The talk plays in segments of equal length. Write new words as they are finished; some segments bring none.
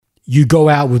you go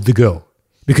out with the girl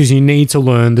because you need to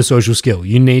learn the social skill.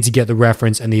 You need to get the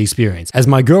reference and the experience. As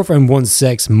my girlfriend wants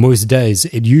sex most days,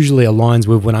 it usually aligns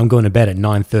with when I'm going to bed at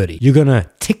 9:30. You're going to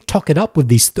TikTok it up with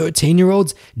these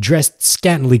 13-year-olds dressed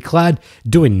scantily clad,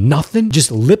 doing nothing, just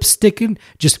lipsticking,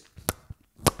 just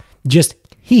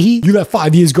hee hee. You let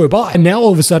 5 years go by and now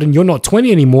all of a sudden you're not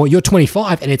 20 anymore, you're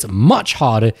 25, and it's much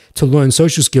harder to learn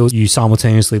social skills. You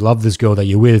simultaneously love this girl that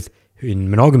you're with in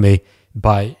monogamy,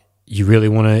 but you really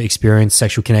want to experience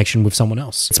sexual connection with someone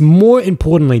else. It's more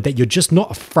importantly that you're just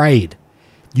not afraid.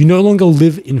 You no longer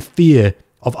live in fear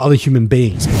of other human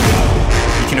beings. You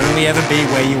can only ever be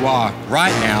where you are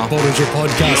right now. Baldur's Gate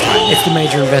podcast. It's the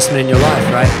major investment in your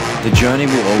life, right? The journey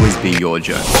will always be your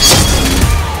journey.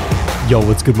 Yo,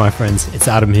 what's good, my friends? It's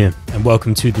Adam here, and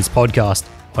welcome to this podcast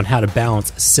on how to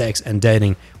balance sex and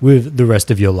dating with the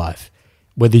rest of your life.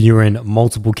 Whether you're in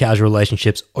multiple casual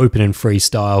relationships, open and free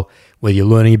style, whether you're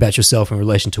learning about yourself in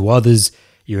relation to others,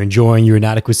 you're enjoying your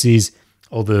inadequacies,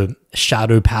 all the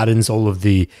shadow patterns, all of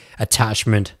the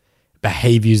attachment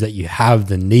behaviors that you have,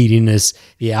 the neediness,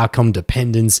 the outcome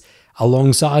dependence,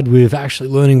 alongside with actually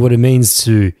learning what it means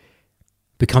to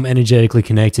become energetically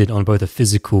connected on both a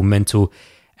physical, mental,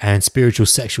 and spiritual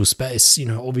sexual space. You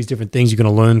know, all these different things you're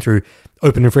going to learn through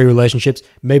open and free relationships.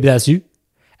 Maybe that's you.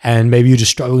 And maybe you're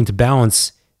just struggling to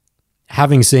balance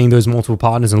seeing those multiple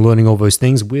partners and learning all those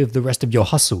things with the rest of your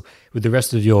hustle, with the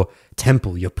rest of your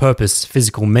temple, your purpose,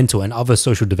 physical, mental, and other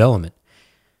social development.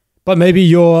 But maybe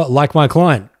you're like my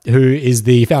client, who is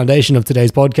the foundation of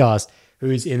today's podcast, who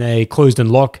is in a closed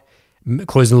and locked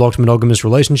monogamous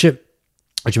relationship,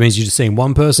 which means you're just seeing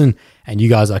one person and you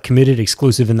guys are committed,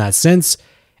 exclusive in that sense.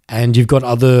 And you've got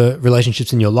other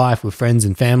relationships in your life with friends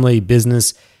and family,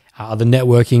 business, other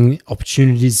networking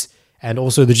opportunities, and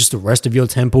also just the rest of your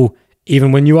temple,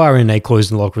 even when you are in a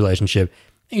closed and locked relationship,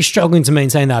 and you're struggling to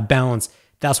maintain that balance.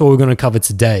 That's what we're going to cover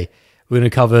today. We're going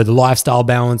to cover the lifestyle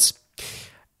balance,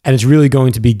 and it's really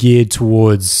going to be geared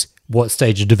towards what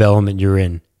stage of development you're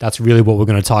in. That's really what we're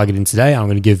going to target in today. I'm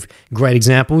going to give great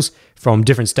examples from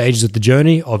different stages of the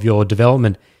journey of your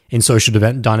development in social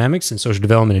dynamics and social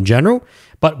development in general.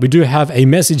 But we do have a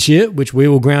message here, which we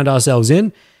will ground ourselves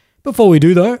in. Before we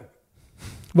do, though,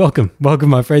 welcome,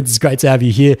 my friends. It's great to have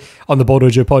you here on the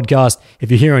Baldur's Gate podcast.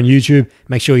 If you're here on YouTube,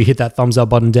 make sure you hit that thumbs up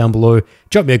button down below.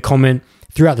 Drop me a comment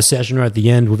throughout the session or at the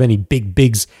end with any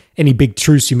big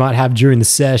truths you might have during the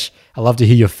sesh. I love to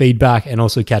hear your feedback, and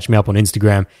also catch me up on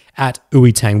Instagram at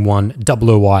uitang1,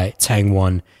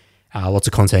 OOYTang1. Lots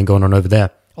of content going on over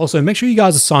there. Also, make sure you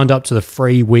guys are signed up to the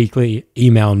free weekly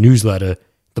email newsletter,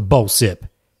 The Bolt Sip,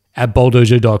 at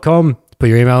boldojo.com. Put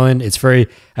your email in. It's free.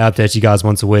 I update you guys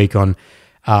once a week on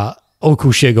all the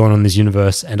cool shit going on in this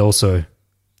universe, and also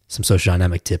some social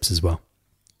dynamic tips as well.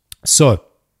 So,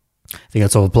 I think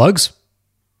that's all the plugs.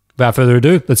 Without further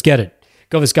ado, let's get it.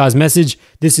 Got this guy's message.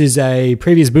 This is a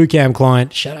previous bootcamp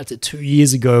client. Shout out to 2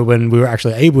 years ago when we were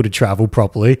actually able to travel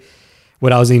properly,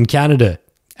 when I was in Canada.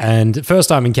 And first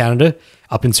time in Canada,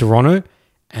 up in Toronto.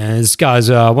 And this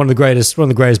guy's one of the greatest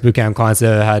bootcamp clients I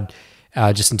ever had.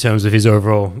 Just in terms of his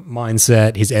overall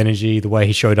mindset, his energy, the way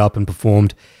he showed up and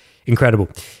performed. Incredible.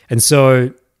 And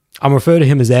so I'm referring to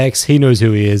him as X. He knows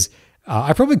who he is.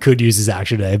 I probably could use his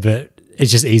actual name, but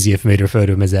it's just easier for me to refer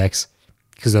to him as X,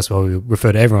 because that's what we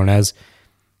refer to everyone as.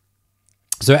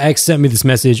 So X sent me this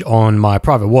message on my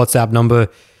private WhatsApp number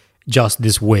just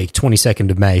this week, 22nd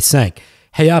of May, saying,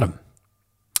 "Hey Adam,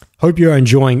 hope you're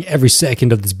enjoying every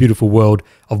second of this beautiful world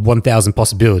of 1,000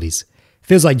 possibilities.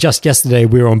 Feels like just yesterday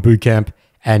we were on boot camp,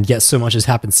 and yet so much has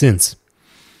happened since.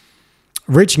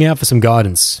 Reaching out for some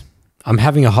guidance. I'm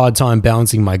having a hard time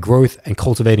balancing my growth and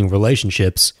cultivating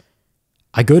relationships.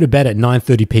 I go to bed at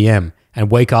 9:30 p.m.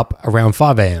 and wake up around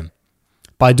 5 a.m.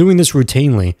 By doing this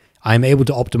routinely, I am able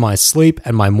to optimize sleep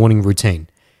and my morning routine.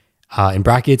 In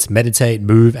brackets, meditate,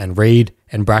 move, and read,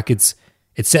 in brackets,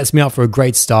 it sets me up for a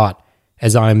great start,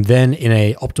 as I am then in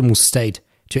an optimal state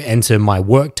to enter my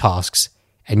work tasks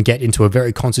and get into a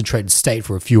very concentrated state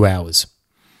for a few hours.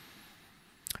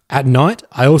 At night,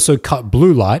 I also cut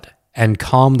blue light and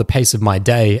calm the pace of my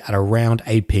day at around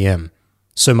 8 p.m.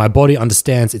 so my body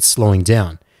understands it's slowing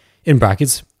down. In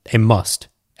brackets, a must,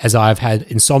 as I've had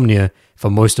insomnia for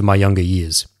most of my younger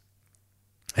years.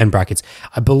 In brackets,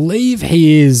 I believe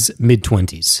he is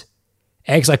mid-20s.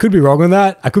 X, I could be wrong on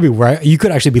that. I could be right. You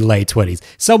could actually be late 20s.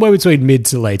 Somewhere between mid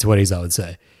to late 20s, I would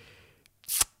say.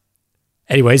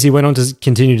 Anyways, he went on to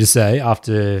continue to say,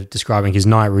 after describing his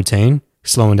night routine,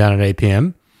 slowing down at 8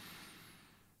 p.m.,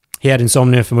 he had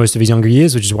insomnia for most of his younger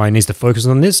years, which is why he needs to focus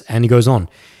on this. And he goes on,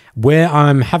 "Where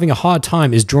I'm having a hard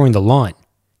time is drawing the line.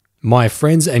 My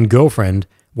friends and girlfriend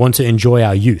want to enjoy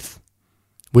our youth.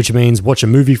 which means watch a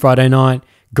movie Friday night,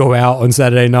 go out on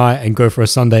Saturday night, and go for a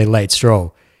Sunday late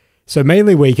stroll. So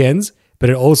mainly weekends, but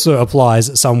it also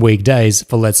applies some weekdays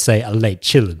for, let's say, a late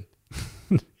chillin'.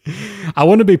 I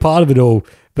want to be part of it all,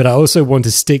 but I also want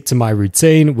to stick to my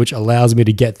routine, which allows me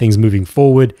to get things moving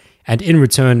forward, and in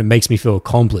return, it makes me feel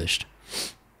accomplished.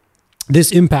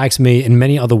 This impacts me in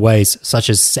many other ways, such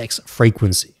as sex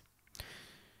frequency.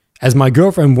 As my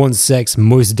girlfriend wants sex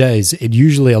most days, it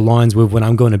usually aligns with when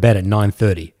I'm going to bed at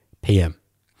 9:30 p.m.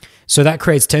 So that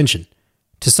creates tension.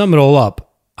 To sum it all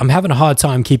up, I'm having a hard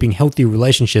time keeping healthy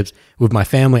relationships with my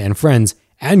family and friends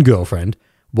and girlfriend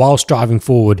while striving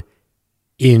forward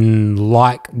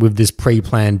with this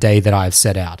pre-planned day that I've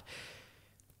set out.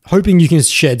 Hoping you can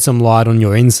shed some light on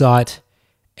your insight.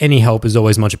 Any help is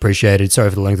always much appreciated. Sorry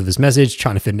for the length of this message.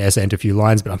 Trying to fit an essay into a few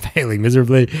lines, but I'm failing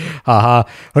miserably. Haha.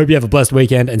 Hope you have a blessed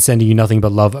weekend and sending you nothing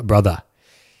but love, brother.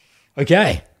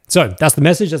 Okay, so that's the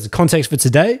message. That's the context for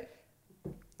today.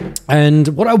 And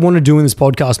what I want to do in this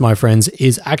podcast, my friends,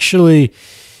 is actually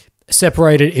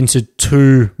separate it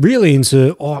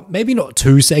into or maybe not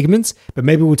two segments, but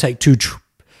maybe we'll take two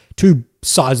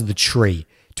sides of the tree.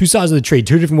 Two sides of the tree,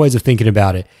 two different ways of thinking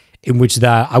about it, in which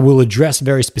that I will address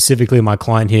very specifically my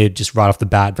client here, just right off the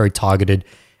bat, very targeted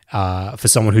for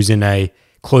someone who's in a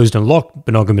closed and locked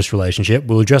monogamous relationship.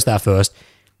 We'll address that first.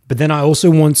 But then I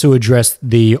also want to address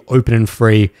the open and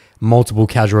free multiple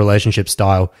casual relationship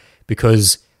style,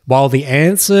 because while the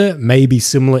answer may be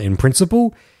similar in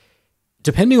principle,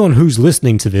 depending on who's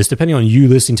listening to this, depending on you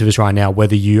listening to this right now,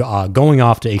 whether you are going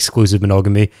after exclusive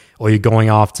monogamy or you're going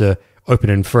after open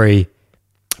and free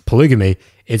polygamy,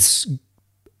 it's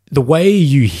the way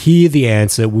you hear the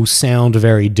answer will sound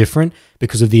very different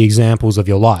because of the examples of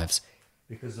your lives,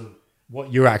 because of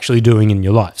what you're actually doing in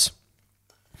your lives.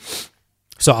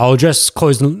 So I'll address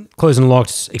closed and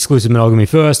locked exclusive monogamy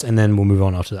first, and then we'll move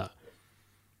on after that.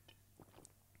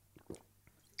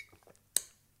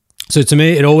 So to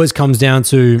me, it always comes down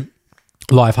to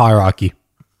life hierarchy.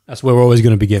 That's where we're always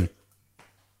going to begin.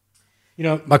 You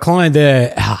know, my client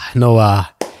there,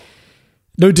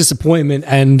 no disappointment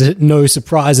and no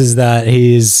surprises that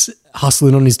he is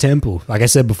hustling on his temple. Like I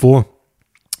said before,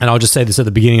 and I'll just say this at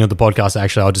the beginning of the podcast,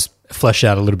 actually, I'll just flesh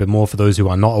out a little bit more for those who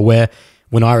are not aware.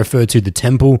 When I refer to the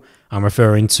temple, I'm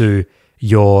referring to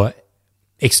your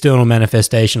external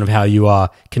manifestation of how you are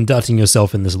conducting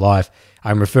yourself in this life.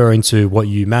 I'm referring to what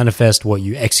you manifest, what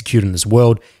you execute in this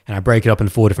world, and I break it up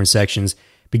into 4 different sections,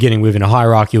 beginning with, in a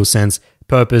hierarchical sense,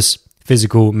 purpose,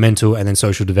 physical, mental, and then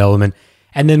social development.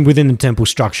 And then within the temple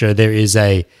structure, there is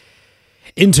a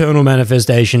internal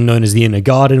manifestation known as the inner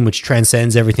garden, which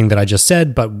transcends everything that I just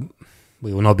said, but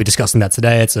we will not be discussing that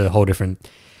today. It's a whole different...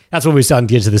 That's when we're starting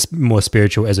to get to this more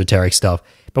spiritual, esoteric stuff.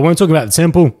 But when we're talking about the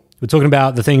temple, we're talking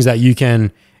about the things that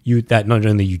that not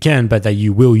only you can, but that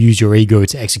you will use your ego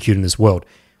to execute in this world.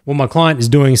 What my client is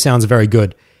doing sounds very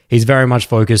good. He's very much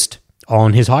focused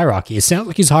on his hierarchy. It sounds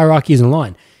like his hierarchy is in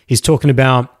line. He's talking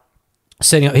about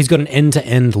setting up, he's got an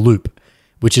end-to-end loop,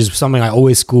 which is something I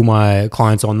always school my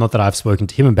clients on. Not that I've spoken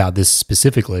to him about this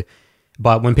specifically,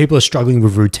 but when people are struggling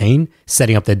with routine,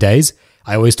 setting up their days,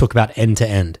 I always talk about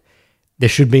end-to-end. There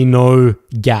should be no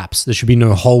gaps. There should be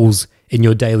no holes in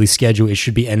your daily schedule. It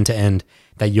should be end-to-end,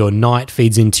 that your night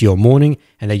feeds into your morning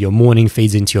and that your morning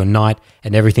feeds into your night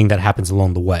and everything that happens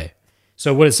along the way.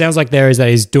 So what it sounds like there is that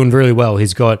he's doing really well.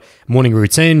 He's got morning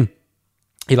routine.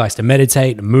 He likes to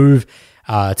meditate, move,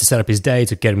 to set up his day,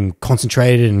 to get him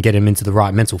concentrated and get him into the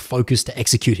right mental focus to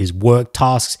execute his work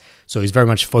tasks. So he's very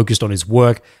much focused on his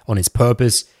work, on his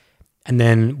purpose, and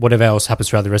then whatever else happens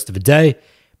throughout the rest of the day.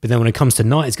 But then when it comes to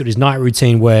night, he's got his night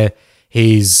routine where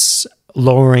he's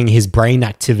lowering his brain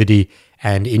activity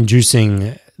and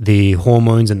inducing the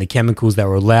hormones and the chemicals that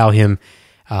will allow him,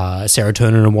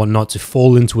 serotonin and whatnot, to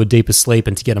fall into a deeper sleep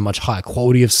and to get a much higher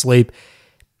quality of sleep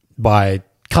by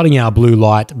cutting out blue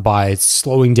light, by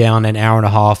slowing down an hour and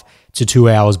a half to 2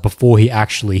 hours before he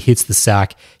actually hits the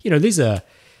sack. You know, these are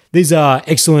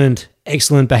excellent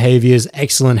behaviors,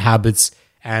 excellent habits,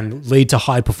 and lead to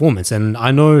high performance. And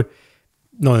I know,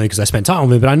 not only because I spent time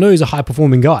with him, but I know he's a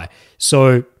high-performing guy.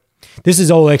 So this is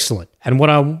all excellent. And what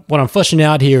I'm fleshing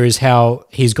out here is how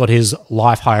he's got his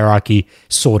life hierarchy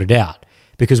sorted out.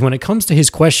 Because when it comes to his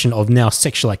question of now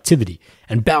sexual activity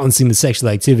and balancing the sexual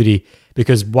activity,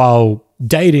 because while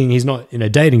dating, he's not in a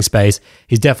dating space,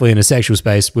 he's definitely in a sexual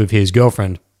space with his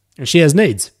girlfriend. And she has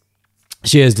needs.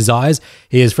 She has desires.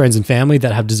 He has friends and family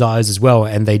that have desires as well,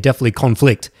 and they definitely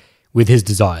conflict with his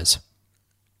desires.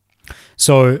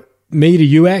 So me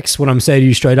to UX, what I'm saying to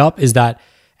you straight up is that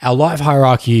our life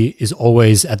hierarchy is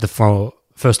always at the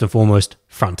first and foremost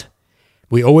front.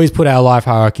 We always put our life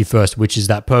hierarchy first, which is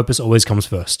that purpose always comes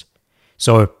first.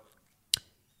 So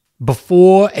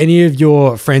before any of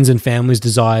your friends and family's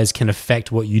desires can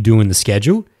affect what you do in the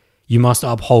schedule, you must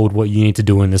uphold what you need to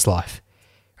do in this life.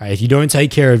 Right? If you don't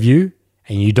take care of you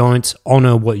and you don't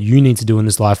honor what you need to do in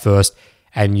this life first,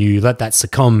 and you let that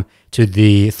succumb to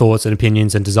the thoughts and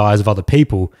opinions and desires of other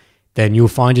people, then you'll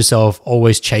find yourself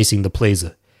always chasing the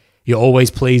pleaser. You're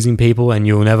always pleasing people and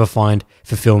you'll never find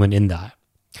fulfillment in that.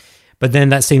 But then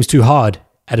that seems too hard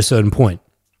at a certain point.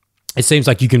 It seems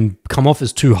like you can come off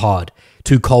as too hard,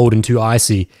 too cold and too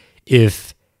icy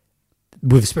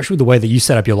especially with the way that you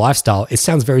set up your lifestyle. It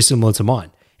sounds very similar to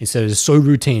mine. Instead, it's so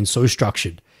routine, so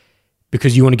structured,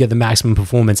 because you want to get the maximum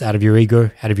performance out of your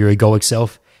ego, out of your egoic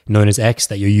self, known as X,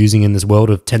 that you're using in this world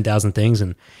of 10,000 things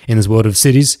and in this world of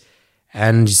cities.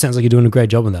 And it sounds like you're doing a great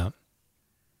job on that.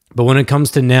 But when it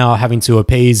comes to now having to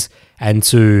appease and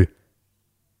to,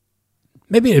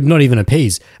 maybe not even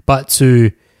appease, but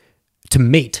to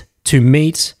meet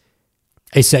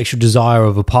a sexual desire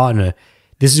of a partner,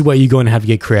 this is where you're going to have to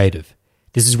get creative.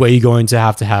 This is where you're going to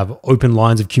have open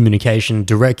lines of communication,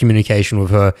 direct communication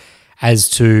with her as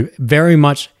to very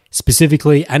much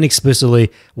specifically and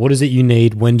explicitly, what is it you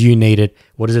need? When do you need it?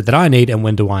 What is it that I need? And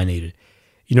when do I need it?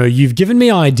 You know, you've given me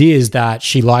ideas that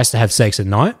she likes to have sex at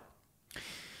night.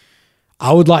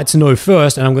 I would like to know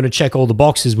first, and I'm going to check all the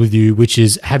boxes with you, which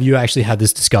is, have you actually had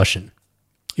this discussion?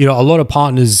 You know, a lot of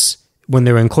partners, when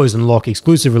they're in close and lock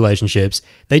exclusive relationships,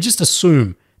 they just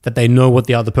assume that they know what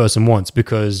the other person wants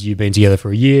because you've been together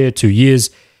for a year, 2 years,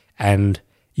 and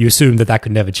you assume that that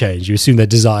could never change. You assume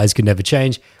that desires could never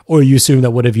change, or you assume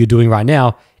that whatever you're doing right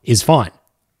now is fine.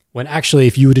 When actually,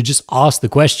 if you were to just ask the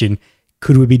question,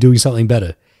 could we be doing something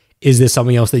better? Is there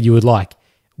something else that you would like?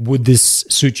 Would this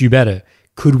suit you better?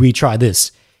 Could we try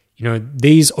this? You know,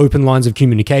 these open lines of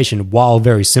communication, while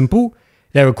very simple,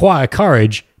 they require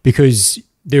courage because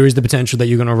there is the potential that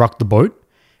you're going to rock the boat,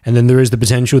 and then there is the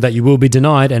potential that you will be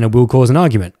denied and it will cause an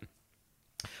argument.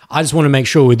 I just want to make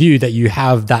sure with you that you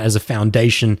have that as a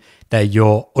foundation, that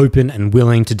you're open and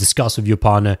willing to discuss with your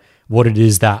partner what it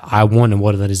is that I want and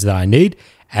what it is that I need,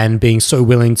 and being so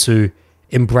willing to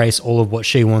embrace all of what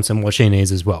she wants and what she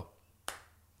needs as well.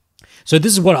 So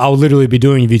this is what I'll literally be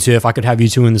doing with you two if I could have you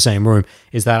two in the same room,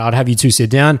 is that I'd have you two sit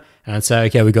down and I'd say,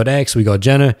 okay, we got X, we got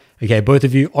Jenna. Okay, both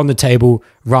of you on the table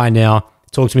right now,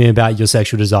 talk to me about your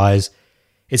sexual desires.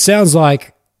 It sounds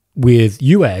like with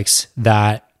you, X,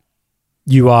 that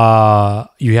you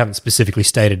haven't specifically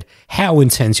stated how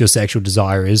intense your sexual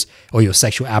desire is, or your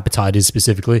sexual appetite is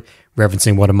specifically,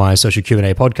 referencing one of my social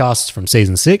Q&A podcasts from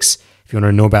season 6. If you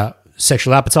want to know about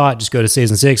sexual appetite, just go to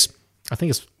season 6. I think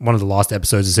it's one of the last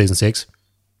episodes of season 6.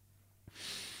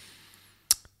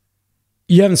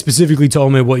 You haven't specifically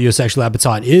told me what your sexual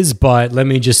appetite is, but let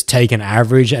me just take an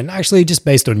average, and actually just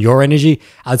based on your energy,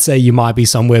 I'd say you might be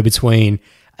somewhere between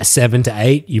a 7 to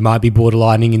 8. You might be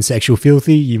borderlining in sexual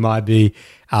filthy. You might be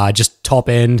just top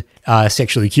end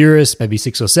sexually curious, maybe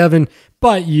 6 or 7,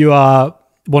 but you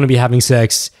want to be having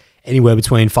sex anywhere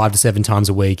between 5 to 7 times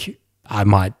a week. I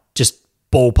might just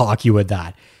ballpark you at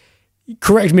that.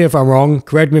 Correct me if I'm wrong.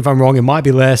 It might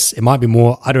be less. It might be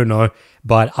more. I don't know.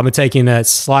 But I'm taking a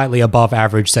slightly above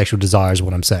average sexual desire is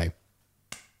what I'm saying.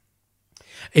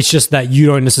 It's just that you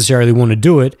don't necessarily want to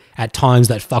do it at times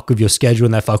that fuck with your schedule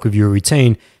and that fuck with your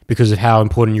routine because of how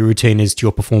important your routine is to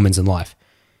your performance in life.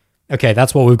 Okay,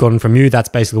 that's what we've gotten from you. That's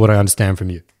basically what I understand from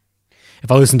you.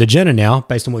 If I listen to Jenna now,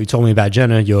 based on what you told me about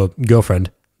Jenna, your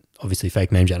girlfriend, obviously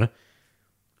fake name Jenna,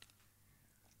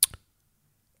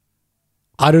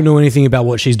 I don't know anything about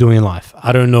what she's doing in life.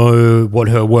 I don't know what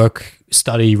her work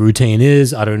study routine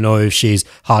is. I don't know if she's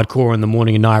hardcore in the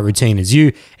morning and night routine as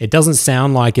you. It doesn't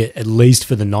sound like it, at least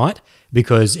for the night,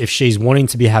 because if she's wanting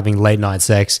to be having late night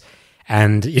sex,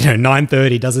 and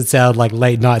 9:30 doesn't sound like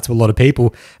late night to a lot of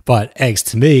people, but X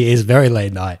to me is very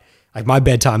late night. Like my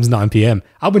bedtime's 9 p.m.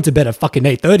 I went to bed at fucking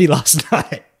 8:30 last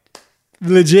night.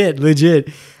 Legit.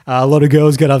 A lot of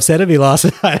girls got upset at me last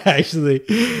night, actually,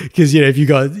 because if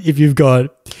you've got,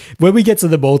 when we get to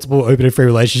the multiple open and free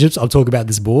relationships, I'll talk about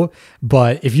this more.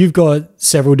 But if you've got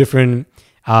several different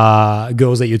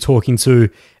girls that you're talking to,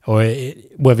 or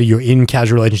whether you're in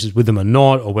casual relationships with them or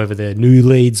not, or whether they're new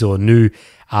leads or new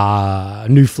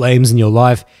flames in your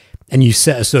life, and you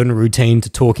set a certain routine to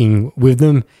talking with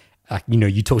them,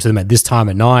 you talk to them at this time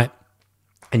at night,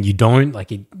 and you don't,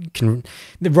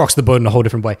 it rocks the boat in a whole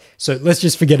different way. So let's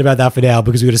just forget about that for now,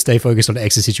 because we've got to stay focused on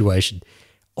X's situation.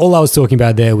 All I was talking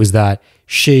about there was that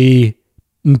she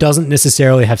doesn't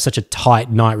necessarily have such a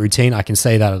tight night routine. I can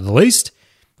say that at the least,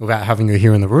 without having her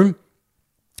here in the room.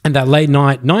 And that late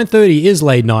night, 9:30 is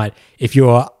late night if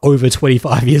you're over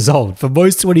 25 years old. For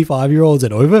most 25-year-olds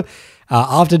and over,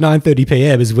 after 9:30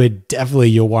 p.m. is where definitely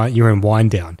you're in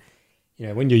wind down.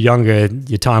 When you're younger,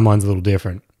 your timeline's a little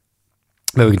different.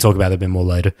 Maybe we can talk about that a bit more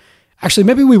later. Actually,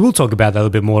 maybe we will talk about that a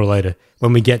little bit more later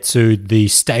when we get to the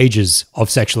stages of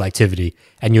sexual activity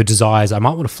and your desires. I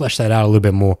might want to flesh that out a little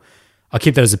bit more. I'll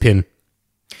keep that as a pin.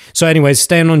 So anyways,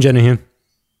 staying on Jenna here.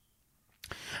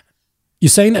 You're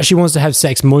saying that she wants to have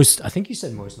sex I think you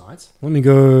said most nights. Let me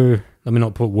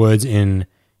not put words in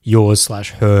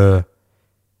yours/her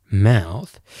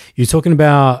mouth. You're talking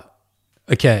about,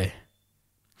 okay,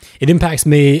 it impacts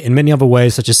me in many other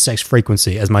ways, such as sex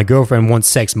frequency, as my girlfriend wants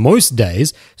sex most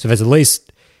days. So there's at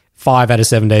least 5 out of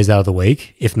 7 days out of the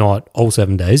week, if not all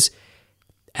 7 days.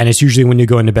 And it's usually when you're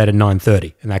going to bed at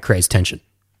 9:30, and that creates tension.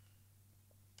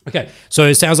 Okay, so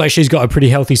it sounds like she's got a pretty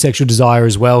healthy sexual desire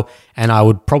as well, and I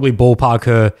would probably ballpark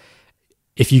her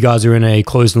if you guys are in a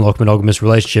closed and locked monogamous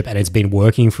relationship and it's been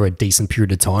working for a decent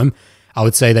period of time. I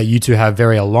would say that you two have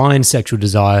very aligned sexual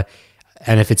desire,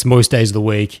 and if it's most days of the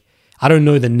week, I don't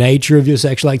know the nature of your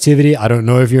sexual activity. I don't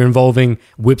know if you're involving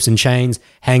whips and chains,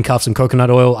 handcuffs and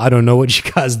coconut oil. I don't know what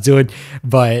you guys are doing,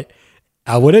 but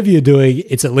whatever you're doing,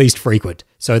 it's at least frequent.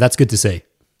 So that's good to see,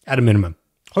 at a minimum.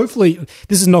 Hopefully,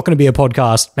 this is not going to be a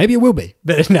podcast. Maybe it will be,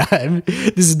 but no,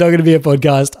 this is not going to be a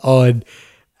podcast on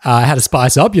how to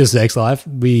spice up your sex life.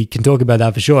 We can talk about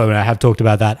that for sure, and I have talked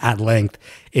about that at length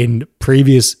in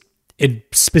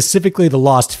specifically the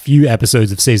last few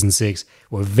episodes of season 6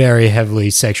 were very heavily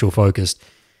sexual focused.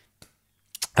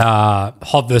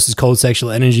 Hot versus cold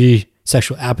sexual energy,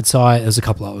 sexual appetite. There's a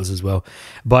couple others as well.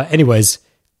 But anyways,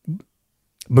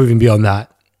 moving beyond that,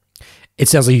 it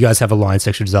sounds like you guys have aligned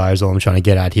sexual desires, all I'm trying to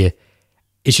get at here.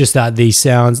 It's just that these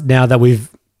sounds, now that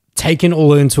we've taken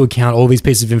all into account, all these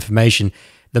pieces of information,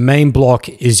 the main block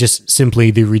is just simply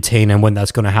the routine and when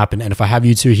that's going to happen. And if I have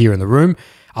you two here in the room,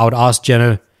 I would ask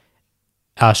Jenna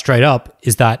straight up,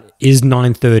 is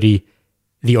 9:30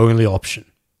 the only option?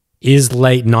 Is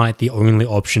late night the only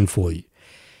option for you?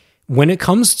 When it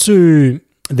comes to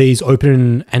these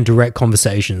open and direct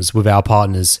conversations with our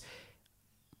partners,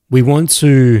 we want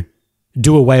to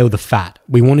do away with the fat.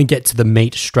 We want to get to the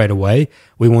meat straight away.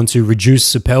 We want to reduce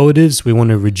superlatives. We want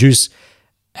to reduce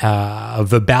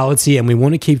verbality, and we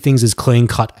want to keep things as clean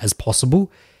cut as possible.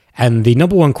 And the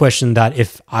number one question that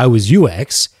if I was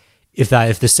UX, if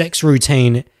the sexual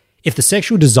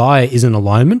desire is in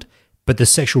alignment, but the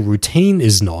sexual routine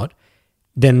is not,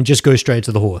 then just go straight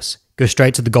to the horse. Go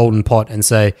straight to the golden pot and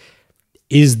say,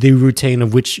 is the routine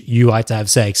of which you like to have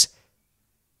sex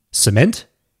cement?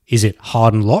 Is it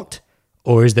hard and locked?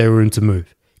 Or is there room to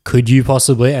move? Could you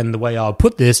possibly, and the way I'll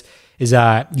put this is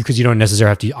that, because you don't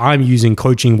necessarily have to, I'm using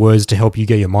coaching words to help you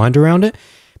get your mind around it,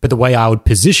 but the way I would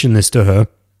position this to her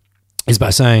is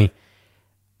by saying,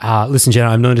 listen,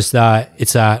 Jenna, I've noticed that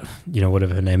it's at,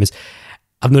 whatever her name is,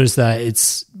 I've noticed that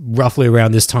it's roughly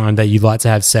around this time that you'd like to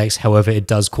have sex. However, it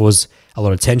does cause a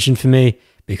lot of tension for me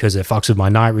because it fucks with my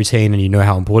night routine and you know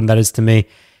how important that is to me.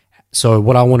 So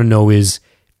what I want to know is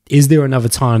there another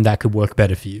time that could work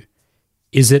better for you?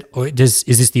 Is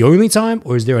this the only time,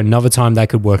 or is there another time that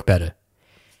could work better?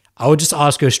 I would just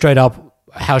ask her straight up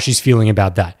how she's feeling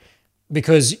about that,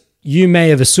 because you may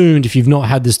have assumed, if you've not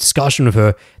had this discussion with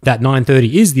her, that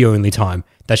 9:30 is the only time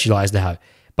that she likes to have.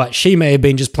 But she may have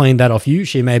been just playing that off you.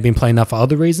 She may have been playing that for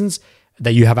other reasons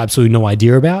that you have absolutely no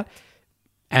idea about.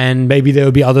 And maybe there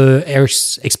would be other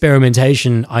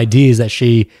experimentation ideas that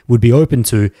she would be open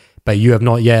to, but you have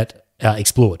not yet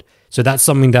explored. So that's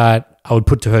something that I would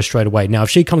put to her straight away. Now, if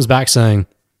she comes back saying,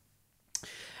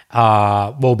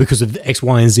 because of X,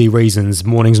 Y, and Z reasons,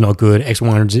 morning's not good, X,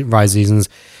 Y, and Z reasons,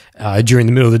 during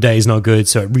the middle of the day is not good,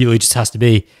 so it really just has to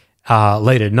be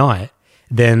late at night,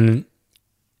 then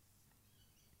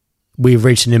we've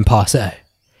reached an impasse.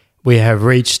 We have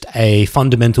reached a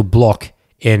fundamental block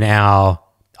in our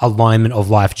alignment of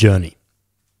life journey.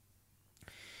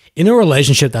 In a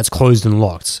relationship that's closed and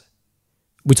locked,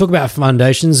 we talk about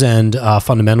foundations and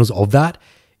fundamentals of that.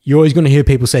 You're always going to hear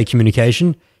people say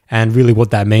communication, and really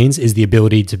what that means is the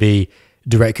ability to be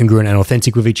direct, congruent, and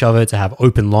authentic with each other, to have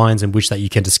open lines in which that you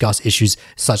can discuss issues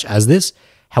such as this.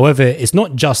 However, it's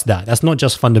not just that. That's not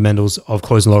just fundamentals of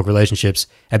closed and locked relationships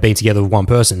and being together with one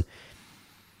person.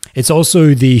 It's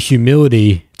also the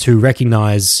humility to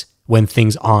recognize when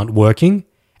things aren't working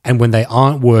and when they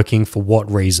aren't working for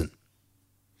what reason.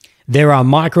 There are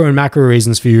micro and macro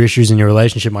reasons for your issues in your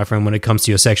relationship, my friend, when it comes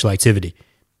to your sexual activity.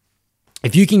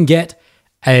 If you can get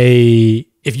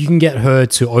her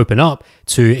to open up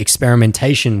to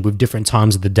experimentation with different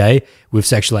times of the day with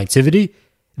sexual activity,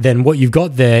 then what you've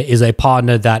got there is a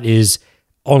partner that is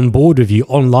on board with you,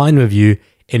 online with you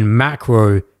in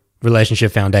macro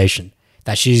relationship foundation.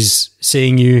 That she's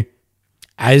seeing you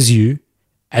as your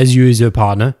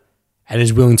partner, and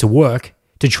is willing to work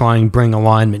to try and bring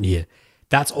alignment here.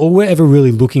 That's all we're ever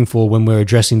really looking for when we're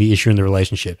addressing the issue in the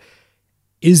relationship.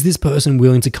 Is this person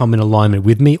willing to come in alignment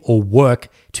with me or work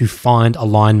to find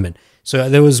alignment? So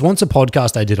there was once a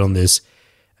podcast I did on this.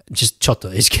 Just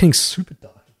Chotto, it's getting super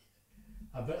dark.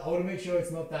 But I want to make sure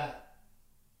it's not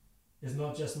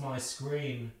just my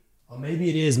screen. Or maybe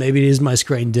it is. Maybe it is my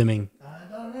screen dimming. I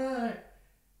don't know.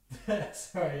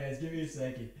 Sorry guys, give me a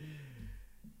second.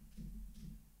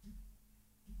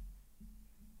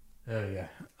 There we go.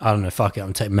 I don't know. Fuck it.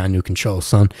 I'm taking manual control,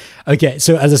 son. Okay.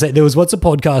 So as I said, there was once a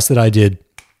podcast that I did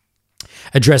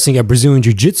addressing a Brazilian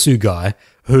Jiu-Jitsu guy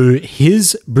who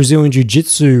his Brazilian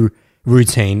Jiu-Jitsu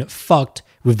routine fucked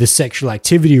with the sexual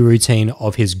activity routine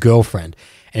of his girlfriend.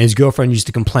 And his girlfriend used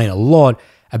to complain a lot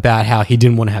about how he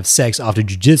didn't want to have sex after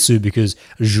Jiu-Jitsu because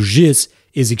Jiu-Jitsu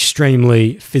is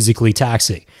extremely physically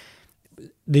taxing.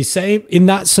 The same in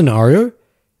that scenario,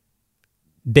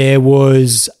 there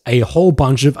was a whole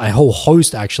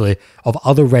host actually of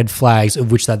other red flags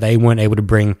of which that they weren't able to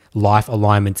bring life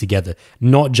alignment together,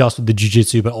 not just with the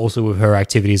jiu-jitsu, but also with her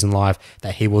activities in life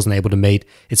that he wasn't able to meet,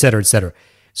 etc., etc.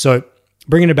 So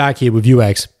bringing it back here with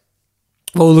UX,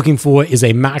 what we're looking for is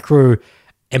a macro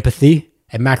empathy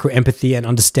and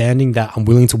understanding that I'm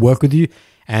willing to work with you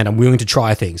and I'm willing to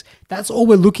try things. That's all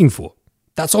we're looking for.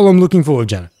 That's all I'm looking for,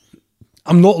 Jenna.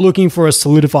 I'm not looking for a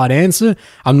solidified answer.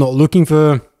 I'm not looking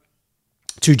to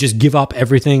just give up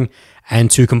everything and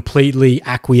to completely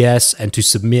acquiesce and to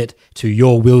submit to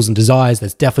your wills and desires.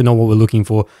 That's definitely not what we're looking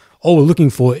for. All we're looking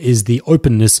for is the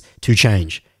openness to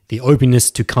change, the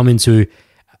openness to come into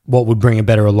what would bring a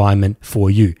better alignment for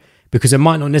you, because it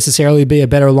might not necessarily be a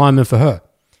better alignment for her,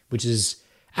 which is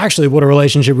actually what a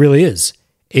relationship really is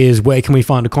where can we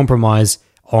find a compromise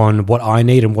on what I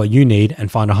need and what you need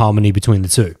and find a harmony between the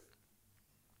two.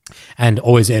 And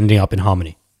always ending up in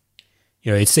harmony.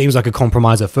 You know, it seems like a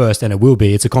compromise at first, and it will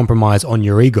be. It's a compromise on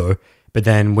your ego. But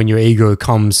then when your ego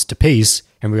comes to peace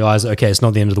and realize, okay, it's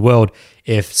not the end of the world.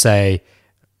 If, say,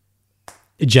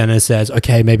 Jenna says,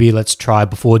 okay, maybe let's try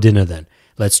before dinner then.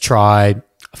 Let's try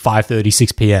 5:30,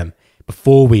 6 p.m.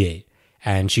 before we eat.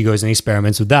 And she goes and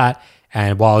experiments with that.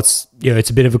 And while it's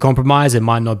a bit of a compromise, it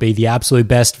might not be the absolute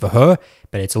best for her,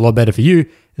 but it's a lot better for you,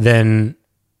 then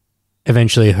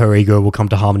eventually her ego will come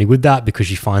to harmony with that because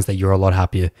she finds that you're a lot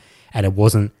happier and it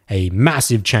wasn't a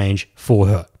massive change for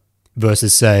her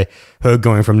versus, say, her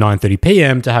going from 9:30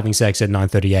 p.m. to having sex at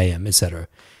 9:30 a.m., etc.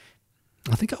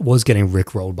 I think I was getting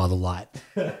rickrolled by the light.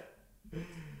 Oh,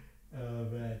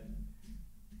 man.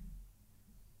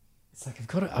 It's like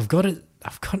I've got it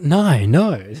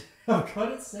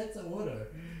set to auto.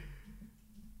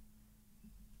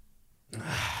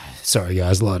 Sorry,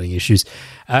 guys, lighting issues.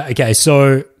 Okay,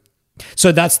 so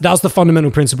that's the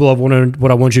fundamental principle of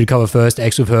what I want you to cover first.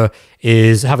 X with her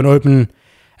is have an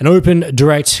open,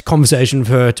 direct conversation with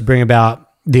her to bring about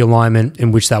the alignment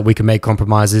in which that we can make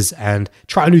compromises and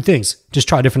try new things. Just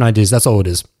try different ideas. That's all it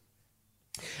is.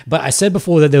 But I said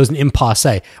before that there was an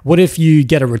impasse. What if you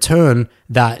get a return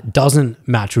that doesn't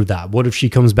match with that? What if she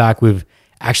comes back with,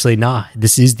 actually, nah,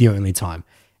 this is the only time?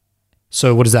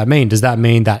 So what does that mean? Does that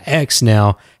mean that X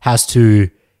now has to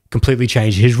completely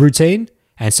change his routine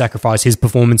and sacrifice his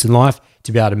performance in life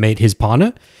to be able to meet his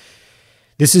partner?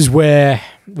 This is where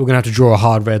we're going to have to draw a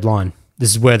hard red line. This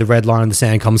is where the red line in the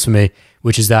sand comes for me,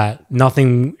 which is that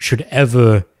nothing should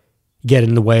ever get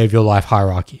in the way of your life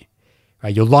hierarchy.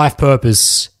 Right? Your life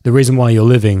purpose, the reason why you're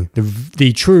living,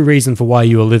 the true reason for why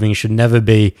you are living should never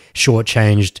be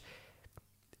shortchanged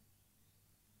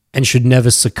and should never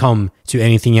succumb to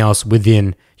anything else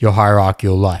within your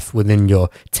hierarchical life, within your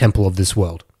temple of this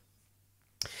world.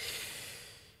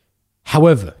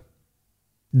 However,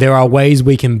 there are ways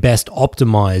we can best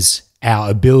optimize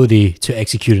our ability to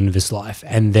execute in this life.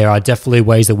 And there are definitely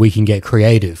ways that we can get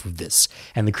creative with this.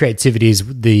 And the creativity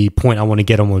is the point I want to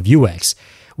get on with UX,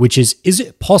 which is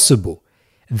it possible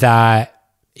that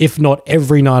if not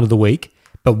every night of the week,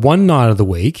 but one night of the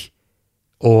week,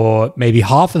 or maybe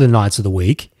half of the nights of the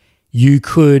week, you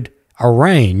could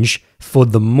arrange for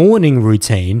the morning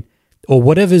routine or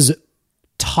whatever's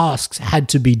tasks had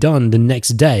to be done the next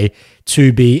day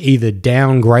to be either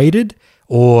downgraded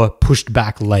or pushed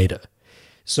back later.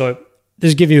 So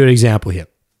let's give you an example here.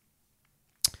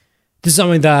 This is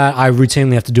something that I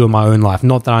routinely have to do in my own life.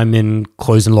 Not that I'm in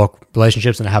closed and locked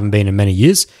relationships, and I haven't been in many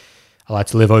years. I like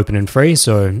to live open and free,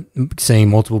 so seeing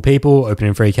multiple people, open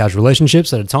and free casual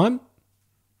relationships at a time.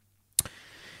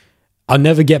 I'll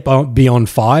never get beyond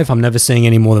 5. I'm never seeing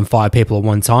any more than 5 people at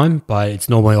one time, but it's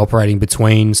normally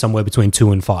operating somewhere between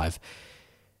 2 and 5.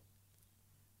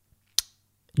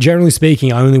 Generally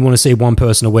speaking, I only want to see one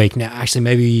person a week. Now, actually,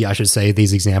 maybe I should say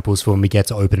these examples for when we get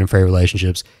to open and free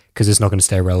relationships, because it's not going to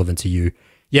stay relevant to you.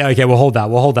 Yeah, okay, we'll hold that.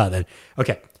 We'll hold that then.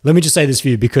 Okay, let me just say this for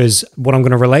you, because what I'm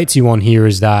going to relate to you on here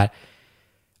is that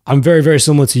I'm very, very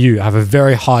similar to you. I have a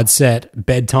very hard set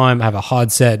bedtime. I have a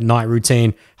hard set night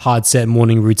routine, hard set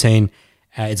morning routine.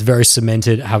 It's very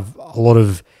cemented. I have a lot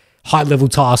of high-level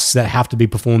tasks that have to be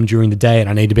performed during the day, and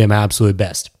I need to be at my absolute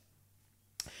best.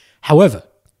 However,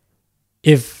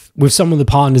 if with some of the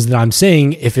partners that I'm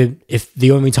seeing, if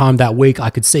the only time that week I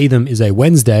could see them is a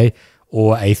Wednesday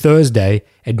or a Thursday,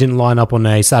 it didn't line up on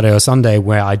a Saturday or Sunday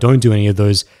where I don't do any of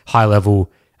those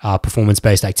high-level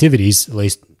performance-based activities, at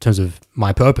least in terms of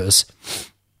my purpose,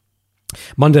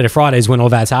 Monday to Friday is when all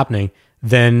that's happening,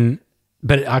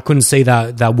 but I couldn't see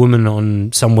that woman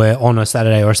on somewhere on a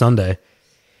Saturday or a Sunday.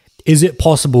 Is it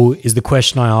possible, is the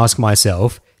question I ask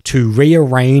myself, to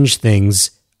rearrange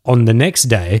things on the next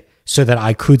day so that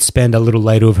I could spend a little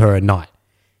later with her at night?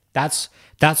 That's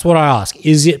what I ask.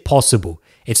 Is it possible?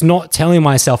 It's not telling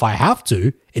myself I have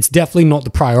to. It's definitely not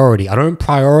the priority. I don't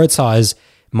prioritize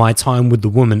my time with the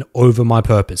woman over my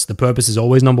purpose. The purpose is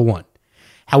always number one.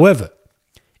 However,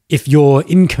 if you're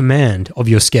in command of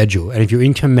your schedule and if you're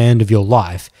in command of your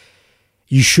life,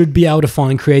 you should be able to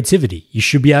find creativity. You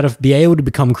should be able to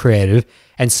become creative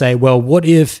and say, well, what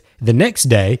if the next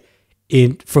day,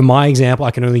 from my example,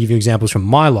 I can only give you examples from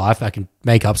my life. I can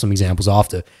make up some examples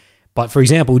after. But for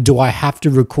example, do I have to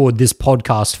record this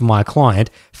podcast for my client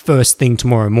first thing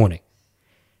tomorrow morning?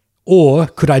 Or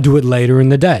could I do it later in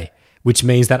the day? Which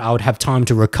means that I would have time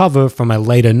to recover from a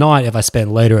later night if I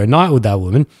spent later at night with that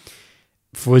woman.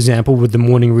 For example, with the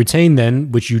morning routine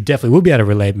then, which you definitely will be able to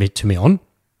relate to me on,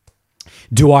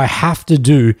 do I have to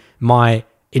do my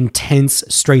intense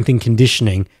strength and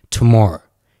conditioning tomorrow?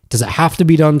 Does it have to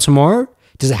be done tomorrow?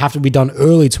 Does it have to be done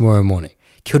early tomorrow morning?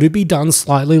 Could it be done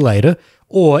slightly later?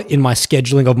 Or in my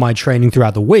scheduling of my training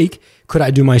throughout the week, could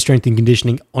I do my strength and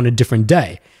conditioning on a different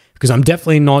day? Because I'm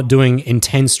definitely not doing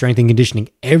intense strength and conditioning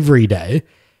every day.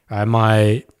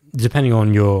 Depending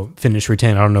on your fitness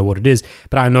routine, I don't know what it is,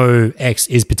 but I know X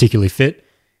is particularly fit.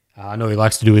 I know he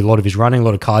likes to do a lot of his running, a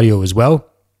lot of cardio as well.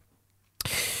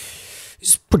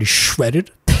 He's pretty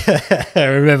shredded. I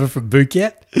remember from boot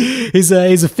camp. He's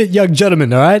a fit young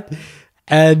gentleman, all right?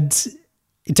 And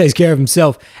he takes care of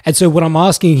himself. And so what I'm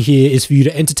asking here is for you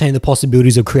to entertain the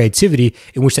possibilities of creativity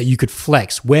in which that you could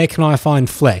flex. Where can I find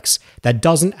flex that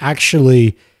doesn't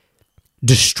actually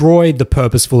destroy the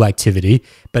purposeful activity,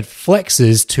 but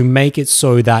flexes to make it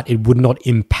so that it would not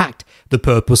impact the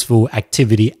purposeful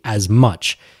activity as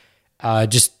much? I'll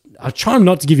try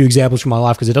not to give you examples from my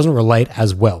life because it doesn't relate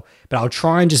as well, but I'll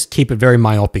try and just keep it very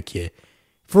myopic here.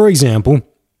 For example,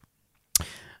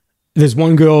 there's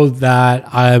one girl that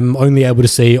I'm only able to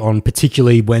see on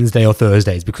particularly Wednesday or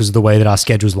Thursdays because of the way that our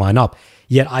schedules line up.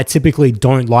 Yet I typically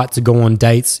don't like to go on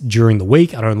dates during the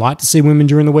week. I don't like to see women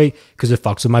during the week because it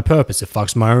fucks with my purpose. It fucks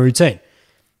with my own routine.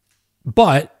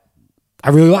 But I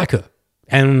really like her.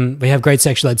 And we have great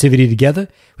sexual activity together.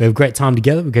 We have great time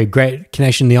together. We get great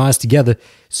connection in the eyes together.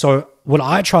 So what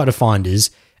I try to find is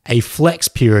a flex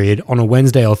period on a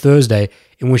Wednesday or Thursday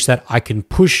in which that I can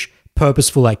push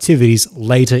purposeful activities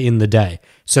later in the day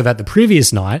so that the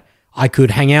previous night I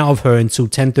could hang out with her until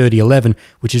 10:30, 11,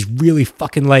 which is really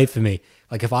fucking late for me.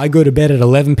 Like if I go to bed at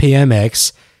 11 p.m.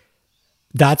 X,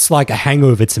 that's like a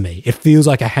hangover to me. It feels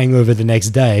like a hangover the next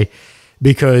day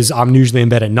because I'm usually in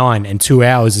bed at 9 and 2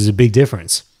 hours is a big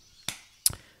difference.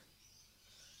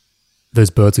 Those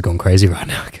birds are going crazy right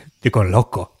now. They're going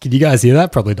loco. Can you guys hear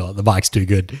that? Probably not. The mic's too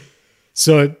good.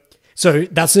 So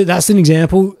that's an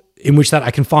example in which that I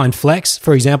can find flex.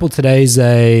 For example, today's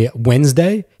a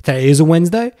Wednesday. Today is a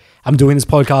Wednesday. I'm doing this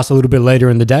podcast a little bit later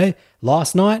in the day.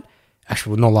 Last night,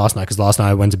 actually, well, not last night because last night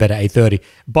I went to bed at 8:30.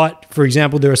 But for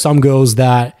example, there are some girls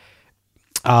that,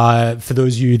 for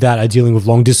those of you that are dealing with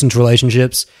long distance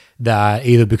relationships, that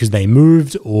either because they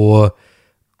moved or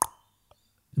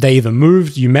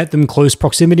you met them close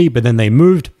proximity, but then they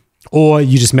moved, or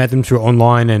you just met them through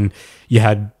online and you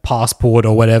had passport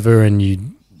or whatever and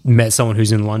you met someone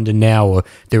who's in London now or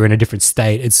they're in a different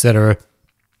state, etc.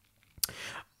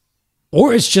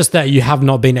 Or it's just that you have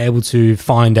not been able to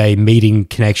find a meeting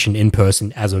connection in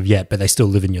person as of yet, but they still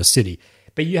live in your city.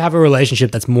 But you have a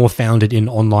relationship that's more founded in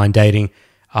online dating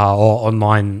or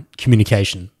online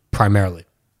communication primarily.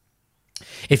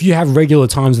 If you have regular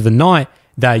times of the night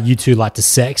that you two like to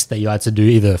sex, that you like to do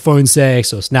either phone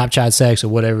sex or Snapchat sex or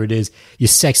whatever it is, you're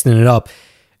sexting it up,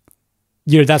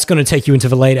 that's going to take you into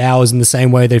the late hours in the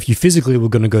same way that if you physically were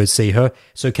going to go see her.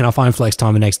 So can I find flex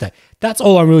time the next day? That's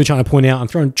all I'm really trying to point out.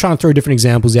 I'm trying to throw different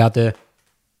examples out there.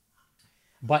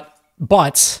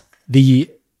 But the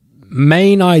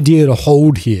main idea to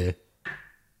hold here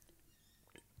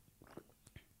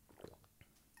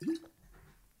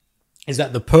is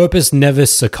that the purpose never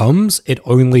succumbs, it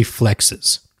only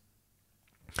flexes.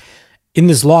 In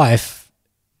this life,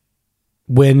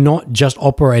 we're not just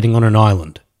operating on an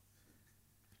island.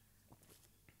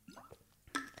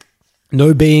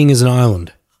 No being is an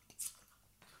island.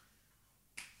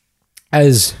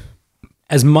 As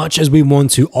much as we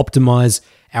want to optimize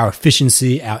our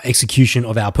efficiency, our execution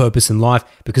of our purpose in life,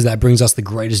 because that brings us the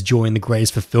greatest joy and the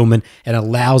greatest fulfillment, and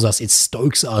allows us, it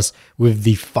stokes us with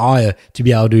the fire to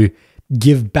be able to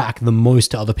give back the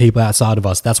most to other people outside of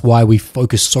us. That's why we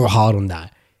focus so hard on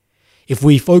that. If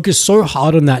we focus so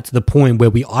hard on that to the point where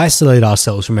we isolate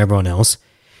ourselves from everyone else,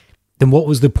 then what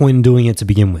was the point in doing it to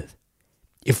begin with?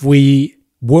 If we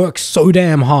work so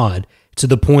damn hard to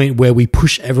the point where we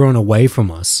push everyone away from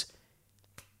us,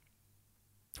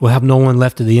 we'll have no one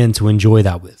left at the end to enjoy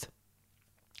that with.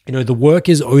 The work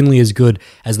is only as good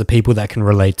as the people that can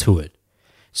relate to it.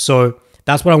 So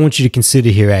that's what I want you to consider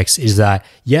here, X, is that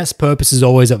yes, purpose is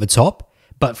always at the top,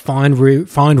 but find room.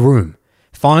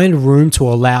 Find room to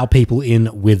allow people in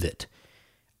with it.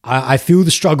 I feel the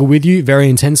struggle with you very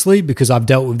intensely because I've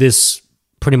dealt with this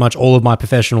pretty much all of my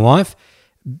professional life,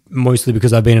 mostly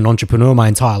because I've been an entrepreneur my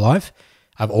entire life.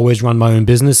 I've always run my own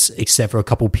business, except for a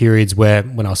couple periods where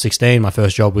when I was 16, my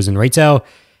first job was in retail.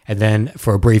 And then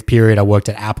for a brief period, I worked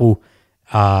at Apple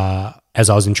as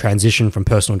I was in transition from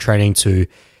personal training to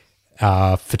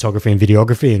photography and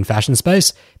videography and fashion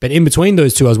space. But in between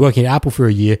those two, I was working at Apple for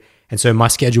a year. And so my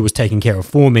schedule was taken care of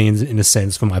for me in a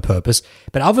sense for my purpose.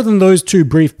 But other than those two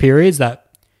brief periods,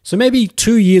 so maybe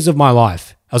 2 years of my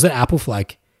life, I was at Apple for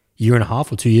like a year and a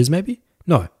half or 2 years maybe.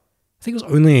 No, I think it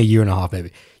was only a year and a half,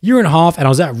 maybe. Year and a half, and I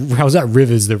was at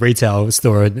Rivers, the retail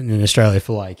store in Australia,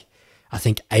 for like, I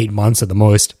think 8 months at the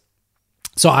most.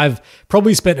 So I've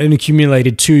probably spent an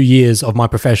accumulated 2 years of my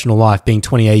professional life, being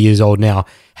 28 years old now,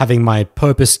 having my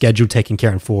purpose schedule taken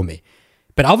care of for me.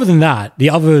 But other than that, the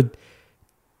other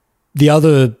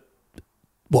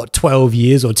 12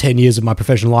 years or 10 years of my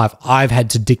professional life, I've had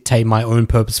to dictate my own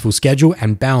purposeful schedule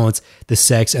and balance the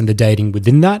sex and the dating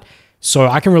within that. So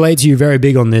I can relate to you very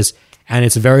big on this, and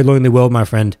it's a very lonely world, my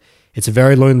friend. It's a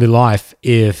very lonely life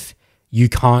if you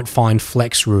can't find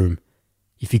flex room.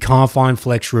 If you can't find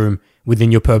flex room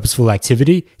within your purposeful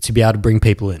activity to be able to bring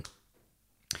people in.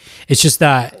 It's just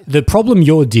that the problem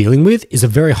you're dealing with is a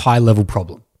very high level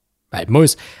problem, right?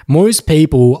 Most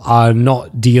people are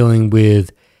not dealing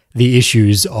with the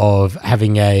issues of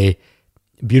having a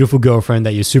beautiful girlfriend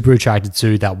that you're super attracted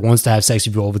to that wants to have sex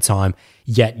with you all the time,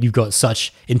 yet you've got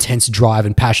such intense drive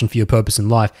and passion for your purpose in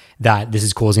life that this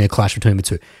is causing a clash between the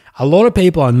two. A lot of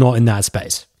people are not in that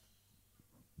space.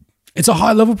 It's a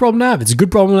high level problem to have. It's a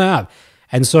good problem to have.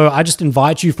 And so I just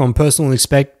invite you from personal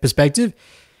perspective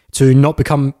to not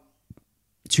become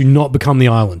the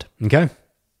island, okay?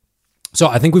 So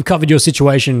I think we've covered your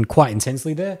situation quite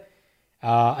intensely there.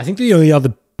 I think the only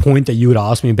other point that you would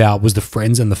ask me about was the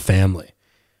friends and the family.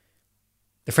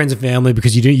 The friends and family,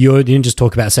 because you didn't just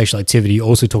talk about sexual activity, you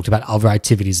also talked about other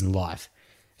activities in life.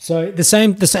 So the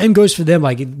same goes for them.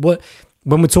 Like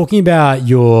when we're talking about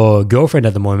your girlfriend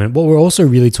at the moment, what we're also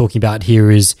really talking about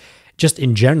here is just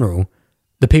in general,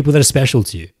 the people that are special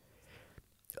to you.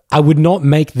 I would not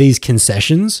make these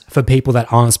concessions for people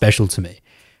that aren't special to me.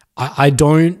 I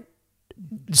don't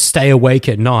stay awake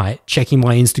at night checking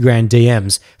my Instagram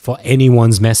DMs for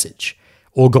anyone's message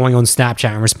or going on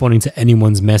Snapchat and responding to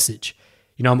anyone's message.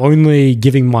 I'm only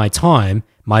giving my time,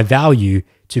 my value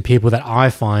to people that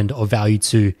I find of value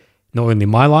to not only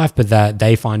my life, but that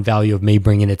they find value of me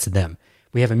bringing it to them.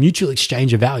 We have a mutual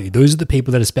exchange of value. Those are the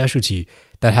people that are special to you,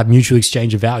 that have mutual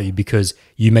exchange of value because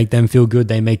you make them feel good,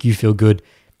 they make you feel good.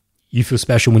 You feel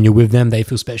special when you're with them, they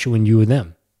feel special when you're with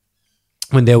them.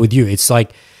 When they're with you. It's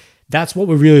like, that's what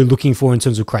we're really looking for in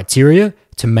terms of criteria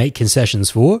to make concessions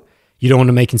for. You don't want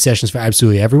to make concessions for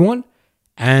absolutely everyone.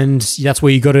 And that's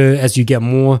where you got to, as you get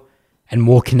more and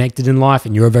more connected in life,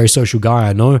 and you're a very social guy,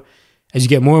 I know, as you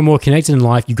get more and more connected in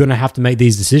life, you're going to have to make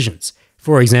these decisions.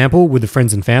 For example, with the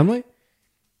friends and family,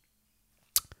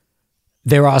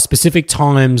 there are specific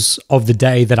times of the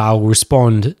day that I will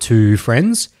respond to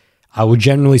friends. I will,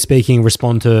 generally speaking,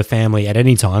 respond to family at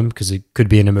any time because it could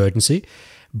be an emergency.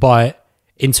 But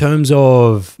in terms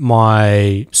of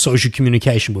my social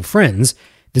communication with friends,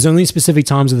 there's only specific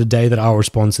times of the day that I'll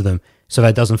respond to them so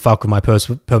that doesn't fuck with my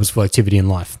purposeful activity in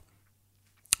life.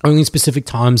 Only specific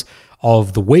times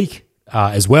of the week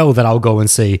as well that I'll go and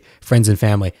see friends and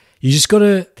family. You just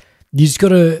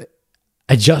gotta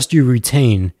adjust your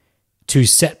routine to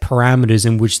set parameters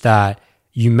in which that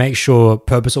you make sure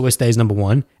purpose always stays number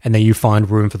one, and then you find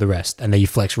room for the rest, and then you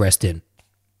flex rest in.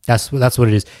 That's what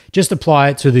it is. Just apply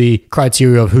it to the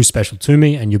criteria of who's special to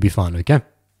me, and you'll be fine, okay?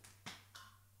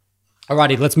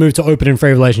 Alrighty, let's move to open and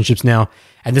free relationships now.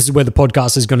 And this is where the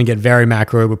podcast is going to get very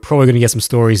macro. We're probably going to get some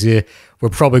stories here. We're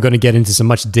probably going to get into some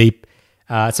deep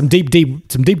rice.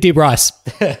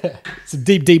 some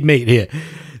deep meat here.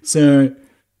 So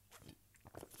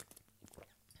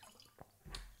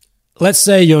let's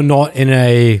say you're not in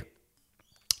a...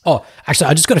 Oh,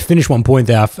 actually, I just got to finish one point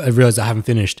there. I realized I haven't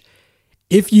finished.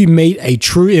 If you meet a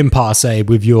true impasse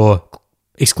with your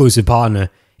exclusive partner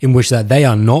in which that they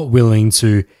are not willing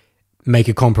to make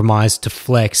a compromise to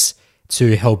flex,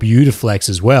 to help you to flex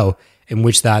as well, in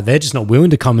which that they're just not willing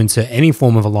to come into any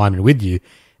form of alignment with you,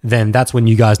 then that's when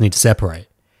you guys need to separate.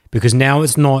 Because now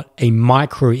it's not a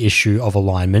micro issue of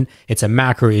alignment, it's a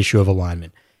macro issue of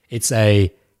alignment. It's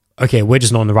okay, we're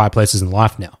just not in the right places in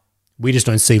life now. We just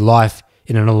don't see life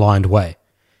in an aligned way.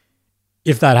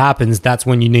 If that happens, that's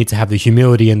when you need to have the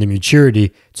humility and the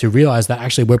maturity to realize that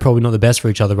actually we're probably not the best for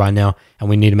each other right now, and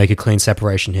we need to make a clean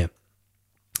separation here.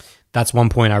 That's one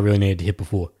point I really needed to hit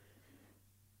before.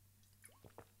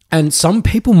 And some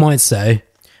people might say,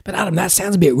 but Adam, that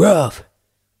sounds a bit rough.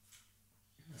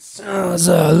 Sounds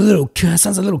a little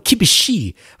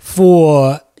kippy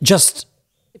for just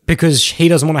because he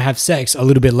doesn't want to have sex a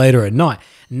little bit later at night.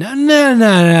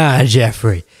 No,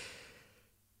 Jeffrey.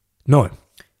 No.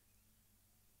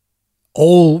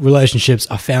 All relationships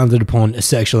are founded upon a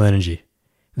sexual energy.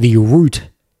 The root,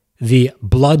 the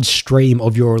bloodstream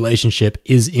of your relationship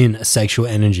is in a sexual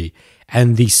energy.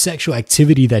 And the sexual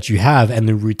activity that you have and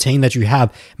the routine that you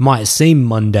have might seem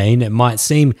mundane. It might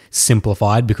seem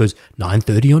simplified because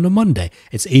 9:30 on a Monday.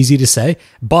 It's easy to say,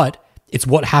 but it's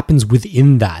what happens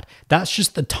within that. That's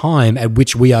just the time at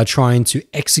which we are trying to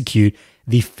execute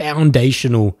the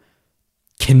foundational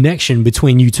connection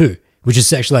between you two, which is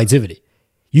sexual activity.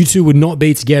 You two would not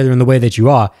be together in the way that you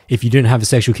are if you didn't have a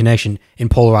sexual connection in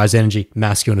polarized energy,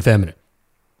 masculine and feminine.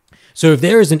 So if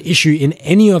there is an issue in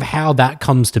any of how that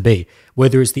comes to be,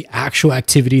 whether it's the actual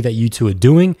activity that you two are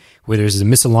doing, whether it's a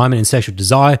misalignment in sexual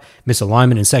desire,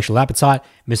 misalignment in sexual appetite,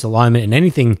 misalignment in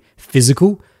anything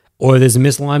physical, or there's a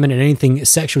misalignment in anything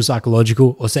sexual,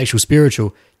 psychological, or sexual,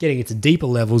 spiritual, getting into deeper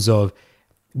levels of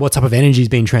what type of energy is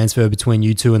being transferred between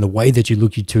you two and the way that you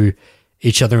look to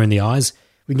each other in the eyes.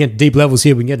 We can get deep levels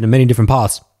here. We can get into many different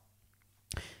paths.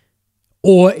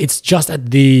 Or it's just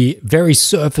at the very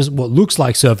surface, what looks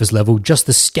like surface level, just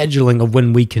the scheduling of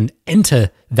when we can enter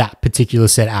that particular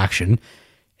set action.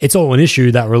 It's all an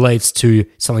issue that relates to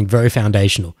something very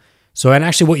foundational. So, and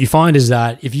actually what you find is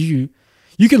that if you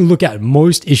can look at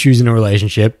most issues in a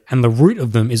relationship and the root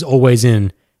of them is always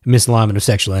in misalignment of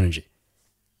sexual energy.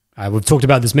 We've talked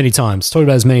about this many times.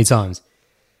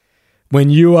 When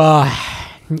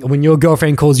your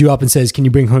girlfriend calls you up and says, can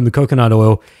you bring home the coconut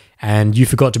oil? And you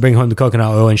forgot to bring home the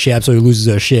coconut oil and she absolutely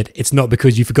loses her shit. It's not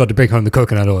because you forgot to bring home the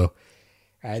coconut oil.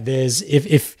 Right?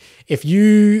 If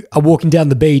you are walking down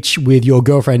the beach with your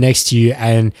girlfriend next to you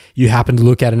and you happen to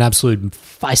look at an absolute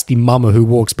feisty mama who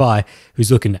walks by,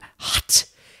 who's looking hot,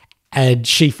 and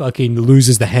she fucking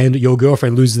loses the handle, your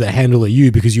girlfriend loses the handle at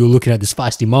you because you were looking at this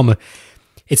feisty mama,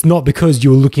 it's not because you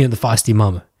were looking at the feisty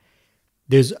mama.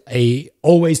 There's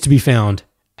always to be found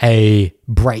a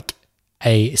break,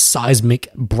 a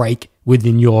seismic break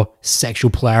within your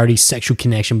sexual polarity, sexual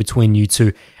connection between you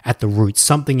two at the root.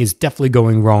 Something is definitely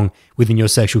going wrong within your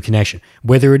sexual connection.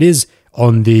 Whether it is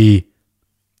on the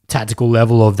tactical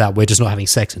level of that we're just not having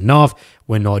sex enough,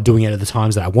 we're not doing it at the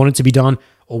times that I want it to be done,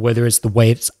 or whether it's the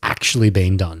way it's actually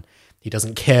being done. He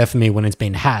doesn't care for me when it's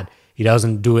been had. He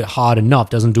doesn't do it hard enough,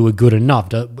 doesn't do it good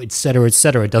enough, etc.,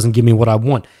 etc. It doesn't give me what I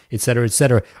want, etc.,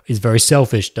 etc. He's very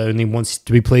selfish, only wants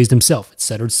to be pleased himself,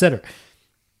 etc., etc.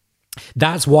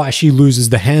 That's why she loses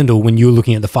the handle when you're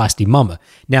looking at the feisty mama.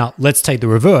 Now, let's take the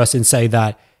reverse and say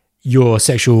that your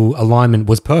sexual alignment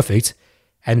was perfect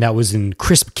and that was in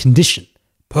crisp condition,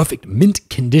 perfect mint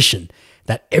condition,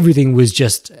 that everything was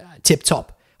just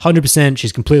tip-top. 100%,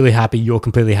 she's completely happy, you're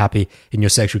completely happy in your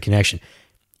sexual connection.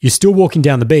 You're still walking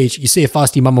down the beach, you see a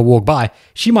feisty mama walk by,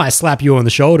 she might slap you on the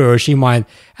shoulder or she might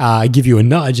give you a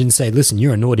nudge and say, listen,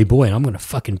 you're a naughty boy and I'm going to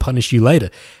fucking punish you later.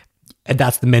 And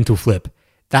that's the mental flip.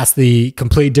 That's the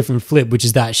complete different flip, which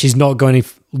is that she's not going to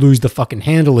lose the fucking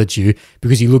handle at you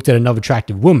because you looked at another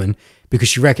attractive woman, because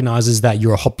she recognizes that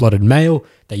you're a hot-blooded male,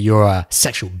 that you're a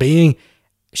sexual being,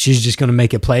 she's just going to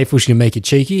make it playful. She's going to make it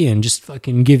cheeky and just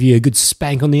fucking give you a good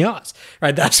spank on the ass,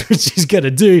 right? That's what she's going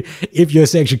to do if your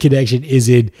sexual connection is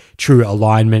in true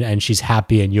alignment and she's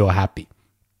happy and you're happy.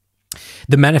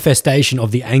 The manifestation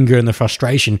of the anger and the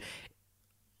frustration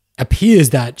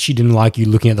appears that she didn't like you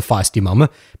looking at the feisty mama,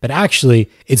 but actually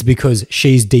it's because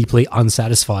she's deeply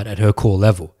unsatisfied at her core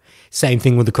level. Same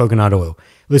thing with the coconut oil.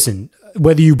 Listen,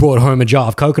 whether you brought home a jar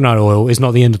of coconut oil is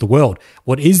not the end of the world.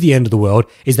 What is the end of the world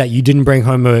is that you didn't bring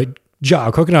home a jar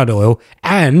of coconut oil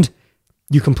and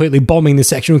you're completely bombing the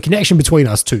sexual connection between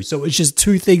us two. So it's just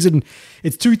two things, and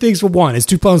it's two things for one. It's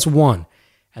 2 plants for one.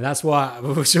 And that's why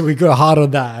so we go hard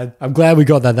on that. I'm glad we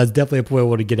got that. That's definitely a point I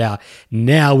want to get out.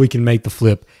 Now we can make the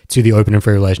flip to the open and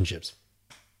free relationships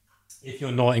if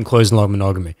you're not in closed and long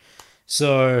monogamy.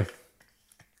 So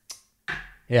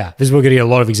yeah, we're going to get a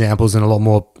lot of examples and a lot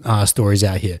more stories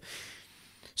out here.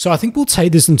 So I think we'll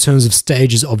take this in terms of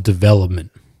stages of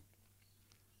development,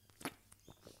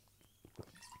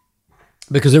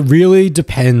 because it really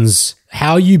depends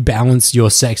how you balance your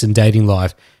sex and dating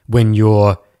life when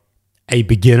you're a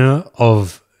beginner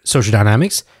of social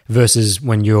dynamics versus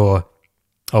when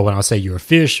when I say you're a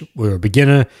fish, we're a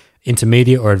beginner,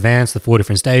 intermediate, or advanced, the 4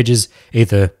 different stages,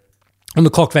 either on the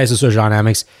clock face of social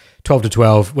dynamics, 12 to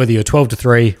 12, whether you're 12 to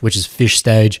 3, which is fish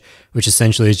stage, which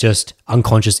essentially is just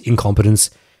unconscious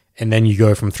incompetence. And then you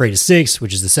go from 3 to 6,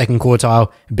 which is the second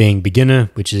quartile, being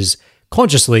beginner, which is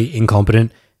consciously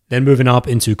incompetent. Then moving up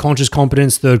into conscious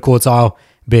competence, third quartile,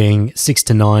 being 6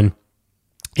 to 9,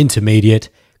 intermediate,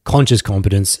 conscious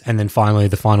competence. And then finally,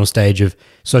 the final stage of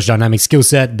social dynamic skill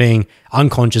set being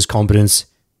unconscious competence,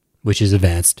 which is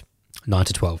advanced, 9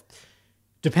 to 12.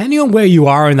 Depending on where you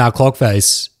are in that clock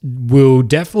face will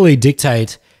definitely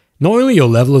dictate not only your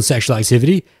level of sexual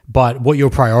activity, but what you're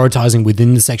prioritizing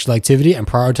within the sexual activity and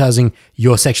prioritizing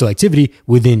your sexual activity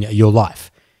within your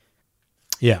life.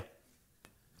 Yeah.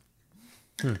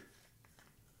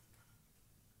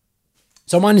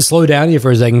 So I might need to slow down here for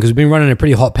a second because we've been running at a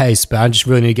pretty hot pace, but I just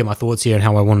really need to get my thoughts here and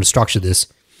how I want to structure this.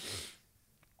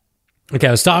 Okay,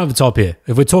 let's start at the top here.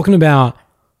 If we're talking about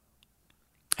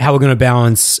how we're going to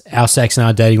balance our sex and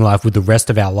our dating life with the rest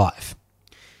of our life.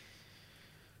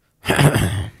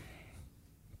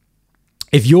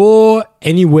 If you're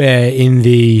anywhere in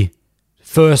the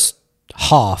first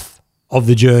half of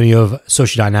the journey of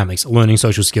social dynamics, learning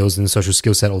social skills and social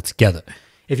skill set altogether,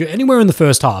 if you're anywhere in the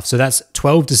first half, so that's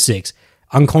 12 to 6,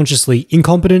 unconsciously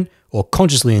incompetent or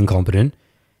consciously incompetent,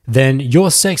 then your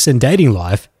sex and dating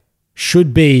life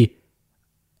should be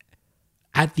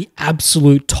at the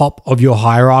absolute top of your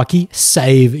hierarchy,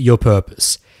 save your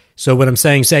purpose. So when I'm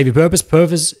saying save your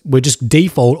purpose, we're just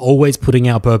default always putting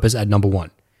our purpose at number 1.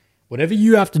 Whatever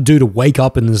you have to do to wake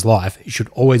up in this life, it should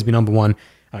always be number 1.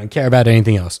 I don't care about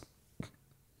anything else.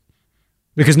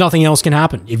 Because nothing else can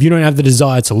happen. If you don't have the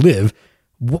desire to live,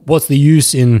 what's the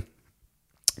use in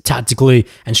tactically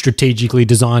and strategically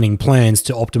designing plans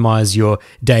to optimize your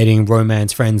dating,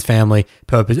 romance, friends, family,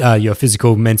 purpose, your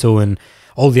physical, mental, and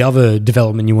all the other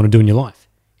development you want to do in your life,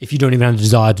 if you don't even have the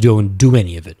desire to do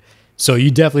any of it? So you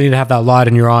definitely need to have that light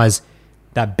in your eyes,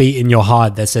 that beat in your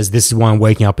heart that says, this is why I'm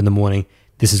waking up in the morning.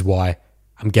 This is why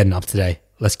I'm getting up today.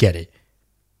 Let's get it.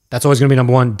 That's always going to be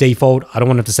number 1, default. I don't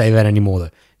want to have to say that anymore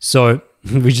though. So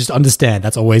we just understand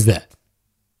that's always there.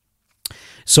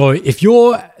 So if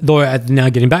you're, though, now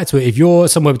getting back to it, if you're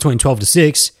somewhere between 12 to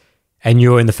 6 and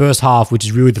you're in the first half, which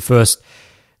is really the first,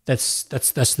 that's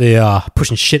the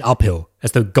pushing shit uphill.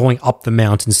 That's the going up the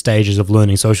mountain stages of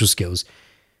learning social skills.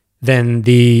 Then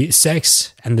the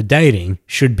sex and the dating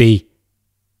should be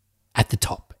at the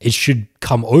top. It should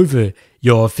come over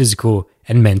your physical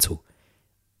and mental.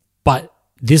 But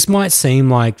this might seem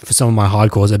like, for some of my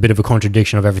hardcores, a bit of a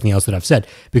contradiction of everything else that I've said.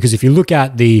 Because if you look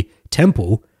at the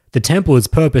temple is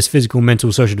purpose, physical,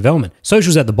 mental, social development.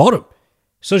 Social's at the bottom.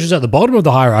 Social's at the bottom of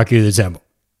the hierarchy of the temple.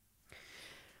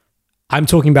 I'm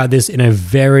talking about this in a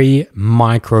very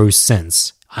micro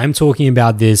sense. I'm talking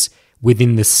about this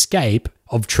within the scape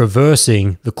of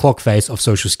traversing the clock face of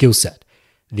social skill set,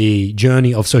 the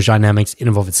journey of social dynamics in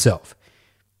and of itself.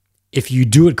 If you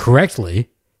do it correctly,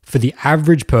 for the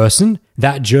average person,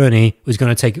 that journey was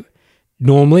going to take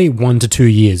normally 1 to 2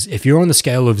 years. If you're on the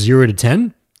scale of 0 to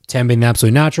 10, 10 being the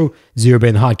absolute natural, 0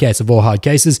 being the hard case of all hard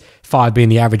cases, 5 being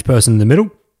the average person in the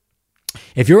middle.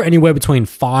 If you're anywhere between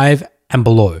 5 and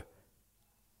below,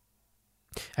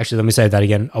 actually, let me say that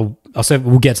again. I'll say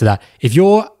we'll get to that. If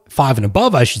you're 5 and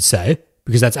above, I should say,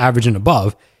 because that's average and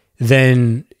above,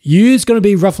 then it's going to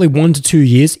be roughly 1 to 2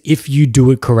 years if you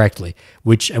do it correctly.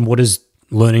 And what is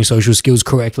learning social skills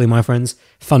correctly, my friends?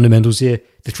 Fundamentals here,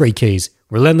 the 3 keys: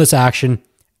 relentless action,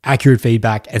 accurate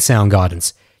feedback, and sound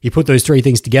guidance. You put those three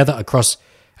things together across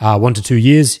 1 to 2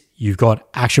 years, you've got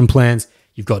action plans,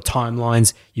 you've got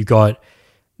timelines, you've got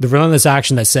the relentless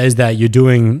action that says that you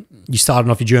started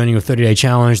off your journey with a 30-day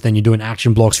challenge, then you're doing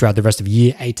action blocks throughout the rest of the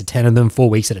year, 8 to 10 of them, 4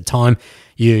 weeks at a time.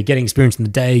 You're getting experience in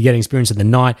the day, you're getting experience in the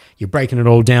night, you're breaking it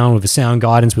all down with a sound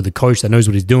guidance, with a coach that knows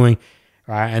what he's doing,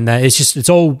 right? And that it's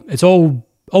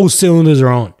all cylinders are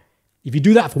on. If you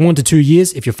do that for 1 to 2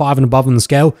 years, if you're 5 and above on the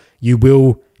scale, you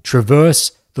will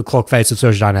traverse the clock face of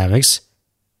social dynamics,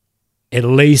 at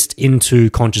least into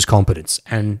conscious competence,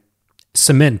 and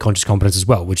cement conscious competence as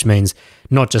well, which means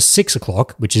not just 6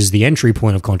 o'clock, which is the entry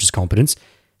point of conscious competence,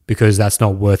 because that's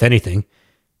not worth anything.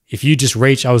 If you just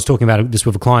reach, I was talking about this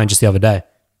with a client just the other day.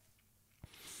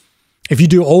 If you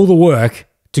do all the work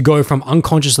to go from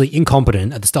unconsciously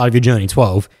incompetent at the start of your journey,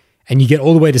 12, and you get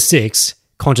all the way to 6,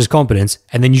 conscious competence,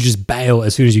 and then you just bail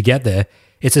as soon as you get there,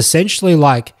 it's essentially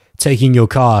like taking your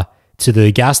car to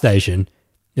the gas station,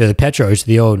 the Petro, to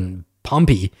the old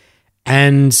pumpy,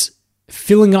 and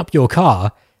filling up your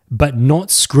car, but not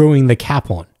screwing the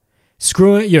cap on.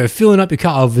 Filling up your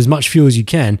car with as much fuel as you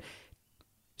can,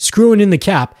 screwing in the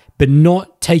cap, but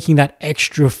not taking that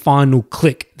extra final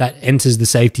click that enters the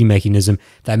safety mechanism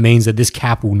that means that this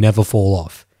cap will never fall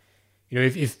off.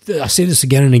 If I see this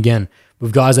again and again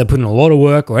with guys that put in a lot of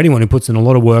work, or anyone who puts in a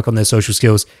lot of work on their social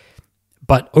skills,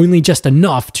 but only just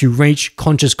enough to reach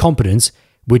conscious competence,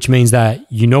 which means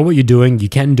that you know what you're doing, you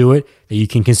can do it, that you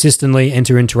can consistently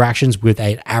enter interactions with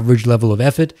an average level of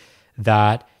effort,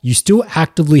 that you still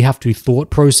actively have to thought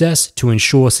process to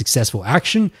ensure successful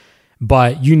action,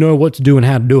 but you know what to do and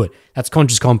how to do it. That's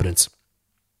conscious competence.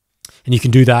 And you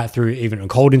can do that through even a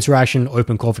cold interaction,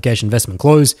 open qualification, investment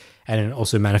close, and it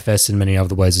also manifests in many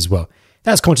other ways as well.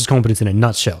 That's conscious competence in a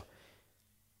nutshell.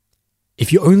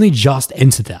 If you only just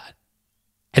enter that,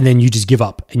 and then you just give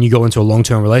up and you go into a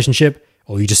long-term relationship,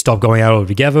 or you just stop going out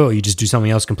altogether, or you just do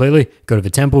something else completely, go to the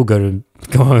temple, go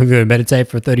to meditate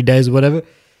for 30 days or whatever,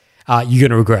 you're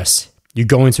going to regress. You're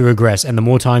going to regress. And the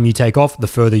more time you take off, the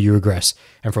further you regress.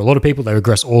 And for a lot of people, they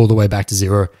regress all the way back to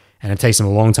zero. And it takes them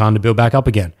a long time to build back up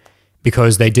again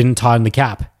because they didn't tighten the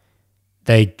cap.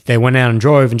 They went out and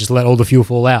drove and just let all the fuel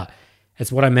fall out.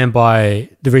 That's what I meant by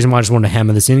the reason why I just wanted to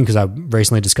hammer this in, because I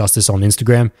recently discussed this on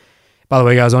Instagram. By the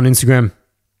way, guys, on Instagram,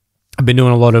 I've been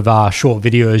doing a lot of short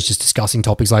videos just discussing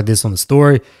topics like this on the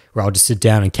story, where I'll just sit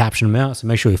down and caption them out. So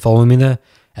make sure you're following me there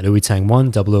at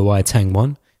Tang1,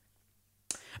 Tang1.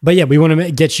 But yeah, we want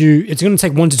to get you, it's going to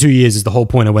take 1 to 2 years is the whole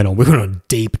point I went on. We're going on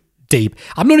deep.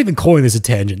 I'm not even calling this a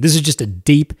tangent. This is just a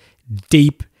deep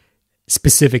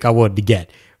specific I wanted to get,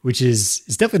 which is,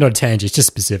 it's definitely not a tangent, it's just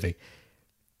specific.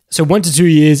 So 1 to 2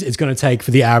 years it's going to take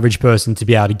for the average person to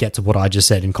be able to get to what I just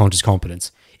said in conscious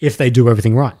competence, if they do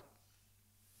everything right.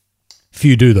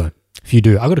 Few do though. Few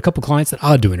do. I've got a couple clients that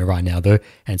are doing it right now though,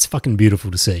 and it's fucking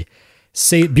beautiful to see.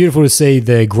 Beautiful to see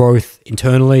their growth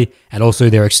internally and also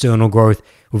their external growth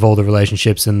with all the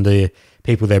relationships and the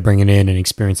people they're bringing in and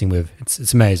experiencing with.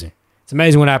 It's amazing. It's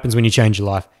amazing what happens when you change your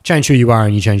life, change who you are,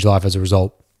 and you change your life as a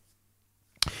result.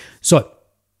 So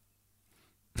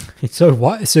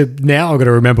now I've got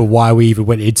to remember why we even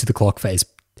went into the clock phase.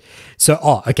 So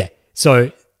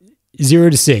 0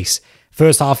 to 6,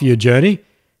 first half of your journey.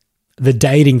 The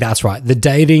dating, that's right. The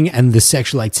dating and the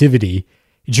sexual activity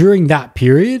during that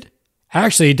period,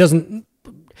 actually it doesn't,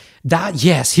 that,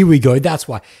 yes, here we go. That's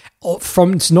why.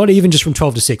 It's not even just from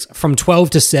 12 to 6, from 12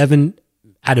 to 7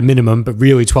 at a minimum, but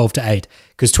really 12 to 8.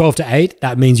 Because 12 to 8,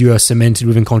 that means you are cemented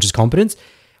within conscious competence.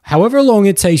 However long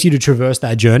it takes you to traverse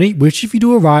that journey, which if you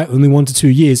do it right, only 1 to 2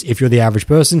 years if you're the average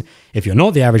person. If you're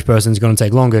not the average person, it's going to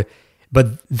take longer.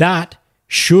 But that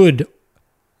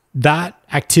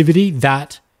activity,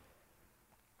 that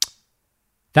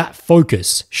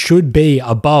focus should be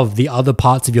above the other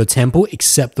parts of your temple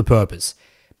except the purpose.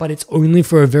 But it's only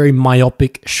for a very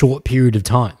myopic, short period of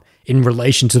time in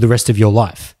relation to the rest of your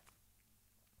life.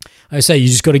 I say you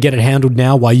just got to get it handled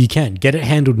now while you can. Get it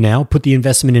handled now, put the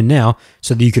investment in now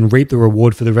so that you can reap the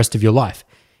reward for the rest of your life.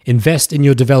 Invest in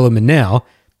your development now.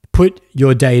 Put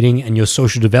your dating and your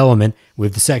social development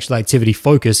with the sexual activity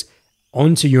focus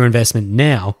onto your investment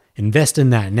now. Invest in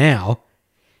that now.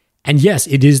 And yes,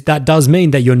 that does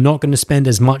mean that you're not going to spend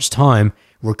as much time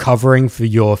recovering for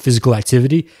your physical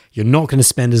activity. You're not going to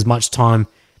spend as much time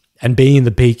and being in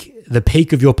the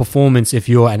peak of your performance if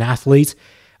you're an athlete,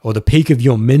 or the peak of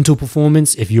your mental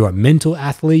performance if you're a mental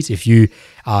athlete, if you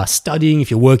are studying, if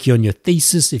you're working on your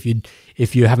thesis, if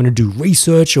you're having to do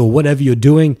research or whatever you're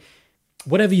doing,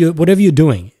 whatever you're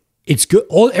doing, it's good.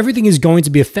 Everything is going to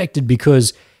be affected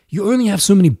because you only have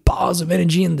so many bars of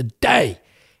energy in the day.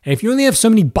 And if you only have so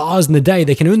many bars in the day,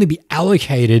 they can only be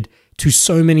allocated to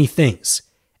so many things.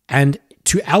 And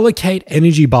to allocate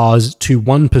energy bars to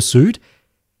one pursuit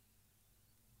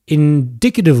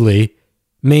indicatively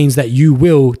means that you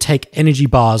will take energy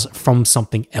bars from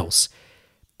something else.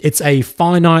 It's a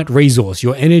finite resource.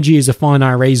 Your energy is a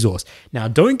finite resource. Now,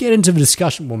 don't get into the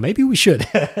discussion. Well, maybe we should.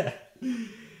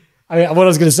 I mean, what I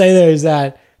was going to say there is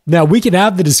that now we can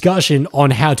have the discussion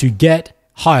on how to get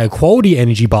higher quality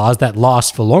energy bars that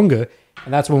last for longer.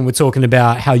 And that's when we're talking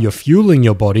about how you're fueling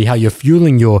your body, how you're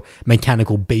fueling your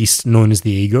mechanical beast known as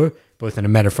the ego, both in a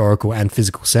metaphorical and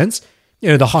physical sense. You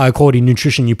know, the higher quality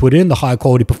nutrition you put in, the higher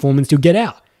quality performance you'll get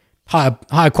out.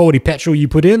 Higher quality petrol you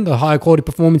put in, the higher quality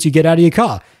performance you get out of your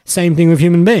car. Same thing with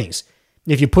human beings.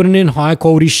 If you're putting in high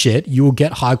quality shit, you will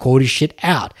get high quality shit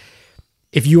out.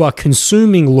 If you are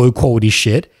consuming low quality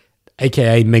shit,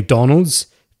 aka McDonald's,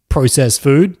 processed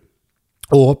food,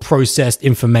 or processed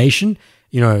information,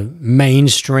 you know,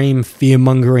 mainstream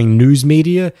fear-mongering news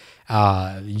media,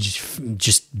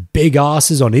 just big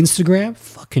asses on Instagram,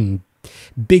 fucking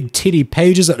big titty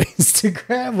pages on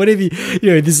Instagram, whatever, you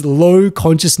know, this low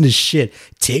consciousness shit.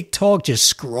 TikTok,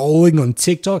 just scrolling on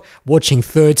TikTok, watching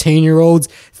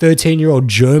 13-year-old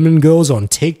German girls on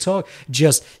TikTok,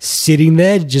 just sitting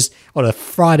there, just on a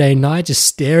Friday night, just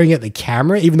staring at the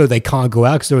camera, even though they can't go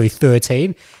out because they're only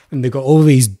 13, and they've got all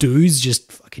these dudes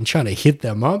just fucking trying to hit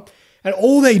them up. And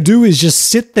all they do is just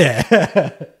sit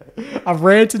there. I've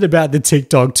ranted about the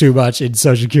TikTok too much in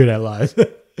Social Q&A Live.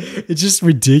 It's just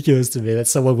ridiculous to me that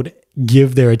someone would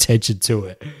give their attention to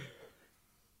it.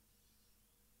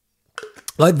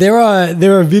 Like there are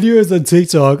videos on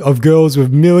TikTok of girls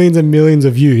with millions and millions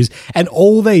of views, and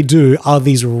all they do are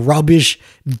these rubbish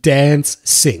dance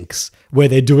syncs where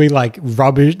they're doing like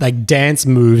rubbish, like dance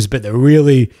moves, but they're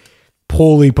really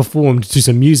poorly performed to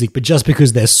some music. But just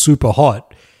because they're super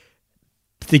hot,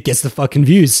 it gets the fucking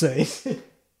views. So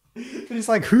but it's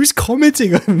like, who's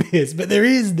commenting on this? But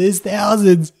there's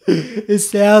thousands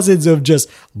of just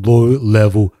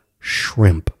low-level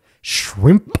shrimp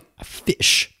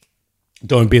fish.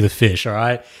 Don't be the fish, all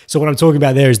right? So what I'm talking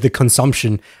about there is the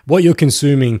consumption. What you're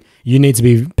consuming, you need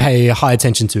to pay high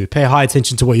attention to. Pay high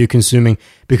attention to what you're consuming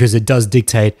because it does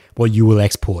dictate what you will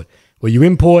export. What you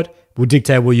import will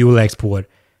dictate what you will export.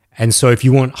 And so if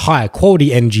you want higher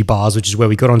quality energy bars, which is where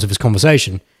we got onto this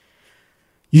conversation,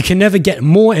 you can never get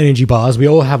more energy bars. We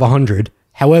all have 100.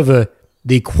 However,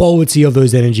 the quality of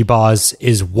those energy bars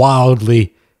is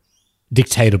wildly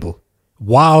dictatable.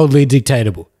 Wildly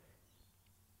dictatable.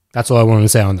 That's all I wanted to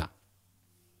say on that.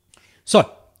 So,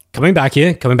 coming back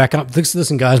up.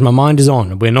 Listen, guys, my mind is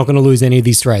on. We're not going to lose any of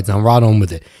these threads. I'm right on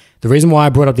with it. The reason why I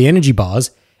brought up the energy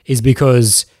bars is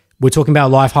because we're talking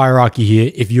about life hierarchy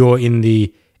here. If you're in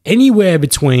the anywhere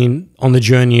between on the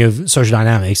journey of social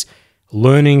dynamics,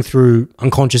 learning through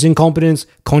unconscious incompetence,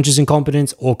 conscious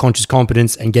incompetence, or conscious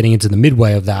competence, and getting into the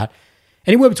midway of that,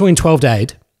 anywhere between 12 to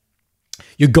 8,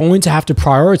 you're going to have to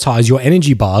prioritize your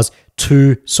energy bars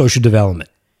to social development.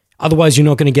 Otherwise, you're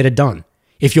not going to get it done.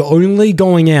 If you're only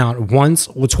going out once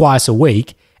or twice a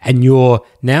week, and you're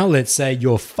now, let's say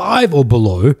you're 5 or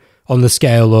below on the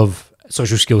scale of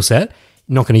social skill set,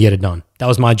 you're not going to get it done. That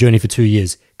was my journey for 2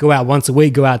 years. Go out once a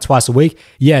week, go out twice a week.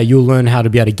 Yeah, you'll learn how to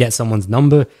be able to get someone's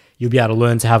number. You'll be able to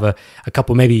learn to have a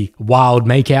couple maybe wild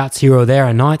makeouts here or there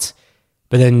at night.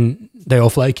 But then they're all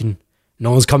flaking.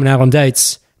 No one's coming out on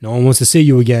dates. No one wants to see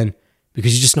you again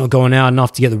because you're just not going out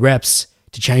enough to get the reps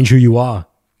to change who you are,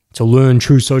 to learn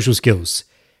true social skills.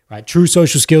 Right? True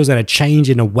social skills and a change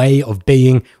in a way of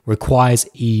being requires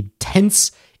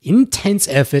intense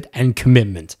effort and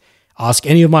commitment. Ask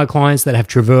any of my clients that have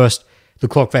traversed the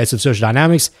clock face of social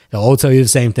dynamics. They'll all tell you the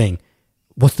same thing.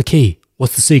 What's the key?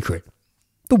 What's the secret?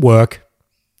 The work.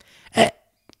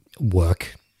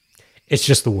 Work. It's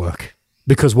just the work.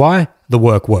 Because why? The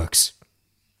work works.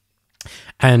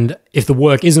 And if the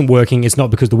work isn't working, it's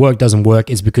not because the work doesn't work,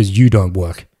 it's because you don't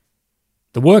work.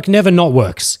 The work never not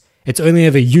works. It's only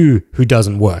ever you who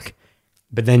doesn't work.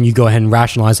 But then you go ahead and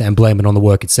rationalize it and blame it on the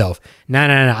work itself.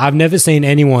 No. I've never seen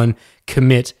anyone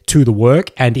commit to the work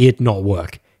and it not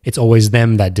work. It's always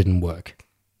them that didn't work.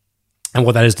 And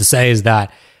what that is to say is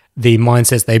that the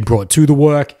mindsets they brought to the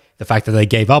work, the fact that they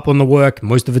gave up on the work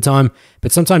most of the time,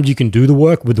 but sometimes you can do the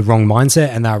work with the wrong mindset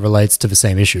and that relates to the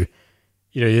same issue.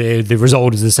 You know, the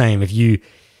result is the same. If you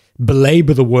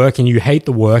belabor the work and you hate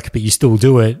the work, but you still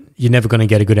do it, you're never going to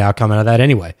get a good outcome out of that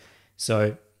anyway.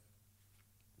 So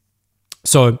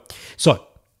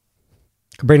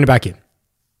bringing it back in.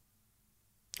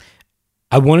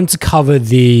 I wanted to cover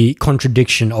the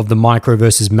contradiction of the micro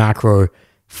versus macro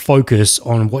focus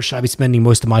on what should I be spending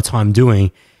most of my time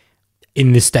doing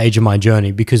in this stage of my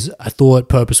journey because I thought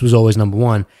purpose was always number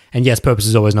one. And yes, purpose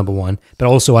is always number one. But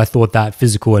also I thought that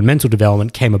physical and mental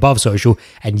development came above social.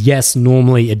 And yes,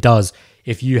 normally it does.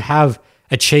 If you have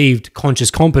achieved conscious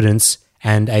competence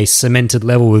and a cemented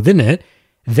level within it,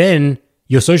 then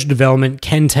your social development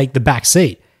can take the back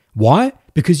seat. Why?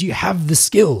 Because you have the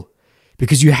skill,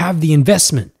 because you have the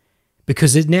investment,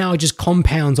 because it now just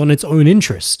compounds on its own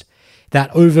interest. That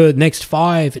over the next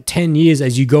 5, 10 years,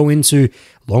 as you go into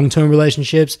long-term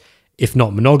relationships, if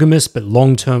not monogamous, but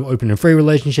long-term open and free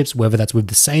relationships, whether that's with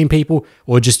the same people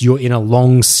or just you're in a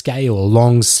long scale, a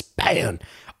long span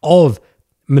of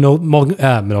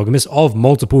monogamous, of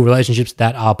multiple relationships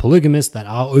that are polygamous, that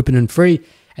are open and free,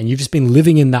 and you've just been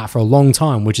living in that for a long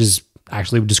time, which is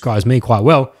actually describes me quite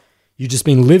well. You've just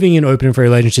been living in open and free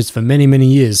relationships for many, many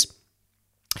years.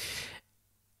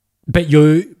 But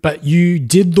you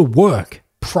did the work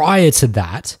prior to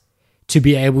that to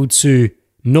be able to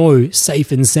know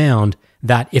safe and sound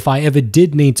that if I ever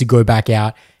did need to go back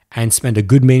out and spend a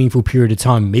good, meaningful period of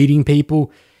time meeting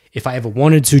people, if I ever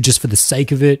wanted to, just for the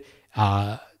sake of it,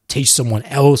 teach someone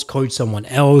else, coach someone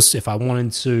else, if I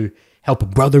wanted to help a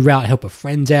brother out, help a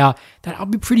friend out, that I'll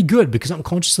be pretty good because I'm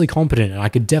consciously competent and I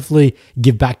could definitely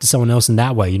give back to someone else in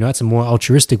that way. You know, that's a more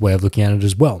altruistic way of looking at it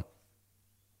as well.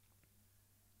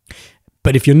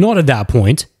 But if you're not at that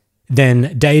point,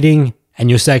 then dating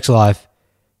and your sex life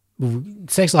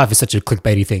is such a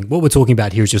clickbaity thing. What we're talking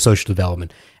about here is your social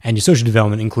development. And your social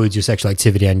development includes your sexual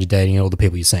activity and your dating and all the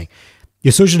people you're seeing.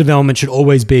 Your social development should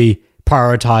always be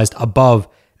prioritized above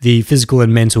the physical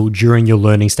and mental during your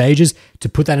learning stages to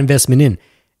put that investment in.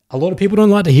 A lot of people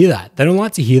don't like to hear that. They don't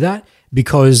like to hear that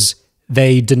because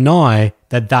they deny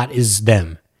that that is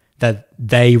them, that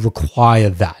they require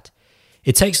that.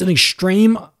 It takes an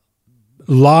extreme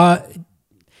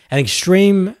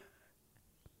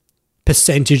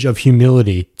percentage of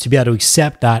humility to be able to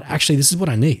accept that actually this is what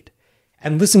I need.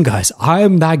 And listen, guys, I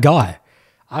am that guy.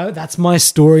 That's my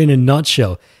story in a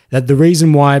nutshell. That the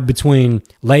reason why between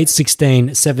late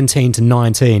 16, 17 to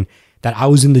 19, that I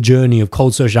was in the journey of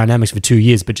cold social dynamics for 2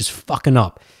 years, but just fucking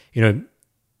up. You know,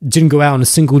 didn't go out on a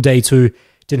single day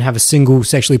didn't have a single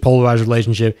sexually polarized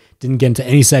relationship, didn't get into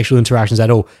any sexual interactions at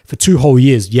all for 2 whole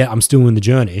years, yet I'm still in the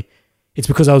journey. It's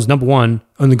because I was, number one,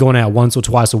 only going out once or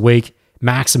twice a week,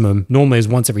 maximum. Normally is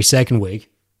once every second week,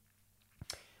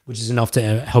 which is enough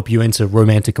to help you into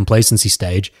romantic complacency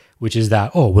stage, which is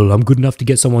that, oh, well, I'm good enough to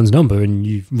get someone's number and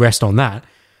you rest on that.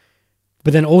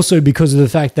 But then also because of the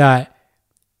fact that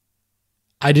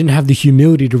I didn't have the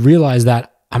humility to realize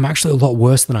that I'm actually a lot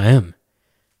worse than I am.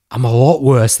 I'm a lot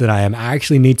worse than I am. I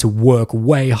actually need to work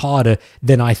way harder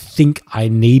than I think I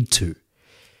need to.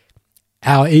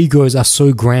 Our egos are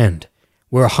so grand.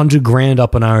 We're 100 grand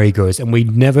up on our egos, and we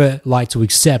never like to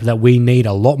accept that we need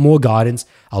a lot more guidance,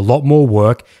 a lot more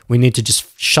work. We need to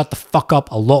just shut the fuck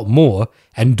up a lot more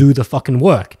and do the fucking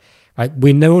work, right?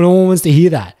 No one wants to hear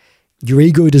that. Your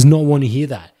ego does not want to hear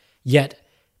that. Yet,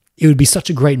 it would be such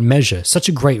a great measure, such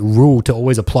a great rule to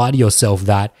always apply to yourself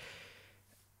that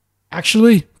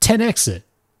actually 10x it.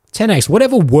 10x.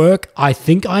 Whatever work I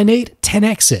think I need,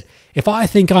 10x it. If I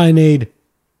think I need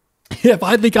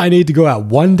to go out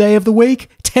 1 day of the week,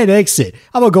 10x it.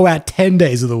 I'm going to go out 10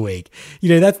 days of the week. You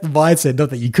know, that's the mindset. Not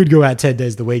that you could go out 10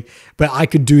 days of the week, but I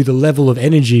could do the level of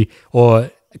energy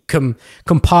or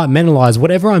compartmentalize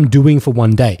whatever I'm doing for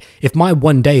 1 day. If my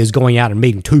 1 day is going out and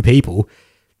meeting 2 people,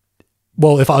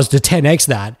 well, if I was to 10x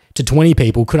that to 20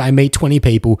 people, could I meet 20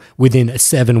 people within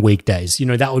 7 weekdays? You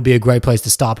know, that would be a great place to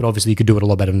start, but obviously you could do it a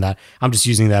lot better than that. I'm just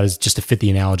using that as just to fit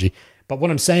the analogy. But what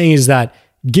I'm saying is that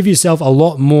give yourself a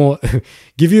lot more,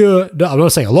 I'm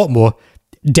not saying a lot more,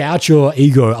 doubt your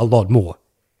ego a lot more.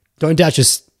 Don't doubt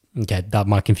okay, that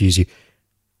might confuse you.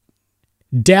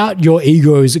 Doubt your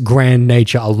ego's grand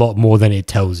nature a lot more than it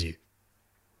tells you.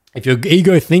 If your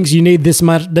ego thinks you need this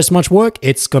much work,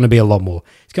 it's going to be a lot more.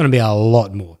 It's going to be a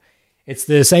lot more. It's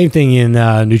the same thing in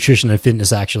nutrition and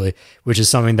fitness, actually, which is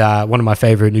something that one of my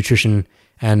favorite nutrition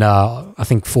and I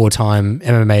think 4-time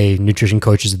MMA nutrition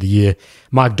coaches of the year,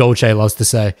 Mike Dolce, loves to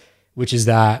say, which is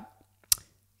that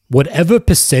whatever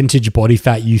percentage body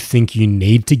fat you think you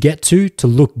need to get to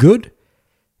look good,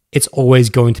 it's always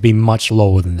going to be much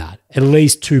lower than that, at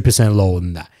least 2% lower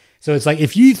than that. So it's like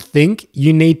if you think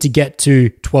you need to get to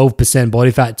 12%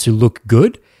 body fat to look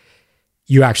good,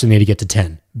 you actually need to get to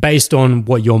 10 based on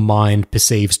what your mind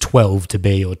perceives 12 to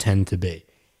be or 10 to be.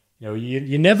 You know,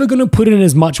 you're never going to put in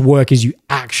as much work as you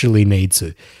actually need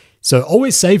to. So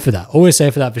always save for that. Always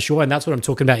save for that for sure. And that's what I'm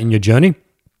talking about in your journey,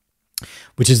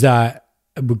 which is that,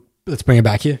 let's bring it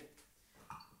back here.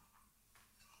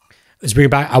 Let's bring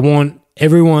it back. I want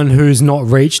everyone who's not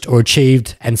reached or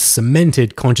achieved and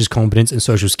cemented conscious competence and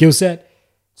social skill set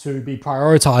to be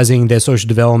prioritizing their social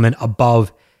development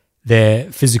above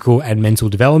their physical and mental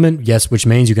development. Yes, which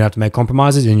means you're going to have to make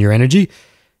compromises in your energy,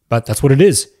 but that's what it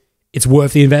is. It's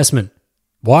worth the investment.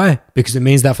 Why? Because it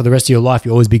means that for the rest of your life,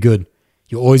 you'll always be good.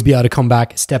 You'll always be able to come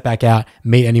back, step back out,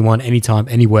 meet anyone, anytime,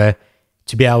 anywhere,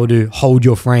 to be able to hold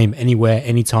your frame anywhere,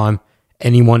 anytime,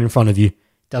 anyone in front of you.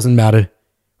 Doesn't matter,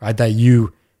 right? That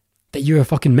you're a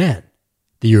fucking man.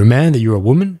 That you're a man, that you're a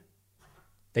woman,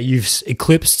 that you've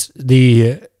eclipsed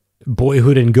the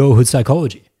boyhood and girlhood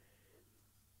psychology.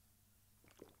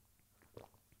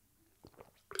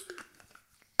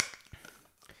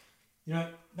 You know,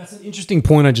 that's an interesting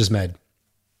point I just made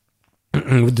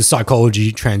with the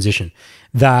psychology transition,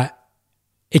 that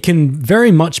it can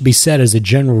very much be said as a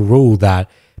general rule that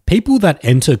people that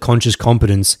enter conscious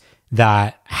competence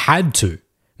that had to,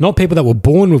 not people that were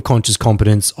born with conscious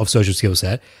competence of social skill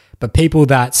set, but people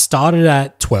that started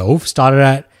at 12, started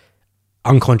at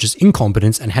unconscious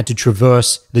incompetence and had to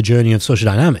traverse the journey of social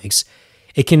dynamics,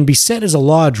 it can be said as a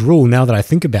large rule, now that I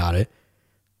think about it,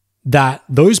 that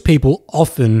those people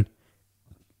often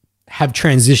have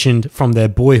transitioned from their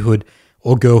boyhood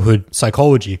or girlhood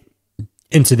psychology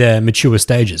into their mature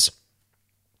stages.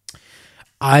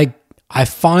 I'm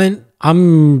finding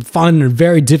it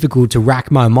very difficult to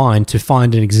rack my mind to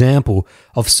find an example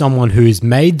of someone who's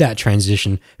made that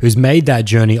transition, who's made that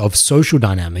journey of social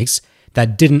dynamics,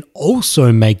 that didn't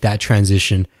also make that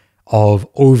transition of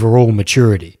overall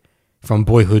maturity from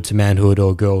boyhood to manhood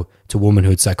or girl to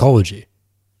womanhood psychology.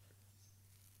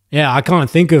 Yeah, I can't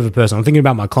think of a person. I'm thinking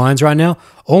about my clients right now.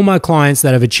 All my clients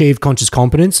that have achieved conscious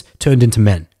competence turned into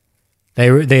men.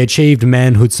 They achieved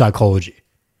manhood psychology.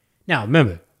 Now,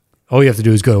 remember, all you have to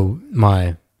do is go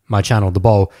to my channel, The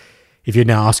Bowl. If you're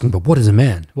now asking, but what is a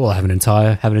man? Well, I have an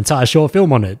entire short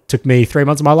film on it. It took me 3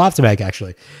 months of my life to make,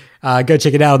 actually. Go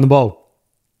check it out on The Bowl.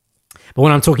 But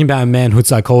when I'm talking about manhood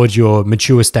psychology or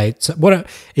mature state, so I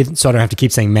don't have to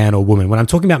keep saying man or woman. When I'm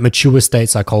talking about mature state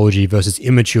psychology versus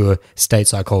immature state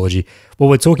psychology, what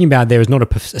we're talking about there is not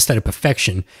a state of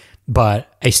perfection,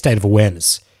 but a state of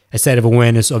awareness. A state of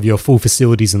awareness of your full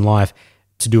facilities in life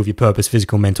to do with your purpose,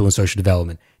 physical, mental, and social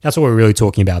development. That's what we're really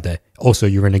talking about there. Also,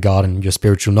 you're in the garden, your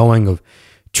spiritual knowing of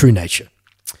true nature.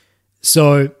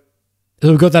 So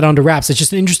we've got that under wraps. It's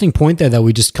just an interesting point there that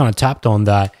we just kind of tapped on,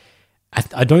 that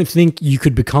I don't think you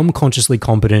could become consciously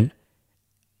competent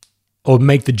or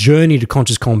make the journey to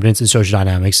conscious competence in social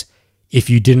dynamics if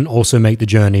you didn't also make the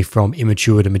journey from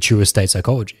immature to mature state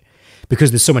psychology,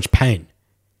 because there's so much pain.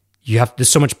 There's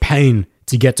so much pain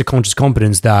to get to conscious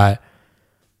competence that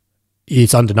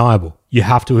it's undeniable. You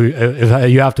have to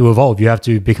evolve. You have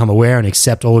to become aware and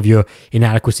accept all of your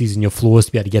inadequacies and your flaws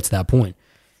to be able to get to that point.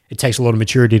 It takes a lot of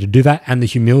maturity to do that, and the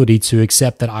humility to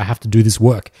accept that I have to do this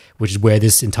work, which is where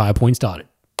this entire point started.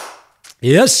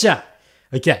 Yes, sir.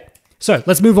 Okay, so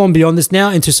let's move on beyond this now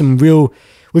into some real...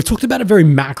 We've talked about it very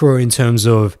macro in terms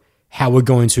of how we're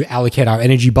going to allocate our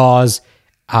energy bars,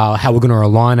 how we're going to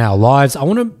align our lives. I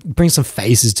want to bring some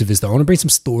faces to this, though. I want to bring some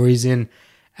stories in,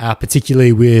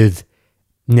 particularly with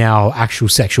now actual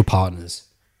sexual partners.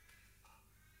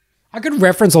 I could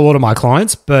reference a lot of my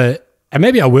clients, and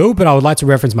maybe I will, but I would like to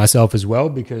reference myself as well,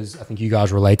 because I think you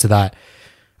guys relate to that.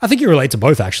 I think you relate to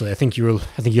both, actually. I think you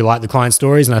like the client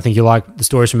stories, and I think you like the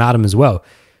stories from Adam as well.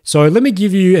 So let me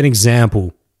give you an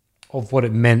example of what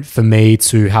it meant for me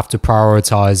to have to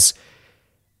prioritize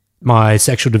my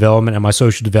sexual development and my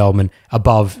social development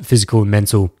above physical and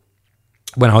mental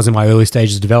when I was in my early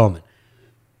stages of development.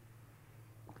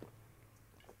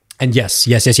 And yes.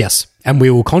 And we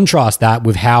will contrast that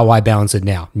with how I balance it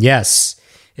now. Yes,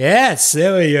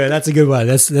 there we go. That's a good one.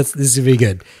 This will be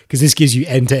good, because this gives you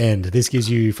end to end. This gives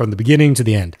you from the beginning to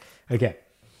the end. Okay.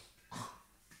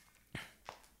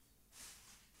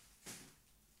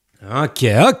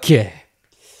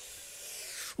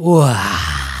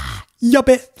 Wow. Yup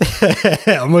it.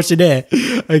 I'm watching there.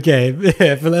 Okay.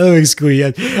 For the other school,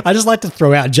 I just like to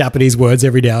throw out Japanese words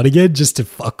every now and again just to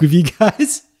fuck with you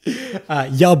guys.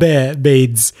 Yabe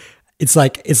means it's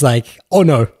like, oh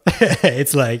no.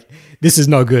 It's like, this is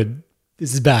not good.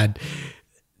 This is bad.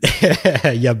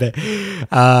 Yabe.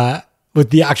 But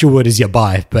the actual word is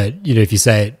yabai, but if you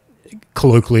say it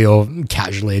colloquially or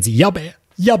casually, it's yabe.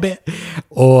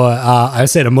 Or I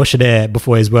said amoshide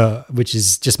before as well, which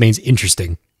just means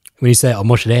interesting. When you say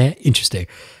amoshide, interesting.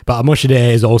 But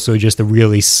amoshide is also just a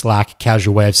really slack,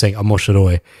 casual way of saying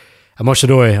amoshiroi.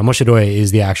 Amoshiroi is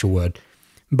the actual word.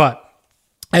 But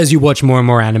as you watch more and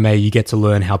more anime, you get to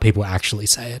learn how people actually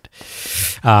say it.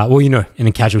 In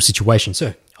a casual situation.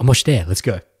 So, amoshide, let's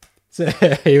go. So,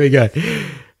 here we go.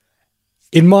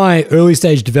 in my early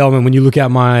stage development, when you look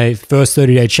at my first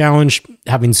 30-day challenge,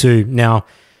 having to now,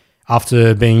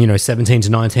 after being, 17 to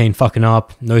 19, fucking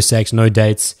up, no sex, no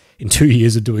dates in 2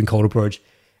 years of doing cold approach,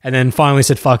 and then finally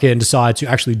said fuck it and decided to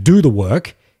actually do the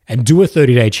work and do a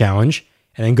 30-day challenge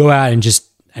and then go out and just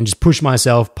push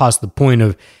myself past the point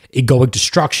of egoic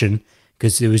destruction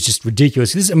because it was just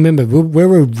ridiculous. Remember,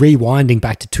 we're rewinding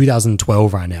back to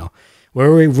 2012 right now.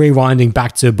 We're rewinding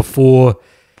back to before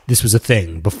this was a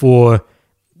thing, before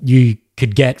you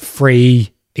could get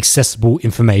free, accessible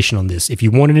information on this. If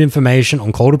you wanted information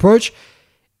on cold approach,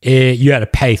 you had to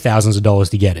pay thousands of dollars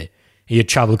to get it. You had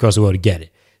to travel across the world to get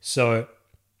it. So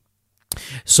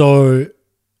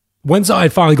once I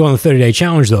had finally gone on the 30-day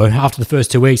challenge, though, after the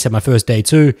first 2 weeks, had my first day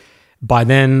 2, by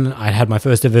then I had my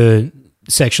first ever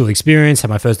sexual experience,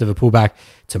 had my first ever pullback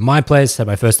to my place, had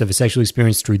my first ever sexual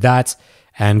experience through that,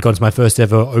 and got to my first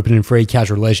ever open and free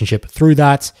casual relationship through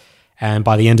that. And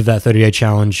by the end of that 30-day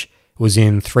challenge, was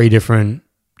in 3 different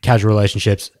casual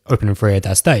relationships, open and free at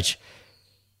that stage.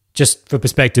 Just for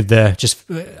perspective there,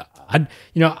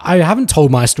 I haven't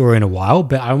told my story in a while,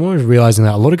 but I was realizing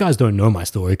that a lot of guys don't know my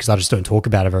story because I just don't talk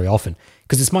about it very often.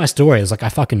 Because it's my story. It's like, I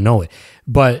fucking know it.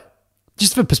 But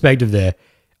just for perspective there,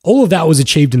 all of that was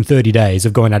achieved in 30 days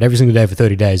of going out every single day for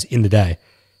 30 days in the day,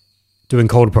 doing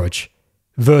cold approach,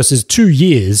 versus 2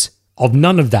 years of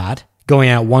none of that, going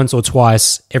out once or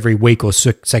twice every week or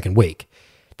second week.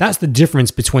 That's the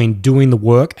difference between doing the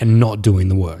work and not doing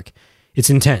the work. It's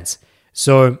intense.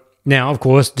 So now, of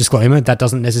course, disclaimer, that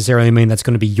doesn't necessarily mean that's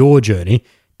going to be your journey.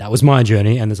 That was my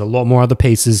journey, and there's a lot more other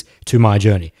pieces to my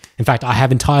journey. In fact, I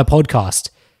have an entire podcast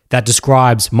that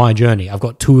describes my journey. I've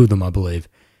got 2 of them, I believe.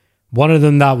 One of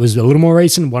them that was a little more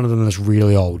recent, one of them that's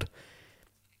really old.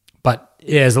 But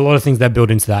yeah, there's a lot of things that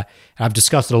build into that. And I've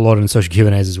discussed it a lot in social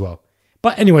Q&As as well.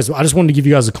 But anyways, I just wanted to give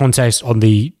you guys a context on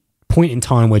the point in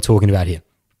time we're talking about here.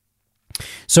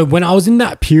 So when I was in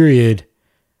that period,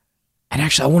 and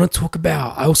actually I also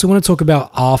want to talk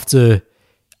about after,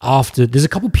 there's a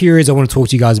couple periods I want to talk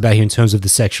to you guys about here in terms of the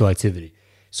sexual activity.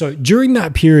 So during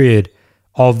that period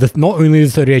of not only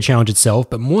the 30-day challenge itself,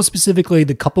 but more specifically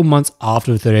the couple months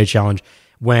after the 30-day challenge,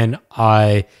 when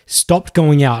I stopped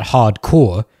going out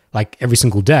hardcore, like every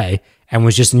single day, and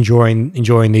was just enjoying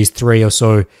these 3 or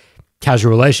so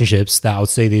casual relationships that I would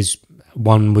see these.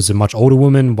 One was a much older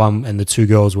woman, and the 2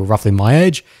 girls were roughly my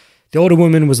age. The older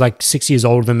woman was like 6 years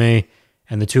older than me,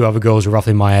 and the 2 other girls were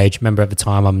roughly my age. Remember, at the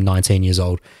time, I'm 19 years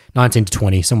old, 19 to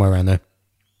 20, somewhere around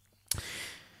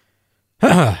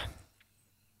there.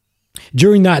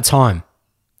 During that time,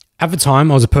 at the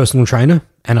time, I was a personal trainer,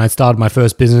 and I started my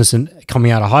first business and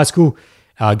coming out of high school,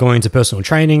 going into personal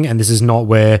training, and this is not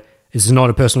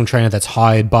a personal trainer that's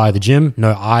hired by the gym.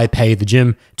 No, I pay the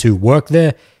gym to work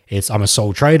there. I'm a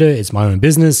sole trader. It's my own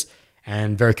business,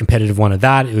 and very competitive one at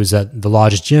that. It was at the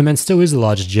largest gym, and still is the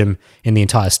largest gym in the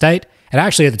entire state. And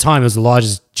actually, at the time, it was the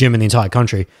largest gym in the entire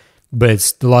country, but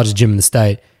it's the largest gym in the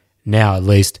state now, at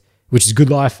least, which is Good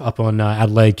Life up on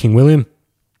Adelaide, King William,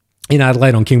 in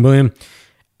Adelaide on King William,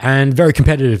 and very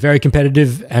competitive, very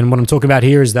competitive. And what I'm talking about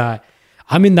here is that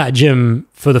I'm in that gym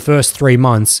for the first 3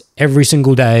 months, every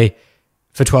single day,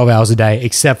 for 12 hours a day,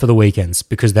 except for the weekends,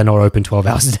 because they're not open 12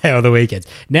 hours a day on the weekends.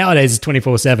 Nowadays, it's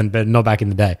 24/7, but not back in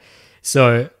the day.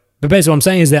 So, but basically what I'm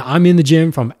saying is that I'm in the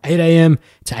gym from 8 a.m.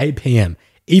 to 8 p.m.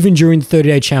 Even during the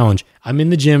 30-day challenge, I'm in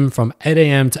the gym from 8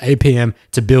 a.m. to 8 p.m.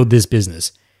 to build this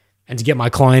business and to get my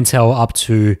clientele up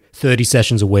to 30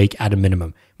 sessions a week at a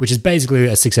minimum, which is basically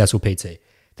a successful PT.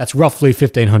 That's roughly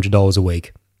 $1,500 a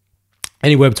week.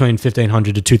 Anywhere between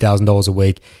 $1,500 to $2,000 a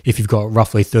week if you've got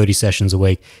roughly 30 sessions a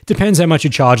week. Depends how much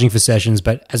you're charging for sessions,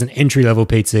 but as an entry-level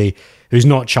PT who's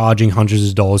not charging hundreds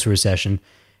of dollars for a session,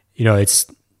 that's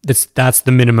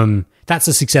the minimum. That's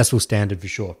a successful standard for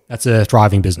sure. That's a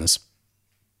thriving business.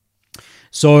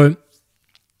 So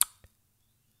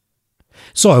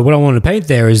what I wanted to paint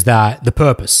there is that the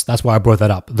purpose, that's why I brought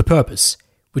that up, the purpose,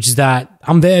 which is that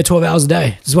I'm there 12 hours a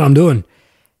day. This is what I'm doing.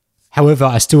 However,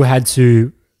 I still had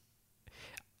to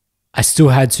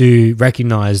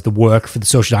recognize the work for the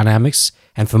social dynamics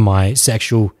and for my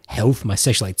sexual health, my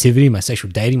sexual activity, my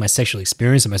sexual dating, my sexual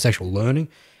experience, and my sexual learning.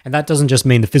 And that doesn't just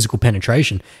mean the physical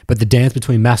penetration, but the dance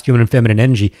between masculine and feminine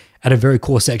energy at a very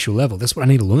core sexual level. That's what I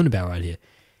need to learn about right here.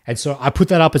 And so I put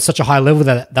that up at such a high level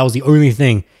that was the only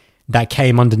thing that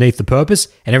came underneath the purpose,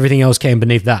 and everything else came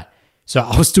beneath that. So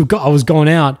I was going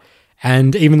out,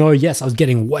 and even though, yes, I was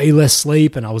getting way less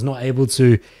sleep and I was not able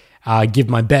to give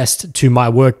my best to my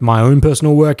work, my own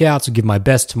personal workouts, or give my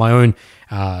best to my own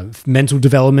mental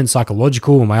development,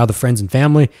 psychological, and my other friends and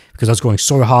family, because I was going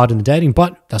so hard in the dating.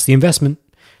 But that's the investment.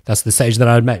 That's the stage that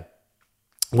I had made.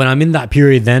 when I'm in that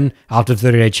period then, after the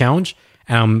 30-day challenge,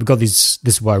 and I've got this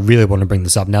is why I really want to bring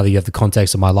this up now that you have the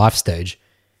context of my life stage.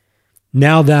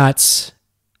 Now that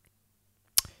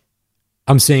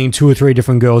I'm seeing 2 or 3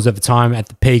 different girls at the time, at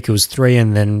the peak it was 3,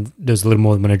 and then there's a little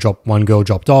more when one girl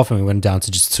dropped off and we went down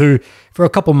to just 2 for a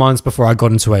couple months before I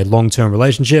got into a long-term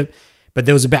relationship. But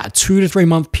there was about a 2 to 3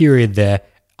 month period there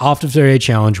after the 30-day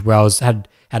challenge where I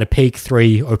had a peak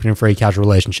 3 open and free casual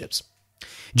relationships.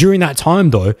 During that time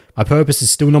though, my purpose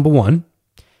is still number 1,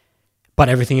 but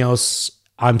everything else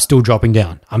I'm still dropping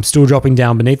down. I'm still dropping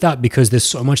down beneath that because there's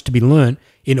so much to be learned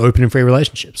in open and free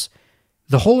relationships.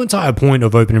 The whole entire point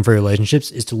of open and free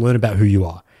relationships is to learn about who you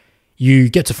are. You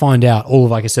get to find out all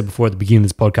of, like I said before at the beginning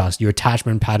of this podcast, your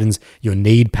attachment patterns, your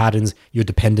need patterns, your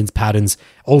dependence patterns,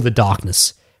 all the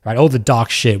darkness, right? All the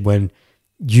dark shit when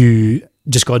you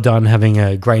just got done having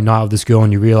a great night with this girl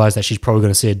and you realize that she's probably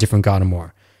going to see a different guy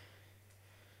tomorrow.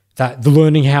 That the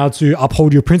learning how to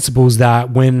uphold your principles,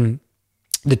 that when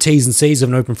the T's and C's of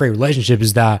an open free relationship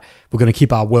is that we're going to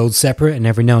keep our worlds separate, and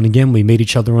every now and again we meet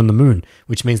each other on the moon,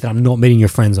 which means that I'm not meeting your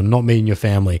friends, I'm not meeting your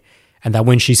family. And that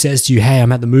when she says to you, hey,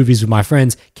 I'm at the movies with my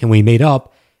friends, can we meet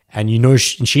up? And you know,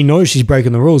 she knows she's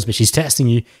breaking the rules, but she's testing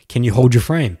you. Can you hold your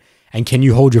frame? And can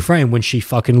you hold your frame when she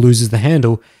fucking loses the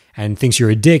handle and thinks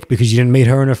you're a dick because you didn't meet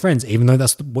her and her friends, even though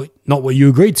that's not what you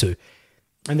agreed to?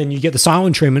 And then you get the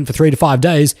silent treatment for 3 to 5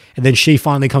 days, and then she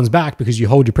finally comes back because you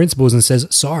hold your principles and says,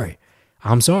 sorry.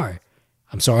 I'm sorry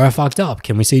I fucked up.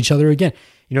 Can we see each other again?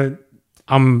 You know,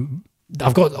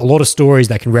 I've got a lot of stories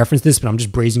that can reference this, but I'm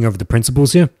just breezing over the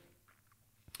principles here.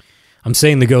 I'm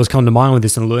seeing the girls come to mind with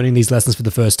this and learning these lessons for the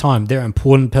first time. They're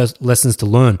important lessons to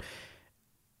learn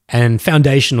and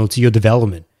foundational to your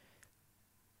development.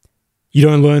 You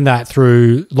don't learn that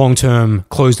through long-term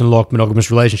closed and locked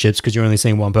monogamous relationships because you're only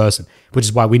seeing one person, which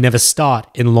is why we never start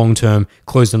in long-term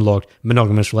closed and locked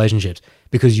monogamous relationships,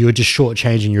 because you're just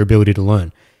shortchanging your ability to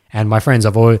learn. And my friends,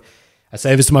 I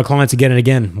say this to my clients again and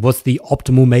again. What's the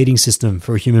optimal mating system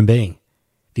for a human being?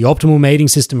 The optimal mating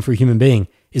system for a human being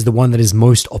is the one that is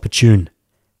most opportune.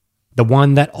 The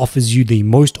one that offers you the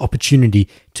most opportunity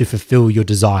to fulfill your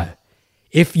desire.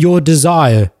 If your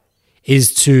desire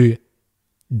is to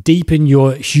deepen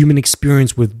your human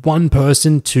experience with one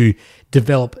person, to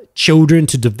develop children,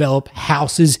 to develop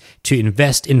houses, to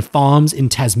invest in farms in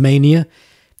Tasmania,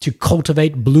 to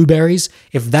cultivate blueberries,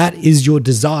 if that is your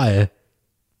desire,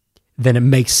 then it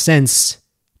makes sense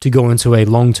to go into a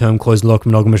long-term closed lock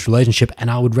monogamous relationship, and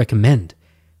I would recommend.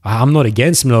 I'm not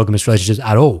against monogamous relationships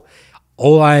at all.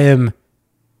 All I am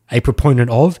a proponent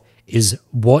of is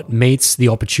what meets the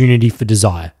opportunity for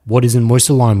desire, what is in most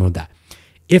alignment with that.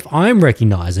 If I'm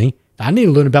recognizing that I need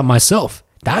to learn about myself,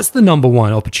 that's the number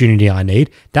one opportunity I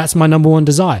need, that's my number one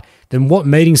desire, then what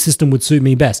mating system would suit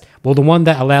me best? Well, the one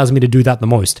that allows me to do that the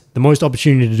most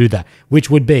opportunity to do that, which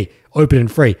would be open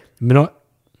and free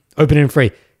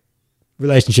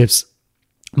relationships,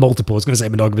 multiple, I was going to say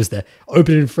monogamous there,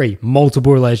 open and free,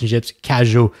 multiple relationships,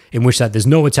 casual, in which that there's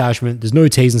no attachment, there's no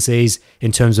T's and C's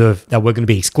in terms of that we're going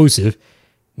to be exclusive.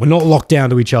 We're not locked down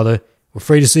to each other. We're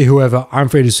free to see whoever, I'm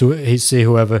free to see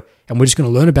whoever, and we're just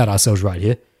going to learn about ourselves right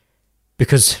here.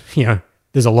 Because, you know,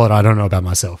 there's a lot I don't know about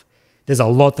myself. There's a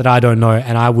lot that I don't know,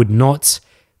 and I would not,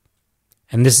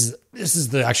 and this is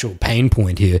the actual pain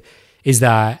point here, is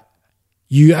that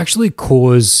you actually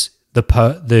cause the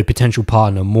potential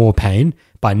partner more pain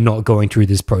by not going through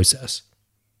this process.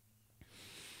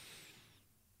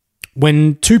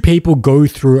 When 2 people go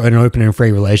through an open and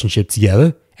free relationship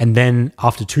together, and then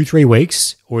after 2-3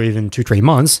 weeks or even 2-3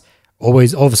 months, all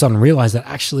of a sudden realize that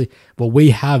actually what we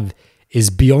have is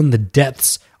beyond the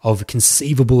depths of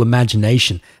conceivable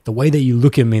imagination. The way that you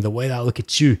look at me, the way that I look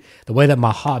at you, the way that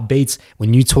my heart beats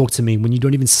when you talk to me, when you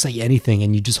don't even say anything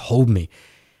and you just hold me.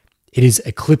 It is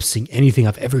eclipsing anything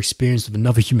I've ever experienced with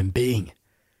another human being.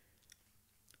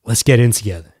 Let's get in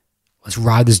together. Let's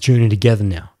ride this journey together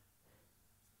now.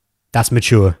 That's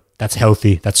mature. That's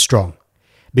healthy. That's strong.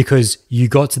 Because you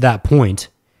got to that point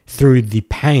through the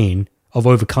pain of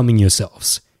overcoming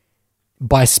yourselves.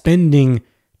 By spending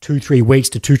 2-3 weeks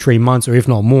to 2-3 months, or if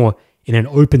not more, in an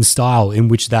open style in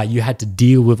which that you had to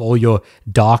deal with all your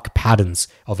dark patterns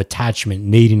of attachment,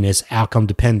 neediness, outcome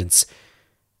dependence,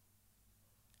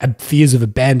 fears of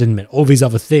abandonment, all these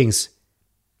other things.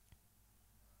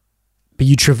 But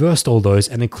you traversed all those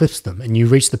and eclipsed them, and you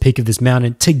reached the peak of this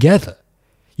mountain together.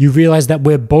 You realize that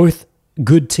we're both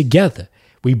good together.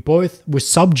 We both were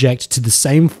subject to the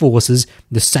same forces,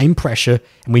 the same pressure,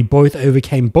 and we both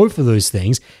overcame both of those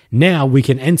things. Now we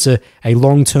can enter a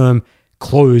long-term,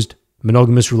 closed,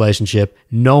 monogamous relationship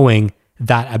knowing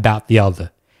that about the other.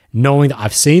 Knowing that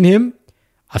I've seen him,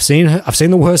 I've seen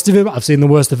the worst of him. I've seen the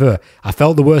worst of her. I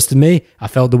felt the worst of me. I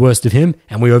felt the worst of him,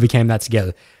 and we overcame that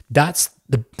together. That's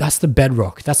the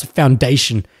bedrock. That's the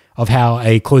foundation of how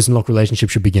a closed and locked relationship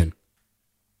should begin.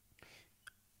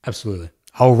 Absolutely.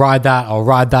 I'll ride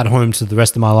that home to the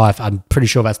rest of my life. I'm pretty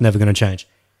sure that's never going to change.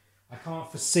 I can't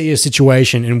foresee a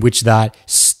situation in which that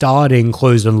starting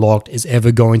closed and locked is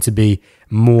ever going to be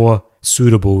more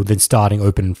suitable than starting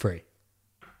open and free.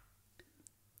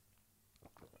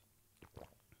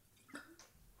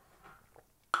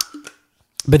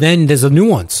 But then there's a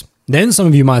nuance. Then some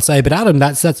of you might say, but Adam,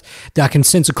 I can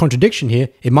sense a contradiction here.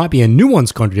 It might be a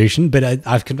nuanced contradiction, but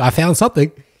I found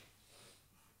something,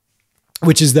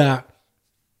 which is that,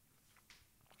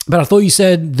 but I thought you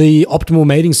said the optimal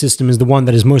mating system is the one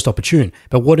that is most opportune.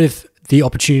 But what if the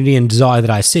opportunity and desire that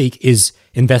I seek is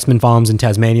investment farms in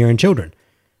Tasmania and children?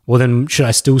 Well, then should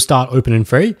I still start open and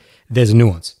free? There's a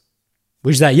nuance,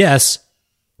 which is that yes,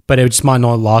 but it just might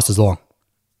not last as long.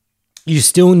 You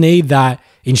still need that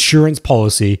insurance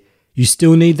policy. You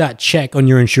still need that check on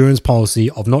your insurance policy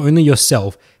of not only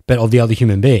yourself, but of the other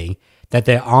human being, that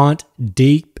there aren't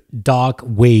deep, dark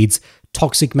weeds,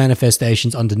 toxic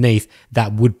manifestations underneath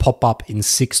that would pop up in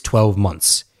 6-12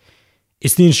 months.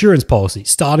 It's the insurance policy.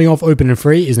 Starting off open and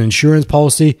free is an insurance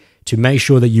policy to make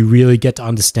sure that you really get to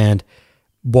understand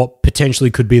what potentially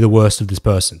could be the worst of this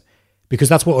person. Because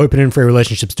that's what open and free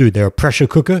relationships do. They're a pressure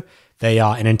cooker. They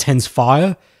are an intense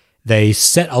fire. They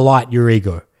set alight your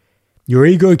ego. Your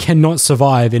ego cannot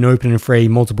survive in open and free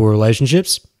multiple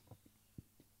relationships.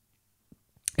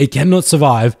 It cannot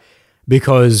survive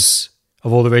because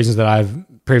of all the reasons that I've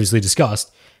previously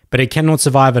discussed, but it cannot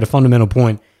survive at a fundamental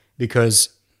point because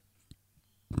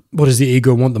what does the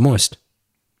ego want the most?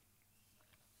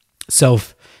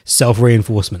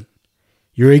 Self-reinforcement.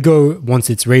 Your ego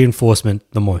wants its reinforcement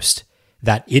the most,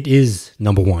 that it is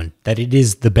number one, that it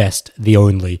is the best, the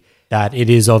only, that it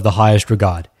is of the highest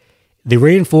regard. The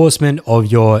reinforcement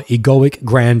of your egoic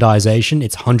grandization,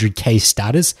 its 100K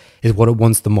status, is what it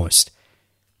wants the most.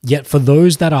 Yet for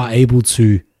those that are able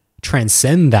to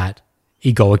transcend that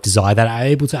egoic desire, that are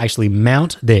able to actually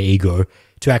mount their ego,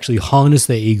 to actually harness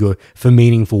their ego for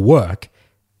meaningful work,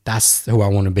 that's who I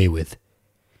want to be with.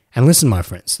 And listen, my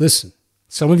friends, listen.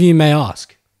 Some of you may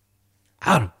ask,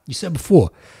 Adam, you said before,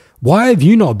 why have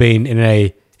you not been in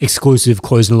a exclusive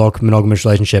closed and locked monogamous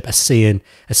relationship, a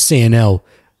CNL,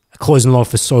 a closed and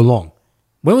locked for so long?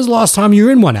 When was the last time you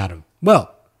were in one, Adam?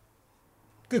 Well,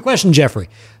 good question, Jeffrey.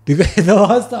 The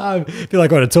last time, I feel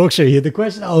like on a talk show here,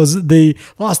 the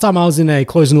last time I was in a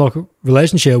closed and locked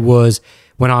relationship was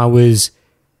when I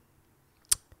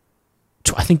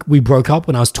think we broke up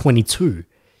when I was 22.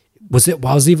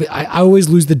 I always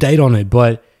lose the date on it,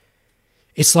 but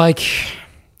it's like,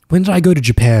 when did I go to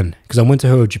Japan? Because I went to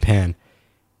her in Japan.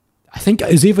 I think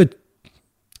it was either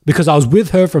because I was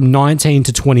with her from 19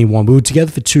 to 21. We were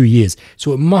together for 2 years.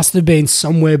 So it must have been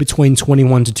somewhere between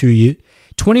 21 to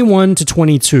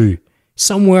 22,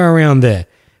 somewhere around there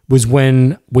was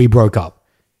when we broke up.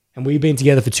 And we've been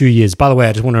together for 2 years. By the way,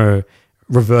 I just want to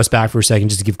reverse back for a second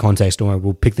just to give context.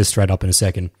 We'll pick this thread up in a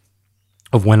second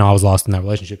of when I was last in that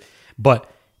relationship.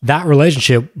 But that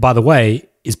relationship, by the way,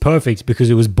 is perfect because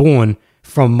it was born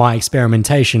from my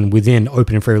experimentation within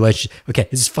open and free relationships. Okay,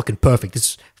 this is fucking perfect. This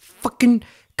is fucking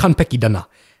kanpeki dana.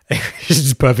 This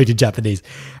is perfect in Japanese.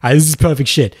 This is perfect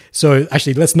shit. So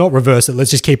actually, let's not reverse it.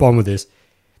 Let's just keep on with this.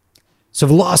 So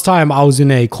the last time I was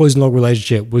in a closed and locked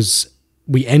relationship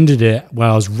we ended it when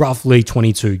I was roughly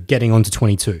 22, getting on to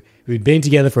 22. We'd been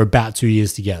together for about 2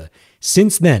 years together.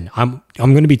 Since then, I'm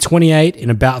going to be 28 in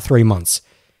about 3 months.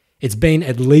 It's been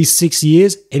at least 6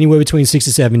 years, anywhere between 6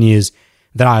 to 7 years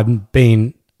that I have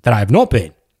not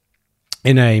been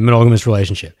in a monogamous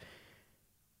relationship.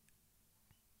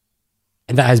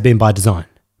 And that has been by design,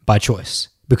 by choice,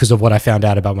 because of what I found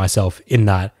out about myself in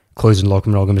that closed and locked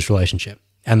monogamous relationship.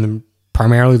 And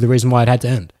primarily the reason why it had to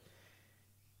end.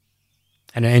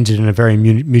 And it ended in a very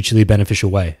mutually beneficial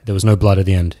way. There was no blood at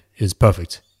the end. It was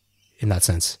perfect in that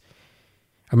sense.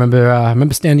 I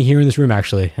remember standing here in this room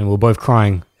actually, and we were both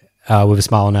crying with a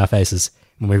smile on our faces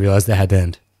when we realized they had to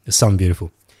end. It's something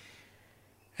beautiful.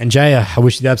 And Jay, I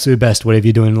wish you the absolute best, whatever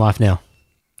you're doing in life now,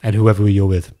 and whoever you're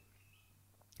with.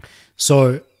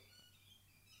 So.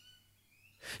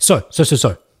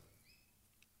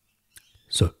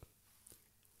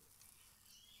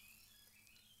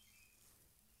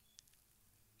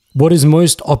 What is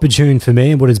most opportune for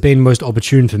me and what has been most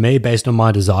opportune for me based on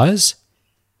my desires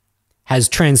has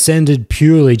transcended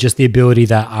purely just the ability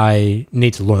that I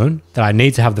need to learn, that I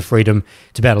need to have the freedom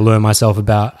to be able to learn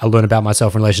about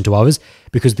myself in relation to others,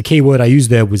 because the key word I used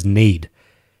there was need.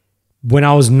 When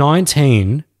I was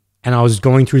 19, and I was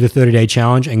going through the 30-day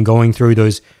challenge and going through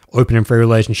those open and free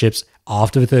relationships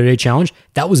after the 30-day challenge,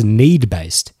 that was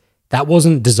need-based. That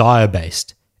wasn't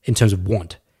desire-based in terms of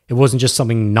want. It wasn't just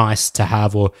something nice to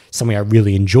have or something I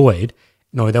really enjoyed.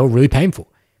 No, they were really painful.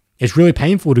 It's really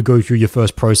painful to go through your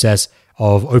first process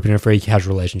of open and free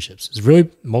casual relationships. It's really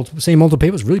seeing multiple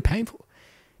people. It's really painful.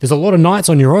 There's a lot of nights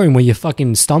on your own where your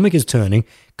fucking stomach is turning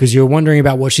because you're wondering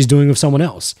about what she's doing with someone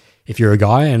else. If you're a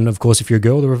guy, and of course, if you're a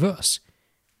girl, the reverse.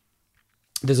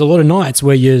 There's a lot of nights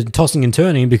where you're tossing and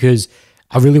turning because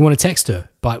I really want to text her,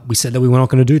 but we said that we were not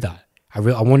going to do that. I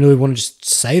really want to just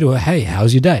say to her, hey,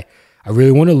 how's your day? I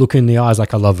really want to look in the eyes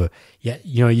like I love her. Yeah,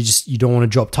 you don't want to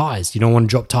drop ties. You don't want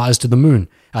to drop ties to the moon,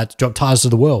 drop ties to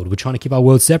the world. We're trying to keep our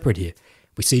world separate here.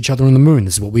 We see each other on the moon.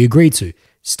 This is what we agreed to.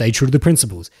 Stay true to the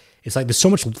principles. It's like there's so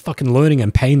much fucking learning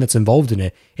and pain that's involved in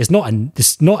it. It's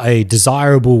not a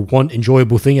desirable,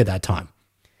 enjoyable thing at that time.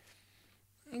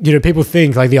 People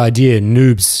think like the idea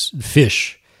noobs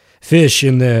fish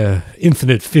in their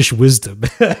infinite fish wisdom.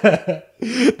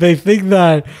 They think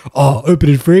that, open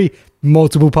and free,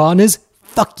 multiple partners,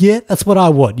 fuck yeah, that's what I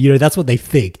want. That's what they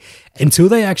think. Until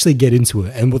they actually get into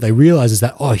it. And what they realize is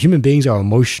that, human beings are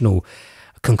emotional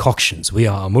concoctions. We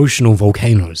are emotional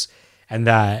volcanoes. And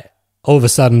that all of a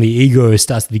sudden the ego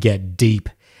starts to get deep,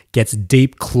 gets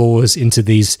deep claws into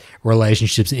these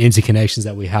relationships and interconnections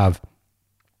that we have.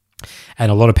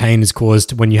 And a lot of pain is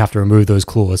caused when you have to remove those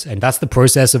claws. And that's the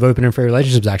process of open and free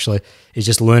relationships, actually, is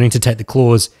just learning to take the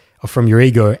claws from your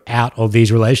ego out of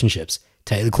these relationships.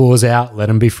 Take the claws out, let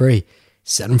them be free.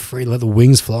 Set them free, let the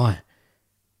wings fly.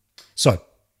 So.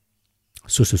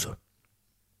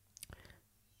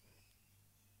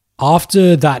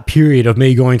 After that period of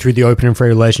me going through the open and free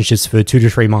relationships for 2 to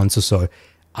 3 months or so,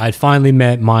 I had finally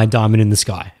met my diamond in the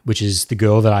sky, which is the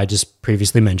girl that I just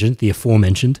previously mentioned, the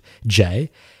aforementioned Jay,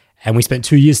 and we spent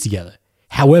 2 years together.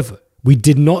 However, we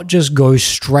did not just go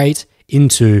straight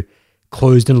into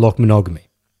closed and locked monogamy.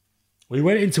 We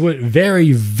went into it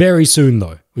very, very soon,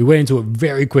 though. We went into it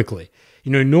very quickly.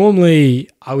 Normally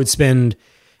I would spend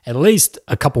at least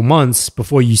a couple months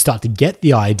before you start to get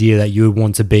the idea that you would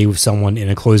want to be with someone in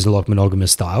a closed and locked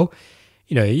monogamous style.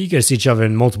 You got to see each other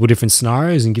in multiple different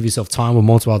scenarios and give yourself time with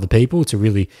multiple other people to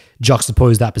really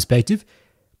juxtapose that perspective.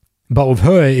 But with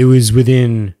her, it was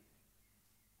within,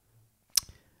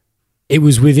 I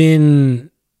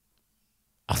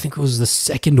think it was the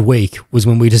second week was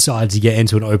when we decided to get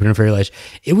into an open and free relationship.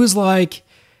 It was like,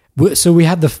 so we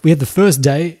had the first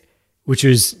date, which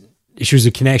was, she was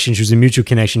a connection. She was a mutual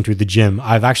connection through the gym.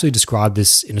 I've actually described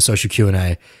this in a social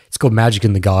Q&A. It's called Magic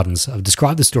in the Gardens. I've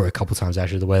described the story a couple times,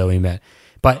 actually, the way that we met.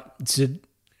 But to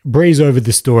breeze over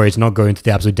this story, to not go into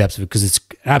the absolute depths of it, because it's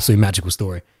an absolutely magical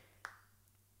story.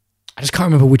 I just can't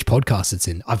remember which podcast it's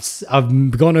in.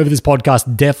 I've gone over this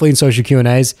podcast definitely in social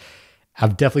Q&As.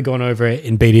 I've definitely gone over it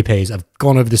in BDPs. I've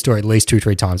gone over this story at least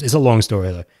 2-3 times. It's a long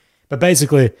story, though. But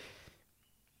basically,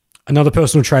 another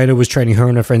personal trainer was training her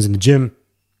and her friends in the gym.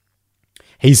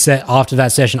 He said after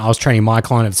that session, I was training my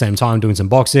client at the same time, doing some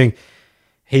boxing.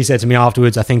 He said to me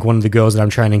afterwards, I think one of the girls that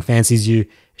I'm training fancies you.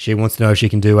 She wants to know if she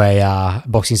can do a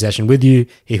boxing session with you.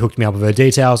 He hooked me up with her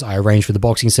details. I arranged for the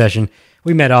boxing session.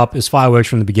 We met up. It was fireworks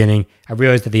from the beginning. I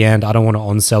realized at the end, I don't want to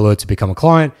on-sell her to become a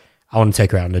client. I want to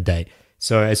take her out on a date.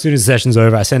 So as soon as the session's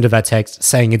over, I send her that text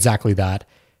saying exactly that.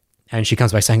 And she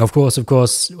comes back saying, of course,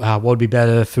 what would be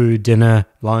better? Food, dinner,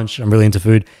 lunch. I'm really into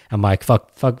food. I'm like,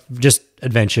 fuck, just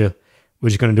adventure. We're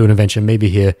just going to do an adventure, maybe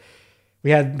here. We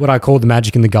had what I call the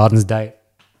Magic in the Gardens date,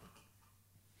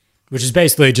 which is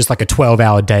basically just like a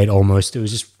 12-hour date almost. It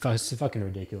was just fucking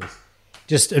ridiculous.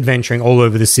 Just adventuring all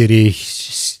over the city.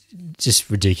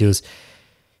 Just ridiculous.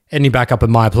 Ending back up at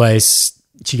my place.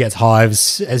 She gets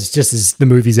hives as the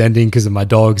movie's ending because of my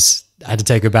dogs. I had to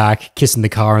take her back, kissing the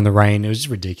car in the rain. It was just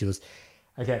ridiculous.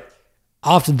 Okay.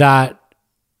 After that,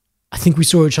 I think we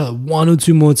saw each other 1 or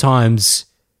 2 more times.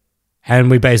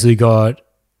 And we basically got...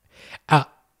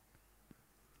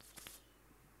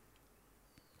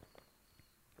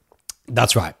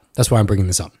 That's right. That's why I'm bringing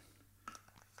this up.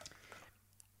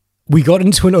 We got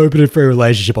into an open and free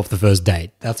relationship off the first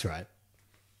date. That's right.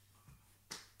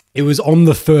 It was on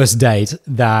the first date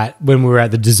that when we were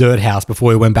at the dessert house before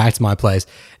we went back to my place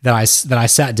that I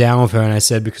sat down with her and I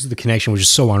said, because the connection was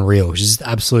just so unreal. She's the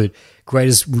absolute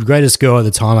greatest girl at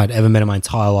the time I'd ever met in my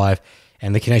entire life.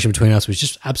 And the connection between us was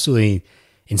just absolutely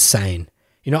insane.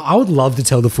 I would love to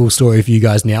tell the full story for you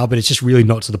guys now, but it's just really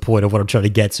not to the point of what I'm trying to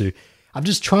get to. I'm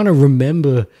just trying to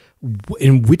remember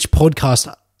in which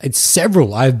podcast. It's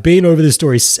several. I've been over this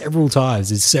story several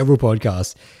times. It's several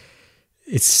podcasts.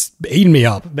 it's eating me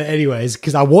up. But anyways,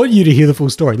 because I want you to hear the full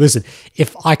story. Listen,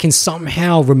 if I can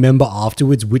somehow remember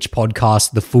afterwards which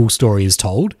podcast the full story is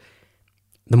told,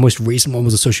 the most recent one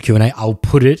was a social Q&A. I'll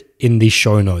put it in the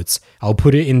show notes. I'll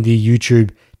put it in the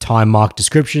YouTube time mark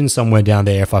description somewhere down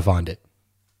there if I find it.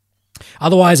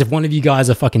 Otherwise, if one of you guys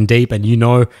are fucking deep and you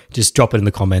know, just drop it in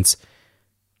the comments.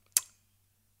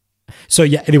 So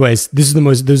yeah, anyways, this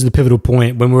is the pivotal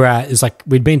point when it's like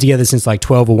we'd been together since like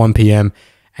 12 or 1 p.m.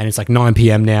 and it's like 9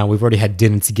 p.m. now. We've already had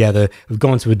dinner together. We've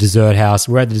gone to a dessert house.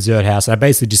 We're at the dessert house. And I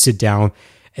basically just sit down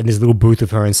in this little booth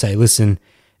with her and say, listen,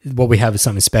 what we have is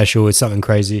something special. It's something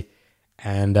crazy.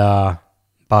 And,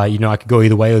 but, you know, I could go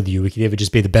either way with you. We could either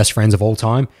just be the best friends of all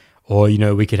time or, you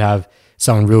know, we could have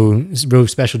something real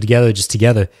special together, just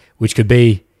together, which could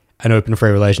be an open,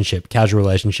 free relationship, casual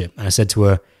relationship. And I said to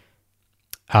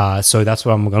her, so that's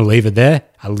what I'm going to leave it there.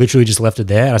 I literally just left it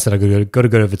there. And I said, I got to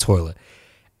go to the toilet.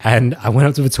 And I went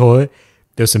up to the toilet.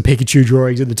 There was some Pikachu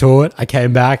drawings in the toilet. I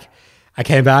came back.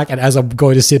 And as I'm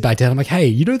going to sit back down, I'm like, hey,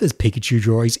 you know there's Pikachu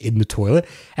drawings in the toilet?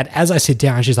 And as I sit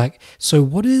down, she's like, so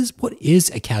what is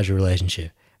a casual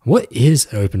relationship? What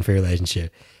is an open, free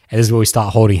relationship? And this is where we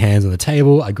start holding hands on the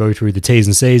table. I go through the T's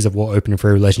and C's of what open and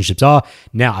free relationships are.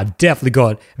 Now, I've definitely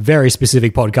got very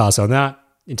specific podcasts on that,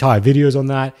 entire videos on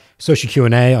that, social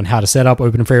Q&A on how to set up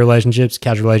open and free relationships,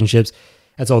 casual relationships.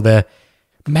 That's all there.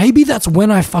 Maybe that's when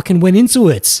I fucking went into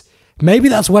it. Maybe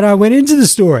that's when I went into the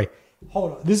story.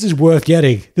 Hold on. This is worth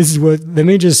getting. Let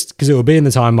me just, because it will be in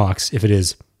the time marks if it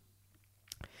is.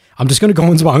 I'm just going to go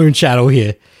into my own channel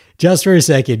here just for a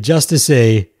second, just to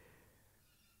see.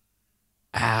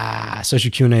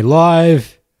 Social Q&A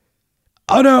live.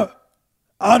 Oh no.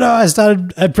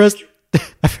 I pressed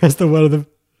the one of them.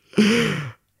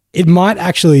 It might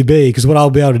actually be, because what I'll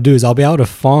be able to do is I'll be able to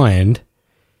find,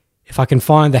 if I can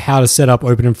find the how to set up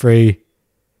open and free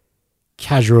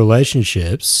casual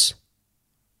relationships.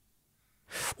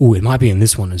 Oh, it might be in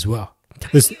this one as well.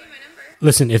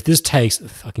 Listen, if this takes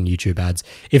fucking YouTube ads,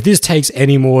 if this takes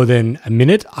any more than a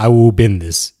minute, I will bin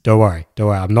this. Don't worry.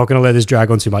 I'm not going to let this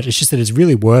drag on too much. It's just that it's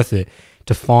really worth it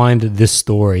to find this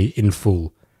story in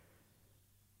full.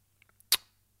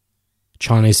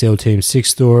 Chinese SEAL Team 6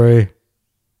 story.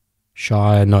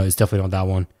 Shire. No, it's definitely not that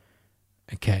one.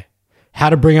 Okay. How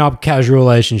to bring up casual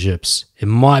relationships. It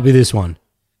might be this one.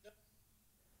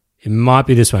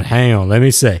 Hang on. Let me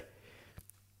see.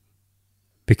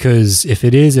 Because if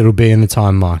it is, it'll be in the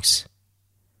time marks.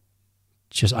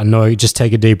 Just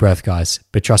take a deep breath, guys.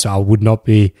 But trust me, I would not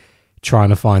be trying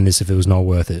to find this if it was not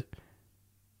worth it.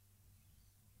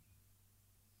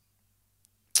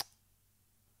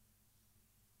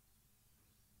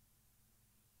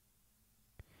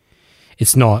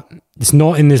 It's not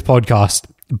in this podcast,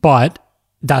 but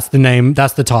that's the name,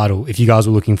 that's the title, if you guys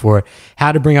were looking for it.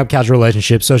 How to Bring Up Casual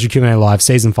Relationships, Social Q&A Live,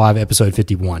 Season 5, Episode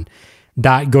 51.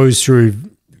 That goes through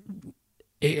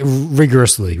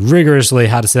rigorously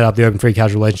how to set up the open, free,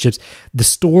 casual relationships. The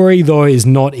story, though, is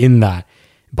not in that.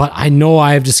 But I know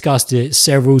I have discussed it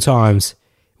several times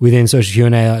within Social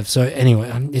Q&A. So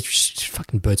anyway, it's just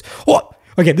fucking birds. Oh,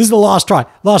 okay, this is the last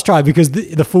try because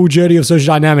the full journey of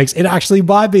social dynamics, it actually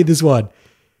might be this one.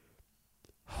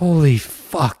 Holy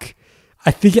fuck. I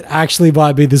think it actually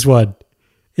might be this one.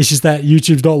 It's just that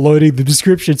YouTube's not loading the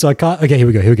description, so I can't. Okay, here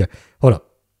we go. Hold up.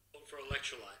 For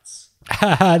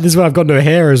electrolytes. This is when I've got no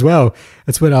hair as well.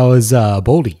 That's when I was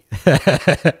baldy.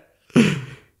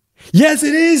 Yes,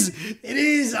 it is. It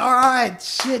is. All right.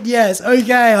 Shit, yes.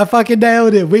 Okay, I fucking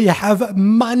nailed it. We have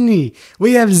money.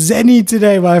 We have Zenny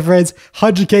today, my friends.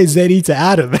 100k Zenny to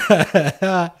Adam.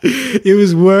 It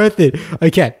was worth it.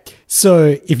 Okay,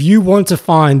 so if you want to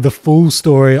find the full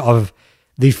story of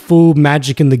the full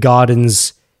Magic in the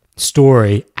Gardens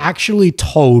story, actually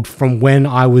told from when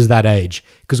I was that age,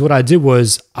 because what I did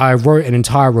was I wrote an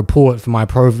entire report for my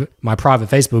private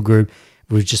Facebook group.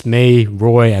 It was just me,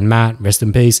 Roy, and Matt, rest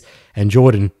in peace, and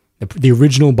Jordan, the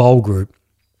original bowl group.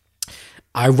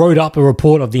 I wrote up a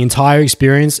report of the entire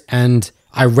experience, and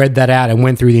I read that out and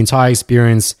went through the entire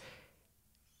experience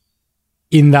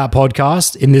in this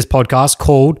podcast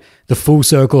called The Full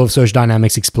Circle of Social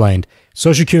Dynamics Explained.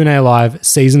 Social Q&A Live,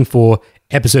 Season 4,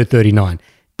 Episode 39.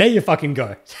 There you fucking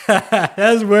go.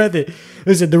 That's worth it.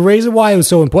 Listen, the reason why it was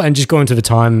so important, just go into the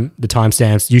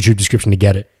timestamps, YouTube description to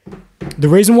get it. The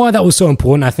reason why that was so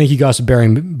important, I think you guys are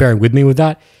bearing with me with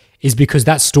that, is because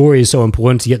that story is so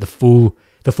important to get the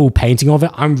full painting of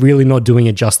it. I'm really not doing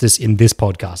it justice in this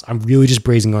podcast. I'm really just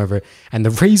breezing over it. And the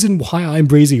reason why I'm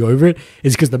breezing over it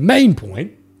is because the main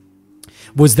point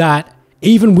was that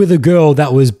even with a girl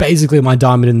that was basically my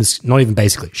diamond in the, not even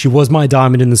basically, she was my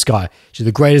diamond in the sky. She's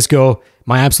the greatest girl,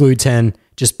 my absolute 10,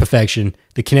 just perfection.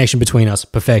 The connection between us,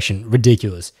 perfection,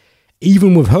 ridiculous.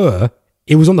 Even with her,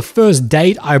 it was on the first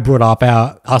date I brought up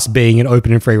us being an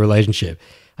open and free relationship.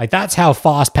 Like, that's how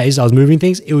fast paced I was moving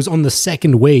things. It was on the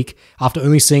second week, after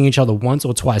only seeing each other once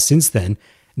or twice since then,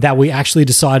 that we actually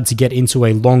decided to get into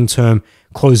a long-term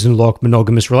closed and locked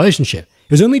monogamous relationship.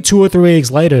 It was only 2 or 3 weeks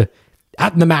later,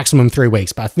 at the maximum 3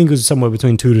 weeks, but I think it was somewhere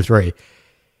between 2 to 3.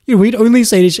 You know, we'd only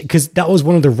say this because that was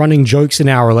one of the running jokes in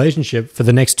our relationship for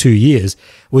the next 2 years,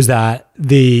 was that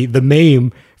the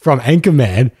meme from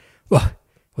Anchorman, well,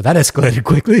 that escalated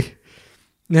quickly.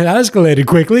 Now, that escalated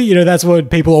quickly. You know, that's what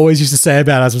people always used to say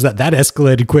about us, was that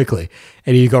escalated quickly.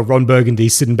 And you got Ron Burgundy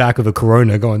sitting back with a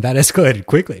Corona going, that escalated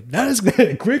quickly. That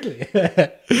escalated quickly.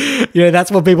 You know,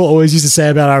 that's what people always used to say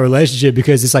about our relationship,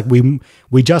 because it's like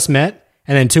we just met,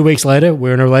 and then 2 weeks later,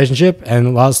 we're in a relationship, and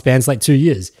the last spans like 2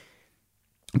 years.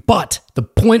 But the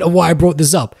point of why I brought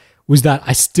this up was that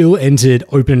I still entered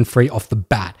open and free off the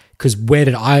bat. Because why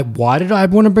did I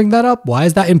want to bring that up? Why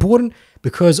is that important?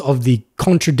 Because of the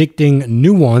contradicting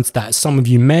nuance that some of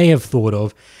you may have thought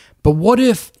of. But what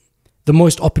if the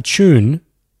most opportune,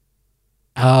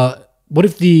 what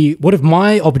if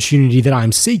my opportunity that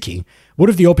I'm seeking, what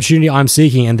if the opportunity I'm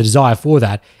seeking and the desire for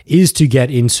that is to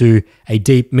get into a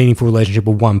deep, meaningful relationship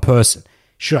with one person?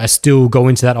 Should I still go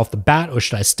into that off the bat, or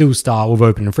should I still start with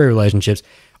open and free relationships?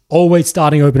 Always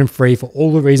starting open and free for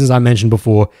all the reasons I mentioned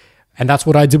before. And that's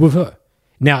what I did with her.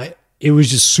 Now, it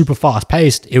was just super fast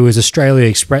paced. It was Australia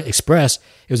Express.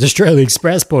 It was Australia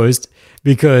Express post,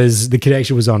 because the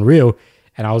connection was unreal.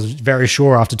 And I was very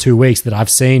sure after 2 weeks that I've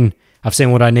seen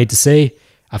what I need to see.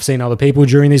 I've seen other people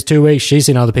during these 2 weeks. She's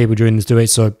seen other people during these 2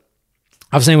 weeks. So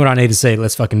I've seen what I need to see.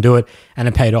 Let's fucking do it. And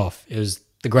it paid off. It was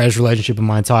the greatest relationship of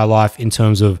my entire life in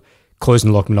terms of closed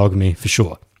and locked monogamy, for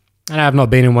sure. And I have not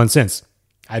been in one since.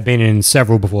 I've been in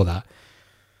several before that.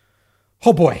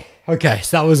 Oh boy. Okay,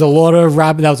 so that was a lot of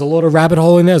rabbit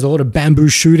hole in there. There's a lot of bamboo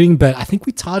shooting, but I think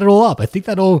we tied it all up. I think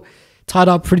that all tied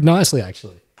up pretty nicely,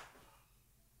 actually.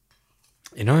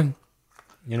 You know.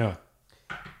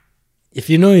 If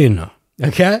you know, you know.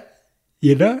 Okay?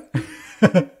 You know?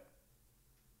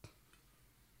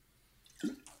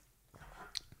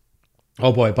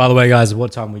 Oh boy, by the way, guys,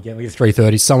 what time we get? We get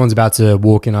 3:30. Someone's about to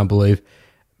walk in, I believe.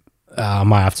 I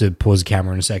might have to pause the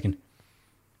camera in a second.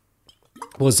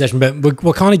 Pause the session, but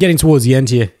we're kind of getting towards the end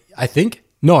here, I think.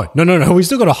 No. We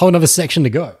still got a whole other section to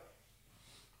go.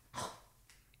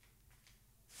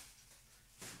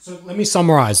 So let me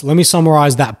summarize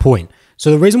that point. So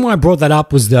the reason why I brought that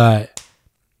up was that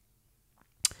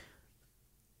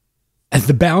as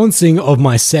the balancing of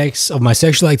my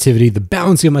sexual activity,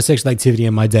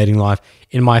 and my dating life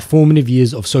in my formative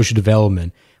years of social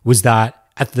development was that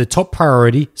at the top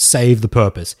priority, save the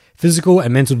purpose. Physical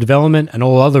and mental development and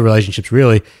all other relationships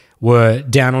really were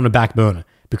down on a back burner,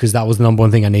 because that was the number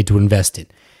one thing I need to invest in.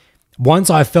 Once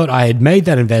I felt I had made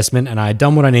that investment and I had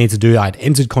done what I needed to do, I had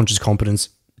entered conscious competence,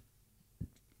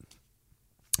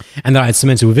 and that I had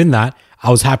cemented within that,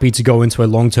 I was happy to go into a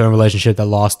long-term relationship that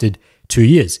lasted 2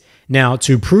 years. Now,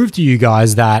 to prove to you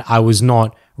guys that I was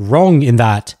not wrong in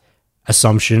that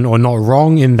assumption, or not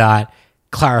wrong in that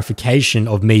clarification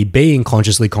of me being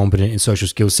consciously competent in social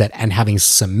skill set and having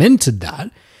cemented that,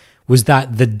 was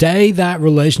that the day that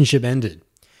relationship ended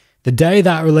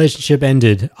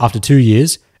after 2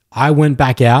 years, I went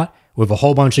back out with a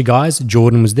whole bunch of guys.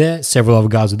 Jordan was there, several other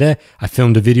guys were there. I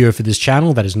filmed a video for this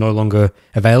channel that is no longer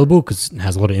available because it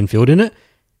has a lot of infield in it.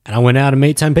 And I went out and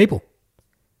met 10 people.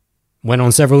 Went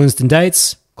on several instant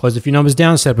dates, closed a few numbers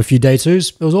down, set up a few day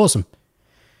twos. It was awesome.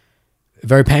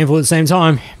 Very painful at the same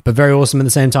time, but very awesome at the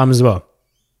same time as well.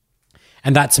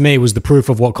 And that to me was the proof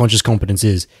of what conscious competence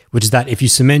is, which is that if you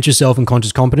cement yourself in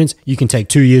conscious competence, you can take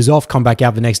 2 years off, come back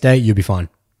out the next day, you'll be fine.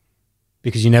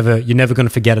 Because you're never going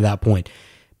to forget at that point.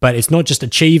 But it's not just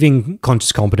achieving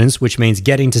conscious competence, which means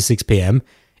getting to 6 p.m.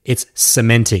 It's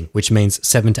cementing, which means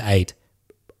 7 to 8,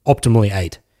 optimally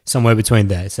 8, somewhere between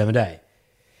there, 7 to 8.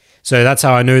 So that's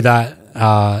how I knew that.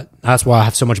 That's why I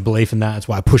have so much belief in that. That's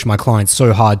why I push my clients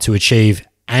so hard to achieve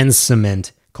and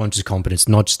cement conscious competence,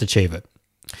 not just achieve it.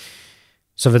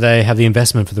 So that they have the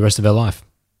investment for the rest of their life.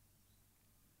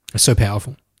 It's so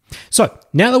powerful. So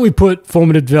now that we've put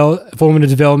formative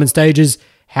development stages,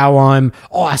 I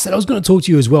said I was going to talk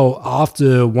to you as well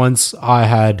after once I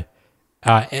had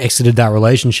exited that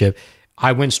relationship.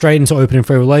 I went straight into open and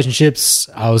free relationships.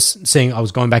 I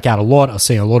was going back out a lot. I was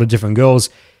seeing a lot of different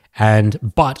girls.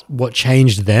 But what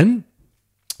changed then,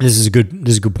 this is a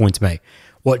good point to make.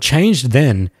 What changed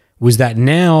then was that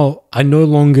now I no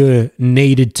longer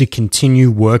needed to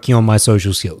continue working on my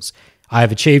social skills. I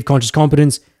have achieved conscious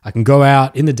competence. I can go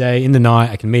out in the day, in the night.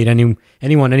 I can meet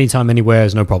anyone, anytime, anywhere.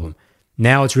 There's no problem.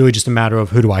 Now it's really just a matter of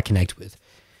who do I connect with.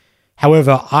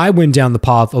 However, I went down the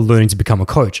path of learning to become a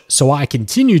coach. So I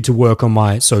continued to work on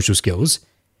my social skills,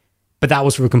 but that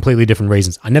was for completely different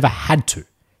reasons. I never had to.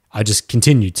 I just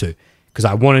continued to because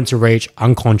I wanted to reach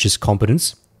unconscious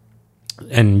competence.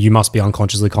 And you must be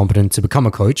unconsciously competent to become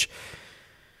a coach.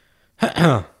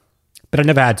 But I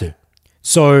never had to.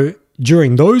 So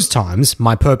during those times,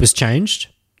 my purpose changed,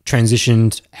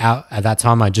 transitioned out. At that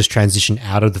time, I just transitioned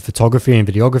out of the photography and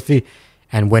videography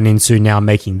and went into now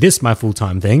making this my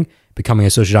full-time thing, becoming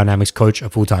a social dynamics coach, a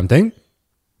full-time thing.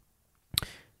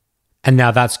 And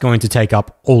now that's going to take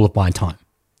up all of my time.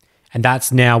 And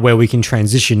that's now where we can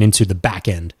transition into the back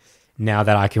end. Now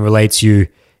that I can relate to you,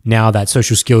 now that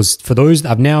social skills, for those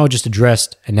I've now just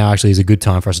addressed, and now actually is a good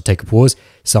time for us to take a pause.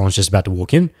 Someone's just about to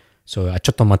walk in. So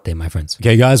achotto matte, my friends.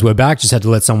 Okay, guys, we're back. Just had to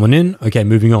let someone in. Okay,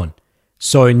 moving on.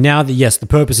 So now that, yes, the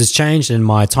purpose has changed and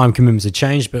my time commitments have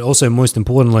changed, but also most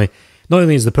importantly, not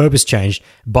only has the purpose changed,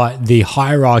 but the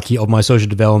hierarchy of my social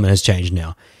development has changed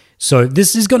now. So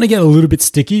this is going to get a little bit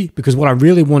sticky because what I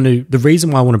really want to, the reason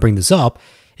why I want to bring this up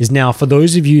is now for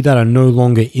those of you that are no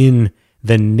longer in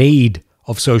the need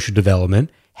of social development,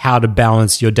 how to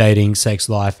balance your dating, sex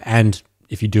life, and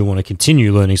if you do want to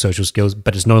continue learning social skills,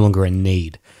 but it's no longer a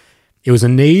need. It was a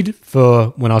need for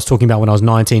when I was talking about when I was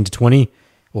 19 to 20,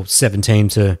 or 17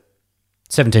 to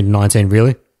 19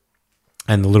 really,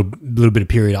 and a little bit of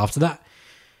period after that.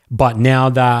 But now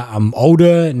that I'm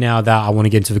older, now that I want to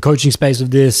get into the coaching space of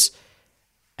this,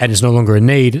 and it's no longer a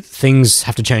need, things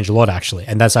have to change a lot actually.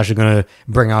 And that's actually going to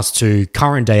bring us to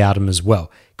current day Adam as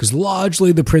well. Because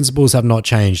largely the principles have not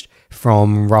changed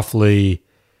from roughly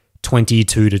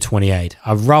 22 to 28.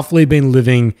 I've roughly been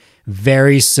living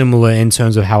very similar in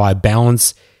terms of how I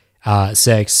balance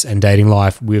sex and dating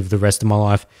life with the rest of my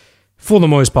life for the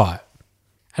most part.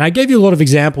 And I gave you a lot of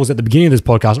examples at the beginning of this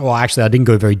podcast. Well, actually, I didn't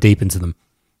go very deep into them.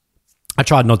 I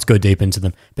tried not to go deep into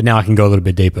them, but now I can go a little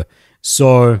bit deeper.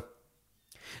 So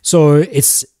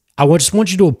I just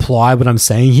want you to apply what I'm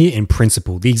saying here in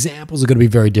principle. The examples are going to be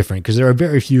very different because there are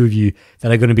very few of you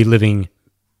that are going to be living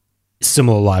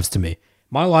similar lives to me.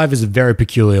 My life is a very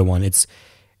peculiar one. It's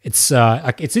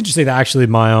interesting that actually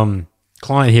my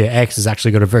client here, X, has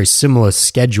actually got a very similar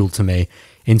schedule to me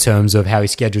in terms of how he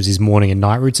schedules his morning and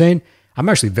night routine. I'm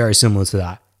actually very similar to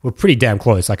that. We're pretty damn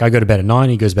close. Like I go to bed at 9,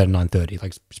 he goes to bed at 9:30.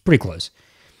 Like it's pretty close.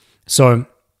 So,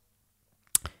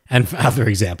 and for other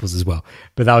examples as well.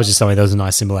 But that was just something that was a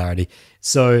nice similarity.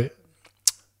 So,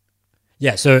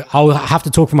 yeah, so I'll have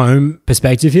to talk from my own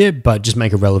perspective here, but just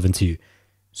make it relevant to you.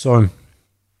 So,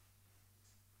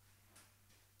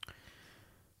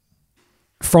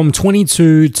 from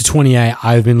 22 to 28,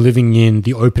 I've been living in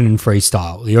the open and free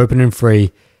style, the open and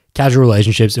free casual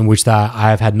relationships in which that I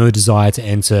have had no desire to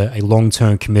enter a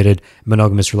long-term committed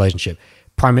monogamous relationship.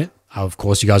 Of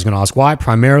course, you guys are going to ask why.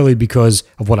 Primarily because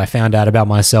of what I found out about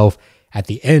myself at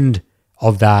the end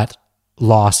of that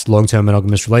last long-term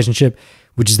monogamous relationship,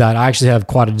 which is that I actually have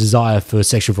quite a desire for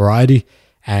sexual variety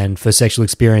and for sexual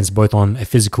experience, both on a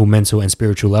physical, mental, and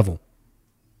spiritual level,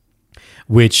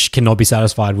 which cannot be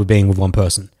satisfied with being with one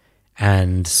person.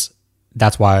 And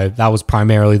that's why that was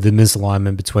primarily the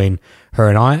misalignment between her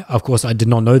and I. Of course, I did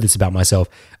not know this about myself.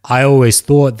 I always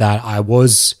thought that I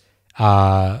was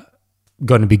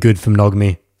going to be good for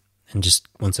monogamy. And just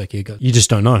one sec here, you just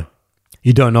don't know.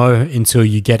 You don't know until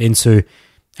you get into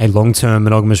a long-term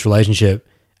monogamous relationship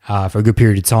for a good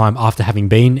period of time after having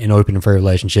been in open and free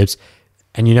relationships.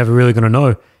 And you're never really going to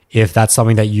know if that's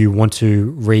something that you want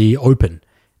to reopen.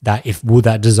 Will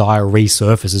that desire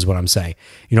resurface is what I'm saying.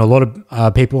 You know, a lot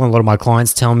of people and a lot of my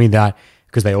clients tell me that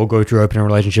because they all go through open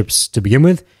relationships to begin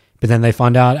with, but then they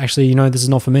find out, actually, you know, this is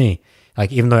not for me.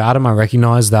 Like, even though Adam, I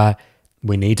recognize that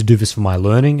we need to do this for my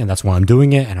learning and that's why I'm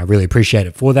doing it and I really appreciate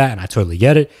it for that and I totally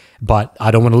get it, but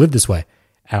I don't want to live this way.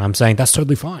 And I'm saying that's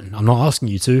totally fine. I'm not asking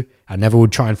you to. I never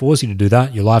would try and force you to do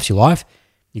that. Your life's your life.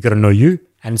 You got to know you.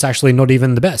 And it's actually not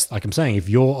even the best. Like I'm saying, if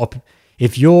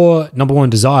your number one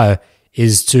desire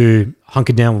is to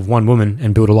hunker down with one woman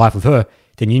and build a life with her,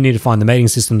 then you need to find the mating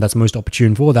system that's most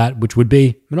opportune for that, which would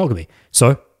be monogamy.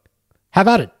 So have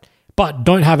at it. But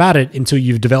don't have at it until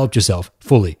you've developed yourself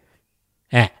fully.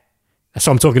 That's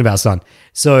what I'm talking about, son.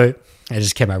 So it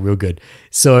just came out real good.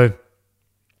 So,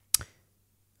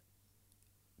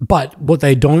 but what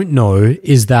they don't know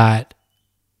is that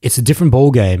it's a different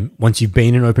ball game once you've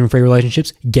been in open and free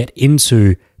relationships, get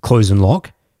into close and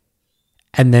lock,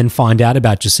 and then find out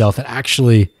about yourself that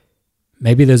actually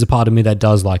maybe there's a part of me that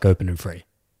does like open and free.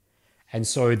 And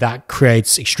so that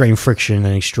creates extreme friction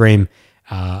and extreme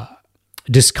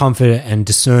discomfort and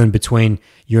discern between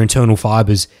your internal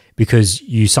fibers, because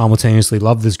you simultaneously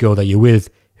love this girl that you're with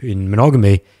in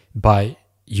monogamy, but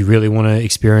you really want to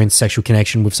experience sexual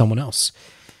connection with someone else.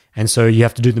 And so you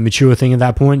have to do the mature thing at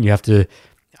that point. You have to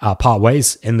part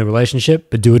ways in the relationship,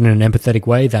 but do it in an empathetic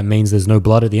way. That means there's no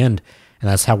blood at the end. And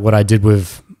that's what I did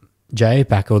with Jay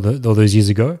back all those years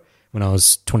ago when I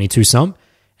was 22 some.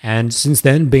 And since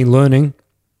then, been learning,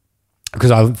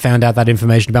 because I found out that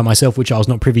information about myself, which I was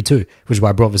not privy to, which is why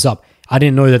I brought this up. I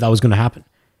didn't know that was going to happen.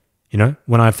 You know,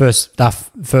 when that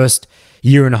first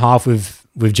year and a half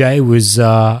with Jay was,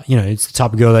 it's the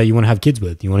type of girl that you want to have kids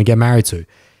with, you want to get married to.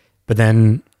 But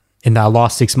then in that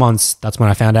last 6 months, that's when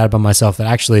I found out about myself that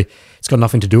actually it's got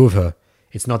nothing to do with her.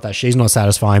 It's not that she's not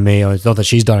satisfying me, or it's not that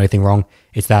she's done anything wrong.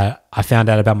 It's that I found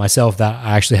out about myself that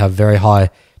I actually have very high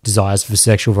desires for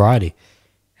sexual variety.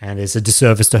 And it's a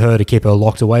disservice to her to keep her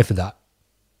locked away for that,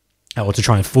 or to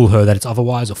try and fool her that it's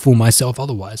otherwise, or fool myself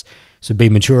otherwise. So be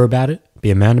mature about it, be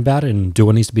a man about it, and do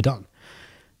what needs to be done.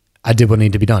 I did what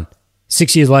needed to be done.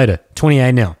 6 years later,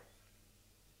 28 now.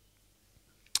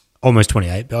 Almost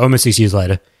 28, but almost 6 years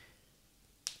later.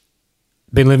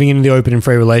 Been living in the open and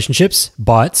free relationships,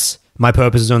 but my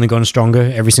purpose has only gotten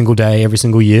stronger every single day, every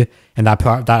single year, and that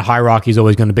hierarchy is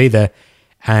always going to be there.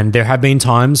 And there have been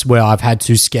times where I've had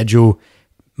to schedule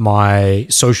my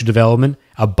social development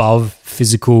above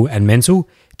physical and mental,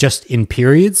 just in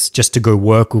periods, just to go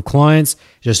work with clients,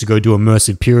 just to go do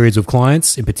immersive periods with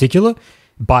clients in particular.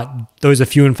 But those are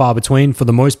few and far between. For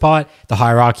the most part, the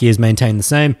hierarchy is maintained the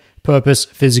same: purpose,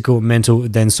 physical, mental,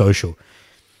 then social.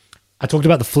 I talked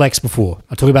about the flex before.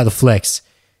 I talked about the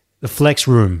flex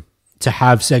room to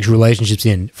have sexual relationships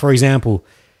in. For example,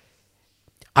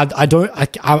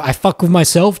 I fuck with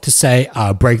myself to say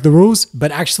break the rules,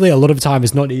 but actually a lot of the time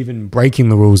it's not even breaking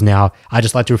the rules now. I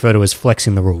just like to refer to it as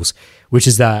flexing the rules, which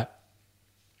is that,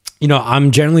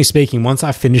 I'm generally speaking, by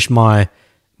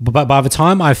the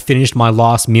time I've finished my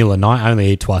last meal at night, I only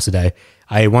eat twice a day.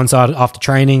 I ate once after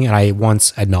training and I ate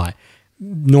once at night.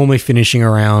 Normally finishing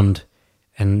around,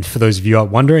 and for those of you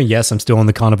wondering, yes, I'm still on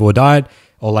the carnivore diet.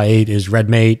 All I eat is red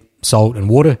meat, salt, and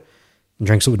water. And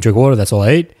drink water, that's all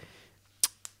I eat.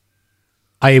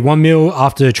 I eat one meal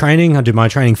after training. I do my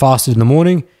training fasted in the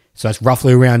morning. So that's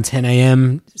roughly around 10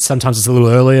 a.m. Sometimes it's a little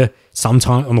earlier.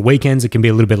 Sometimes on the weekends, it can be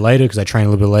a little bit later because I train a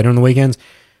little bit later on the weekends.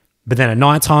 But then at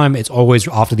nighttime, it's always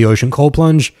after the ocean cold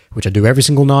plunge, which I do every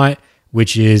single night,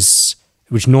 which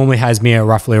normally has me at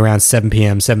roughly around 7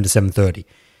 p.m., 7 to 7:30.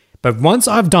 But once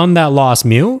I've done that last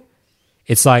meal,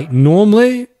 it's like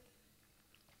normally,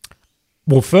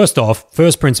 well, first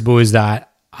principle is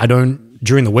that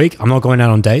during the week, I'm not going out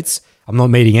on dates. I'm not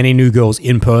meeting any new girls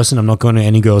in person. I'm not going to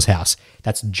any girl's house.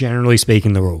 That's generally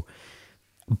speaking the rule.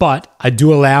 But I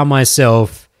do allow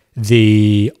myself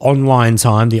the online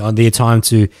time, the time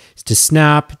to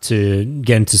snap, to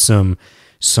get into some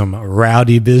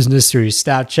rowdy business through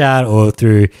Snapchat or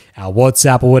through our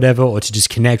WhatsApp or whatever, or to just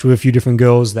connect with a few different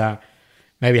girls that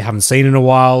maybe I haven't seen in a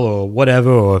while or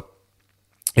whatever, or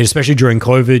especially during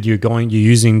COVID, you're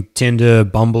using Tinder,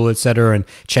 Bumble, etc., and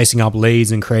chasing up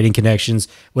leads and creating connections,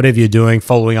 whatever you're doing,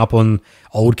 following up on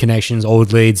old connections,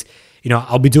 old leads.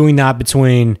 I'll be doing that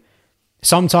between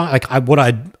sometimes, what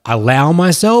I allow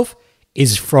myself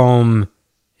is from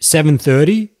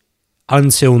 7:30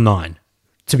 until 9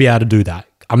 to be able to do that.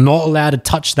 I'm not allowed to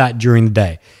touch that during the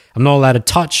day. I'm not allowed to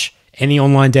touch any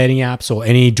online dating apps or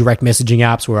any direct messaging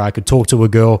apps where I could talk to a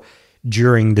girl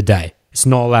during the day. It's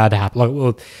not allowed to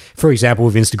happen. For example,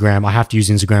 with Instagram, I have to use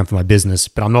Instagram for my business,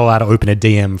 but I'm not allowed to open a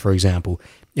DM, for example.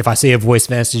 If I see a voice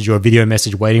message or a video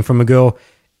message waiting from a girl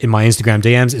in my Instagram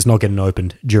DMs, it's not getting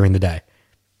opened during the day.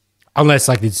 Unless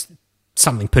it's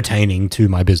something pertaining to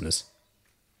my business.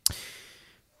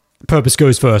 Purpose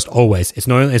goes first, always. It's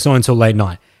not until late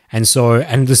night. And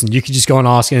listen, you could just go and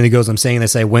ask any of the girls I'm seeing, they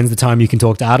say, when's the time you can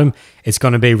talk to Adam? It's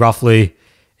going to be roughly...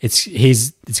 It's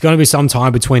going to be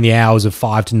sometime between the hours of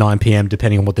 5 to 9 p.m.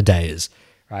 depending on what the day is,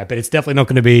 right? But it's definitely not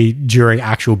going to be during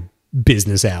actual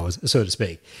business hours, so to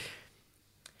speak.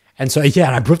 And so,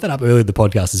 yeah, I brought that up earlier in the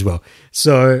podcast as well.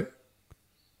 So.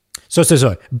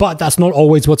 But that's not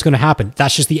always what's going to happen.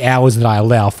 That's just the hours that I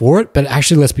allow for it. But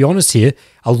actually, let's be honest here,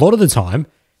 a lot of the time,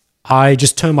 I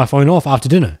just turn my phone off after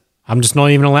dinner. I'm just not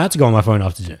even allowed to go on my phone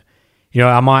after dinner.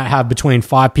 I might have between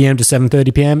 5 p.m. to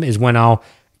 7:30 p.m. is when I'll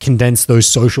condense those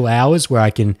social hours where I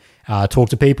can talk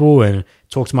to people and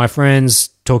talk to my friends,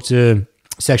 talk to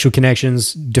sexual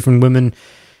connections, different women.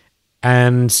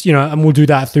 And we'll do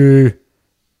that through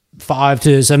 5 to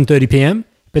 7:30 p.m.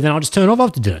 But then I'll just turn off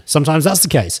after dinner. Sometimes that's the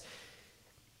case.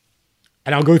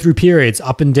 And I'll go through periods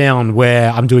up and down where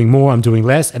I'm doing more, I'm doing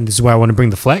less. And this is where I want to bring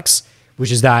the flex,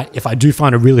 which is that if I do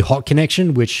find a really hot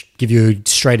connection, which give you a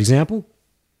straight example,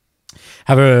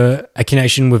 have a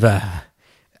connection with a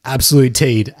absolute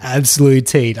teed. I'm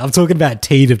talking about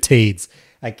teed of teeds.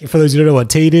 Like, for those who don't know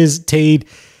what teed is, teed,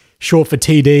 short for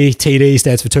TD. TD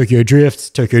stands for Tokyo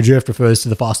Drift. Tokyo Drift refers to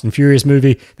the Fast and Furious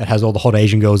movie that has all the hot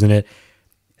Asian girls in it.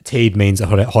 Teed means a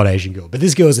hot Asian girl. But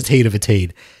this girl is a teed of a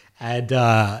teed. And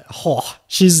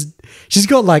she's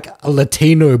got like a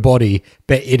Latino body,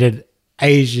 but in an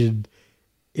Asian,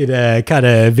 in a kind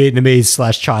of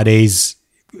Vietnamese / Chinese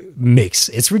mix.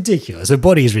 It's ridiculous. Her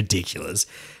body is ridiculous.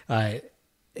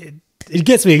 It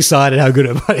gets me excited how good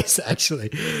her body is, actually.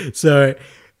 So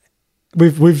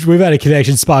we've had a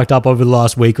connection sparked up over the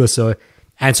last week or so,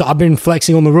 and so I've been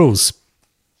flexing on the rules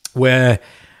where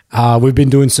we've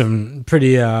been doing some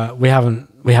pretty. We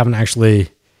haven't actually.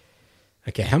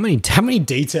 Okay, how many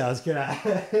details can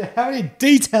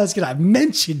I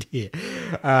mention here?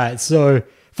 All right, so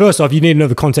first off, you need to know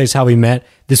the context how we met.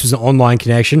 This was an online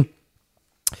connection,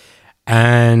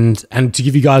 and to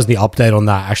give you guys the update on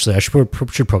that, actually, I should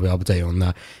probably update you on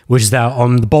that, which is that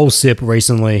on the bowl sip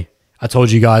recently, I told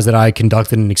you guys that I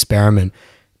conducted an experiment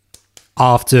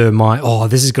after my. Oh,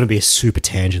 this is going to be a super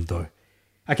tangent though.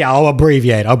 Okay, I'll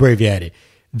abbreviate it.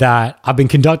 That I've been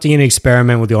conducting an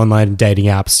experiment with the online dating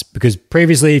apps because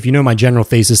previously, if you know my general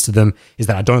thesis to them, is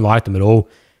that I don't like them at all.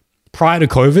 Prior to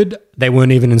COVID, they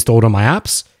weren't even installed on my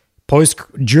apps.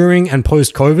 During and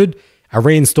post-COVID, I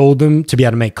reinstalled them to be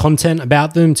able to make content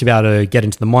about them, to be able to get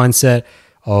into the mindset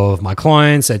of my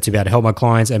clients, and to be able to help my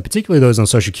clients, and particularly those on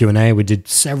social Q&A. We did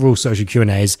several social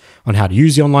Q&As on how to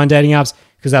use the online dating apps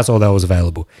because that's all that was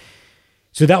available.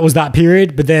 So that was that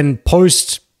period. But then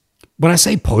when I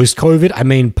say post-COVID, I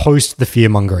mean post the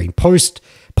fear-mongering, post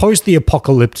the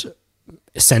apocalypse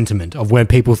sentiment of when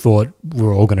people thought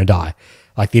we're all going to die,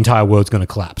 like the entire world's going to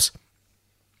collapse.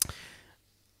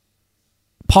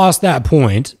 Past that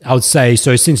point, I would say,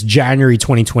 so since January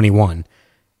 2021,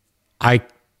 I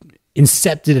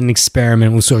incepted an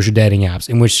experiment with social dating apps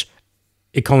in which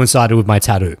it coincided with my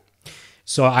tattoo.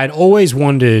 So I'd always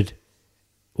wondered,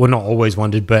 well, not always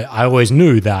wondered, but I always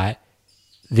knew that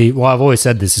I've always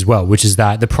said this as well, which is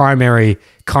that the primary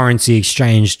currency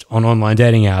exchanged on online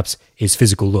dating apps is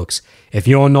physical looks. If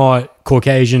you're not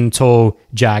Caucasian, tall,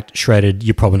 jacked, shredded,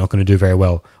 you're probably not going to do very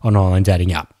well on an online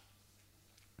dating app.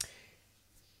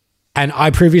 And I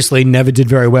previously never did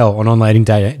very well on online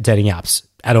dating apps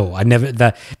at all.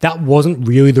 That wasn't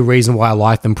really the reason why I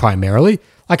liked them primarily.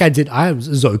 Like I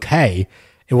was okay.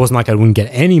 It wasn't like I wouldn't get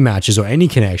any matches or any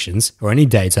connections or any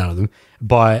dates out of them,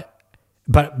 but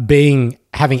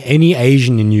having any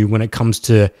Asian in you when it comes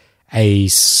to a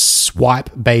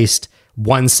swipe-based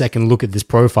 1 second look at this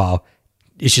profile,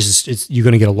 you're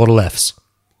going to get a lot of lefts.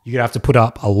 You're going to have to put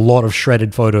up a lot of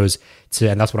shredded photos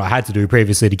and that's what I had to do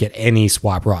previously to get any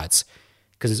swipe rights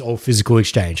because it's all physical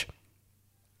exchange,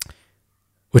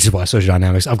 which is why social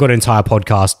dynamics. I've got an entire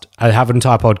podcast. I have an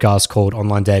entire podcast called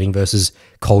Online Dating versus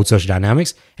Cold Social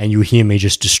Dynamics, and you'll hear me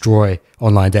just destroy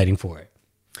online dating for it.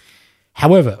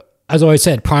 However, as I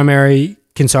said, primary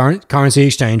currency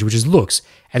exchange, which is looks.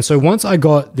 And so once I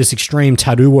got this extreme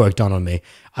tattoo work done on me,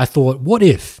 I thought, what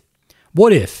if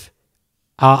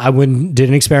I went and did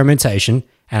an experimentation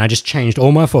and I just changed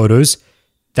all my photos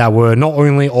that were not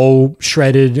only all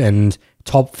shredded and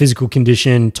top physical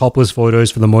condition, topless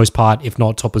photos for the most part, if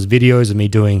not topless videos of me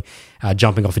doing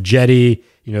jumping off a jetty,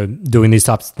 doing these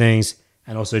types of things,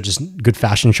 and also just good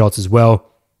fashion shots as well.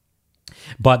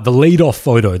 But the lead-off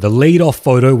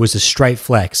photo was a straight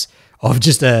flex of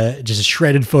just a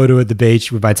shredded photo at the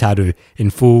beach with my tattoo in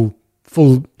full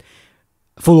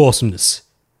awesomeness.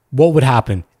 What would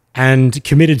happen? And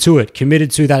committed to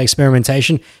that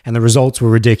experimentation, and the results were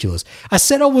ridiculous. I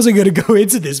said I wasn't going to go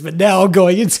into this, but now I'm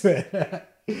going into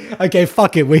it. Okay,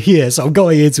 fuck it, we're here, so I'm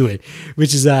going into it,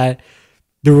 which is that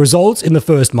the results in the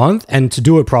first month, and to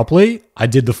do it properly, I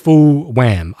did the full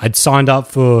wham.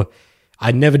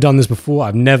 I'd never done this before.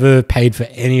 I've never paid for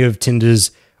any of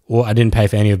Tinder's, or I didn't pay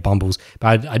for any of Bumble's,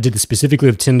 but I did this specifically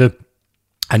of Tinder.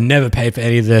 I never paid for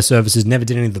any of their services, never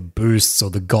did any of the boosts or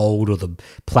the gold or the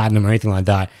platinum or anything like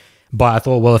that. But I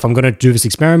thought, well, if I'm going to do this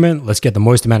experiment, let's get the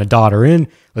most amount of data in.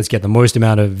 Let's get the most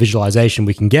amount of visualization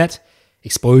we can get,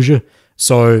 exposure.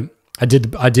 So I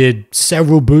did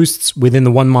several boosts within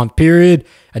the 1 month period,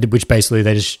 which basically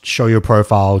they just show your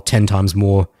profile 10 times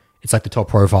more. It's like the top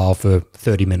profile for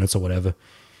 30 minutes or whatever.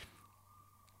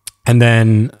 And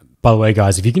then, by the way,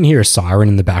 guys, if you can hear a siren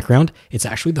in the background, it's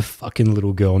actually the fucking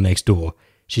little girl next door.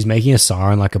 She's making a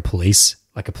siren like a police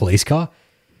car.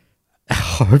 I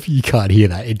hope you can't hear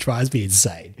that. It drives me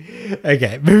insane.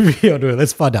 Okay, moving on to it.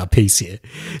 Let's find our piece here.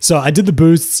 So I did the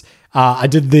boosts. I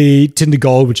did the Tinder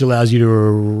Gold, which allows you to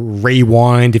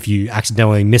rewind if you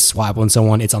accidentally miss swipe on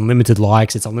someone. It's unlimited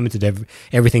likes. It's unlimited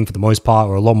everything for the most part,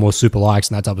 or a lot more super likes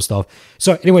and that type of stuff.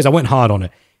 So anyways, I went hard on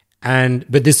it.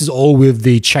 But this is all with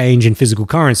the change in physical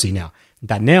currency now.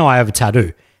 That now I have a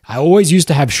tattoo. I always used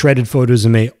to have shredded photos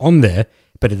of me on there,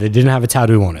 but they didn't have a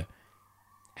tattoo on it.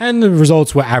 And the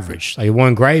results were average. They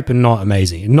weren't great, but not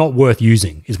amazing. Not worth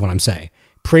using is what I'm saying.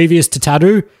 Previous to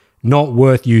tattoo, not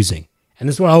worth using. And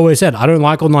this is what I always said. I don't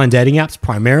like online dating apps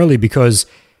primarily because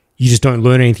you just don't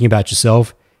learn anything about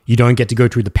yourself. You don't get to go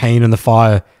through the pain and the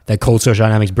fire that cold social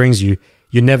dynamics brings you.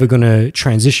 You're never going to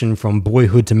transition from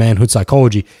boyhood to manhood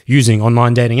psychology using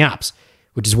online dating apps,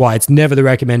 which is why it's never the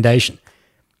recommendation.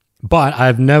 But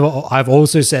I've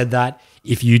also said that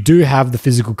if you do have the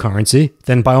physical currency,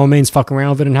 then by all means fuck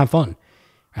around with it and have fun.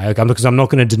 Right? Because I'm not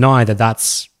going to deny that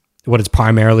that's what it's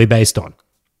primarily based on.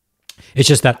 It's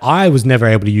just that I was never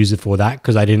able to use it for that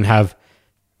because I didn't have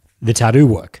the tattoo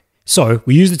work. So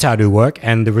we used the tattoo work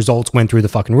and the results went through the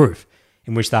fucking roof,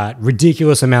 in which that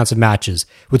ridiculous amounts of matches.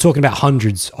 We're talking about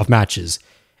hundreds of matches.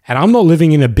 And I'm not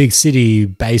living in a big city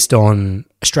based on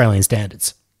Australian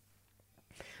standards.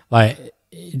 And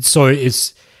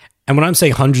when I'm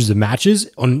saying hundreds of matches,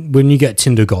 when you get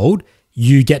Tinder Gold,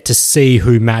 you get to see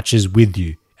who matches with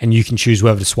you. And you can choose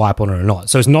whether to swipe on it or not.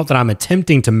 So it's not that I'm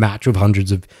attempting to match with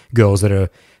hundreds of girls that are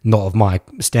not of my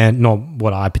not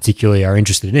what I particularly are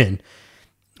interested in.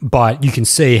 But you can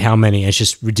see how many, and it's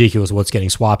just ridiculous what's getting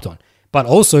swiped on. But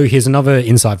also, here's another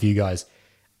insight for you guys.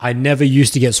 I never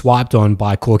used to get swiped on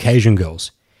by Caucasian girls.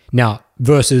 Now,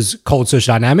 versus cold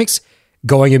social dynamics,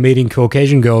 going and meeting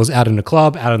Caucasian girls out in the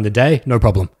club, out in the day, no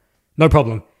problem. No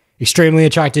problem. Extremely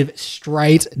attractive,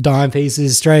 straight dime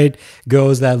pieces, straight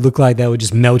girls that look like they would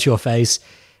just melt your face.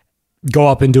 Go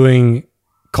up and doing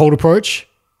cold approach,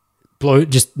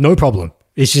 just no problem.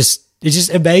 It just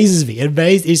amazes me.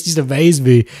 It just amazes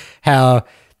me how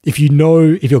if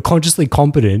you're consciously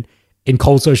competent in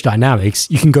cold social dynamics,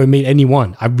 you can go meet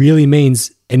anyone. It really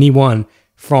means anyone,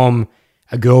 from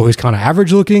a girl who's kind of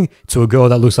average looking to a girl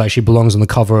that looks like she belongs on the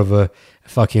cover of a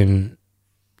fucking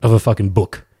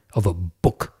book.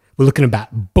 We're looking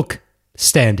about book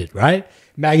standard, right?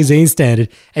 Magazine standard.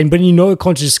 And when you know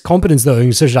conscious competence, though,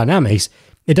 in social dynamics,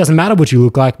 it doesn't matter what you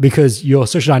look like because your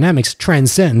social dynamics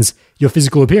transcends your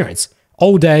physical appearance.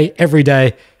 All day, every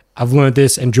day, I've learned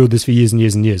this and drilled this for years and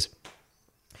years and years.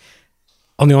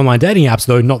 On the online dating apps,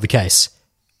 though, not the case.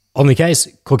 On the case,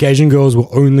 Caucasian girls will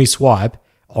only swipe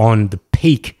on the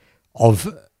peak of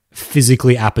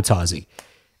physically appetizing.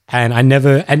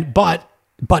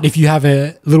 But if you have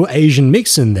a little Asian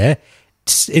mix in there,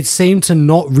 it seemed to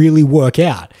not really work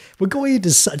out. We're going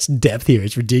into such depth here.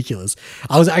 It's ridiculous.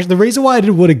 The reason why I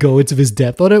didn't want to go into this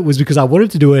depth on it was because I wanted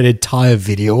to do an entire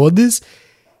video on this.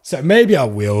 So maybe I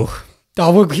will.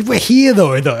 Oh, we're here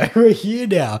though. We're here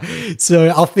now. So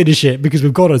I'll finish it because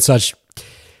we've got on such...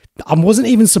 I wasn't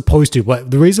even supposed to,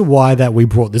 but the reason why that we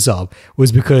brought this up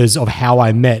was because of how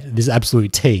I met this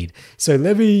absolute teen. So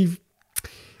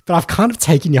but I've kind of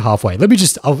taken you halfway.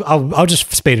 I'll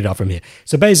just speed it up from here.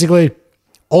 So basically,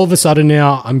 all of a sudden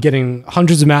now, I'm getting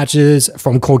hundreds of matches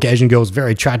from Caucasian girls,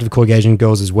 very attractive Caucasian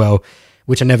girls as well,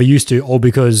 which I never used to, all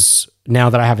because now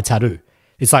that I have a tattoo.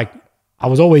 It's like I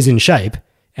was always in shape,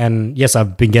 and yes,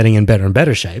 I've been getting in better and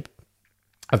better shape.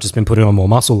 I've just been putting on more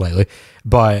muscle lately,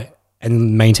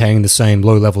 and maintaining the same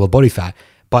low level of body fat,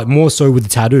 but more so with the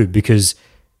tattoo, because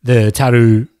the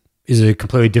tattoo is a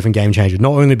completely different game changer.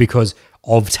 Not only because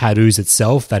of tattoos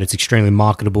itself, that it's extremely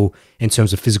marketable in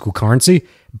terms of physical currency,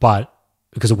 but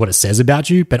because of what it says about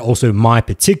you, but also my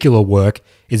particular work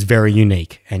is very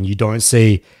unique. And you don't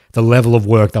see the level of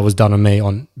work that was done on me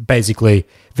on basically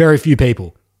very few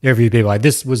people. Very few people. Like,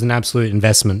 this was an absolute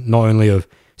investment, not only of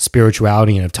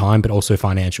spirituality and of time, but also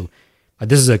financial. Like,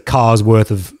 this is a car's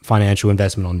worth of financial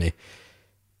investment on me.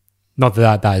 Not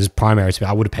that is primary to me.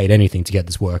 I would have paid anything to get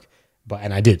this work.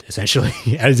 And I did essentially.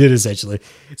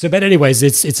 So, but anyways,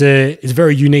 it's a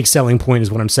very unique selling point,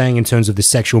 is what I'm saying, in terms of the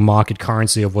sexual market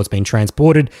currency of what's being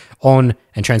transported on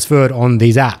and transferred on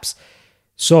these apps.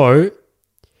 So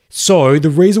the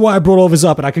reason why I brought all this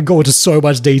up, and I could go into so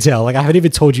much detail, like I haven't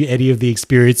even told you any of the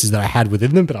experiences that I had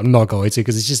within them, but I'm not going to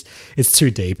because it's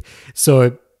too deep.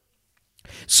 So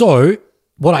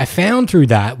what I found through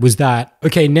that was that,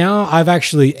 okay, now I've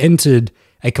actually entered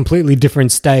a completely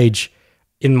different stage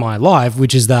in my life,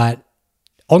 which is that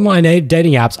online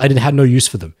dating apps, I had no use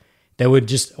for them. They were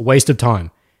just a waste of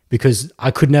time because I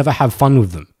could never have fun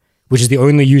with them, which is the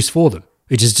only use for them,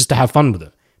 which is just to have fun with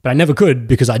them. But I never could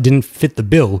because I didn't fit the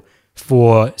bill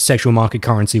for sexual market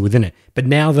currency within it. But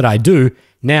now that I do,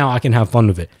 now I can have fun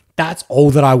with it. That's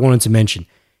all that I wanted to mention.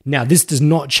 Now, this does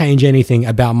not change anything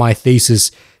about my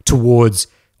thesis towards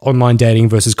online dating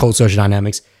versus cold social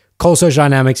dynamics. Cold social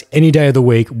dynamics, any day of the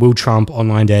week, will trump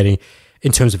online dating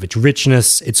in terms of its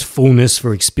richness, its fullness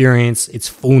for experience, its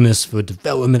fullness for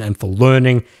development and for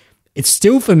learning. It's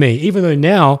still for me, even though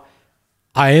now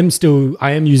I am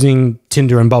using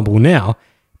Tinder and Bumble now,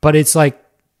 but it's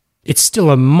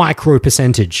still a micro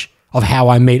percentage of how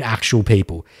I meet actual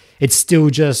people. It's still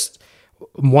just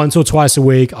once or twice a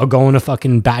week, I'll go on a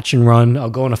fucking batch and run. I'll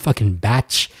go on a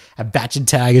batch and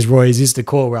tag, as Roy's used to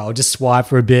call, where I'll just swipe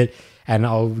for a bit and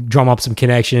I'll drum up some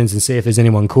connections and see if there's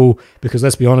anyone cool. Because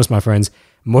let's be honest, my friends,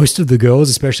 most of the girls,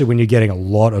 especially when you're getting a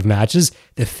lot of matches,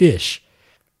 they're fish.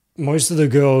 Most of the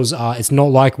girls, it's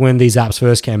not like when these apps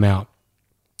first came out.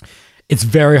 It's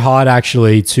very hard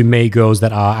actually to meet girls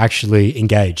that are actually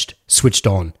engaged, switched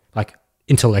on, like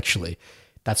intellectually.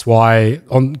 That's why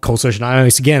on cold social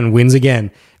dynamics wins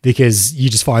again, because you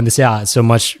just find this out so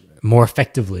much more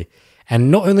effectively.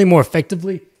 And not only more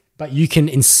effectively, but you can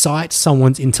incite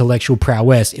someone's intellectual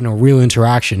prowess in a real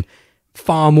interaction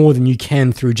far more than you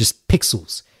can through just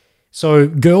pixels. So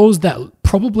girls that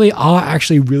probably are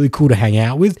actually really cool to hang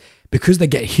out with, because they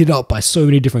get hit up by so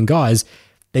many different guys,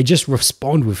 they just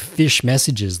respond with fish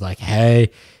messages like, hey,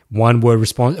 one word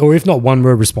response, or if not one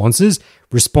word responses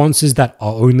that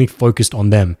are only focused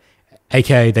on them.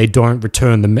 AKA, they don't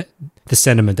return the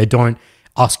sentiment. They don't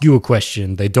ask you a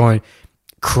question. They don't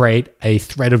create a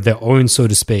thread of their own, so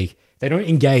to speak. They don't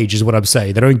engage, is what I'm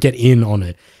saying. They don't get in on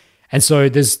it. And so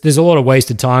there's a lot of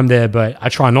wasted time there, but I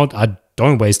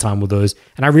don't waste time with those.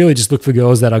 And I really just look for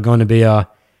girls that are going to be, like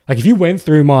if you went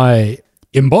through my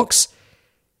inbox,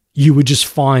 you would just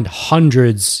find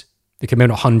hundreds,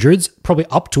 probably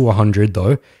up to 100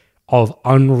 though, of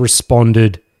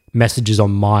unresponded messages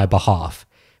on my behalf,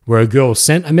 where a girl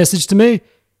sent a message to me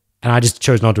and I just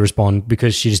chose not to respond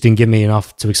because she just didn't give me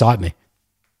enough to excite me.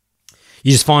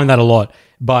 You just find that a lot.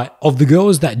 But of the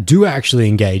girls that do actually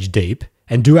engage deep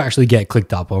and do actually get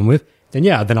clicked up on with,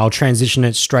 then I'll transition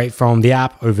it straight from the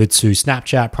app over to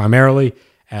Snapchat primarily,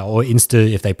 or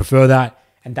Insta if they prefer that.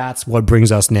 And that's what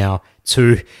brings us now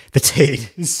to the T.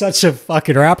 It's such a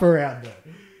fucking wraparound,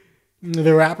 though.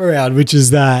 The wraparound, which is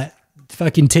that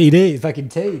fucking TD, fucking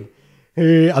T.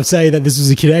 Who I'm saying that this was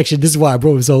a connection. This is why I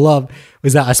brought him so up,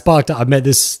 was that I met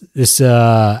this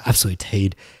absolute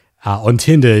T on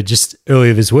Tinder just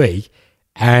earlier this week.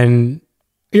 And,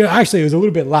 actually it was a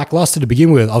little bit lackluster to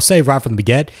begin with. I'll say right from the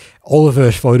get, all of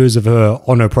her photos of her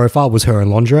on her profile was her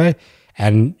in lingerie.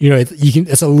 And,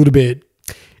 it's a little bit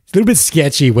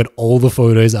sketchy when all the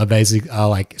photos are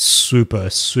like super,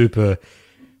 super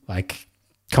like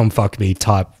come fuck me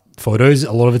type photos.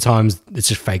 A lot of the times it's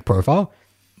just fake profile.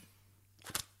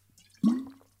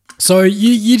 So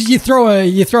you throw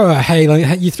a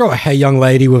hey young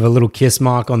lady with a little kiss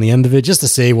mark on the end of it just to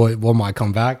see what might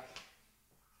come back.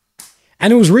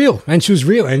 And it was real, and she was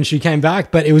real, and she came back,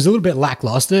 but it was a little bit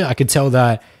lackluster. I could tell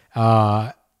that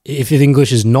if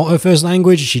English is not her first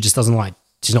language,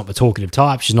 she's not the talkative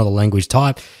type. She's not the language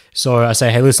type. So I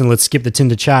say, hey, listen, let's skip the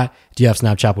Tinder chat. Do you have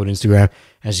Snapchat or Instagram?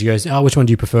 And she goes, oh, which one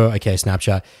do you prefer? Okay,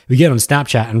 Snapchat. We get on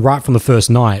Snapchat, and right from the first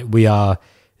night, we are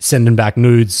sending back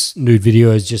nude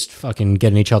videos, just fucking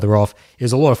getting each other off.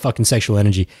 There's a lot of fucking sexual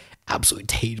energy. Absolutely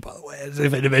teed, by the way.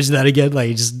 If I mention that again,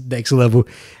 like just next level.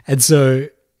 And so,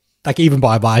 like even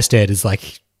by bystanders,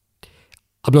 like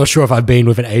I'm not sure if I've been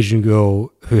with an Asian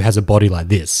girl who has a body like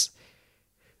this.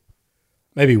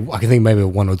 Maybe I can think maybe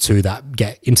one or two that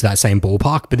get into that same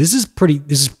ballpark, but this is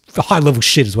high level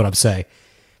shit is what I'm saying.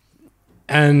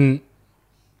 And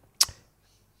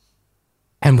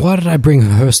why did I bring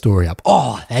her story up?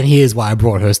 Oh, and here's why I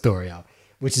brought her story up,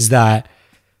 which is that,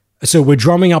 so we're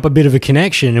drumming up a bit of a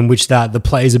connection in which that the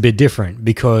play is a bit different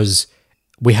because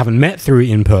we haven't met through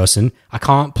in person. I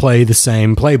can't play the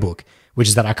same playbook, which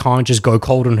is that I can't just go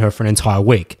cold on her for an entire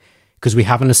week because we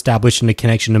haven't established a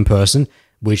connection in person,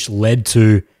 which led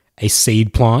to a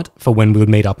seed plant for when we would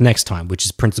meet up next time, which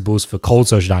is principles for cold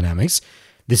social dynamics.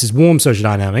 This is warm social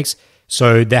dynamics.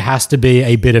 So there has to be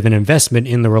a bit of an investment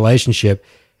in the relationship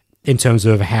in terms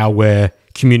of how we're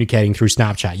communicating through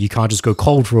Snapchat. You can't just go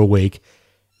cold for a week.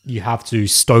 You have to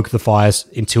stoke the fires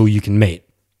until you can meet.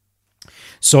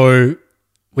 So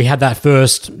we had that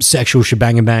first sexual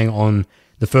shebang and bang on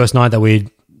the first night that we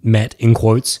met, in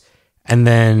quotes. And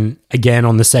then again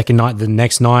on the second night, the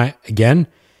next night again.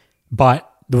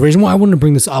 But the reason why I wanted to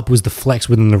bring this up was the flex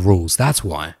within the rules. That's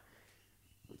why.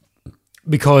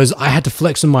 Because I had to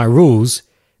flex on my rules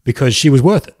because she was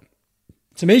worth it.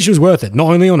 To me, she was worth it. Not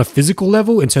only on a physical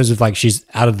level, in terms of like she's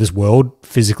out of this world,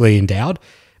 physically endowed,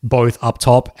 both up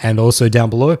top and also down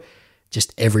below,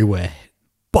 just everywhere.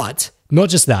 But not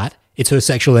just that, it's her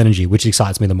sexual energy, which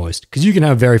excites me the most. Because you can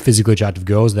have very physically attractive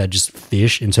girls that are just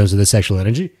fish in terms of their sexual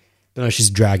energy. But no, she's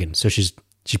a dragon, so she's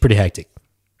pretty hectic.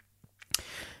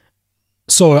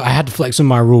 So I had to flex on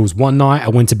my rules. One night I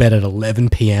went to bed at 11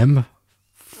 p.m.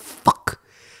 Fuck.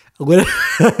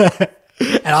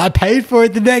 And I paid for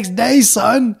it the next day,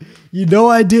 son. You know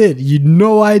I did.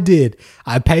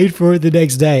 I paid for it the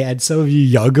next day. And some of you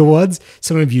younger ones,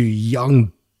 some of you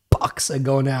young bucks are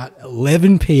going out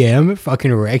 11 p.m.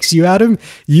 Fucking wrecks you, Adam.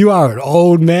 You are an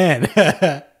old man.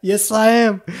 Yes, I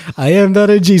am. I am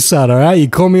not a G-son, all right? You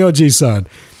call me Oji-san.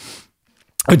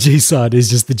 A G-son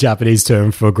is just the Japanese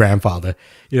term for grandfather.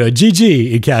 You know,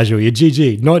 GG in casual, you're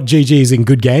GG. Not GG's in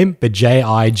good game, but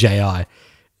J-I-J-I.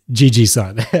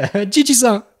 GG-san.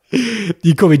 GG-san.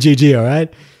 You call me GG, all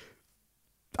right?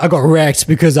 I got wrecked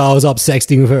because I was up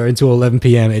sexting with her until 11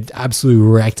 p.m. It absolutely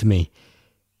wrecked me.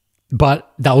 But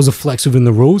that was a flex within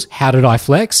the rules. How did I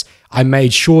flex? I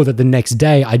made sure that the next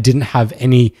day I didn't have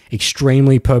any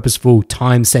extremely purposeful,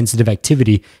 time-sensitive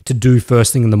activity to do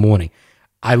first thing in the morning.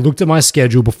 I looked at my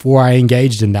schedule before I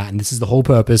engaged in that, and this is the whole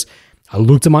purpose. I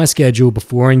looked at my schedule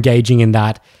before engaging in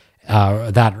that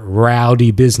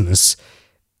rowdy business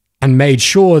and made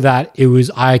sure that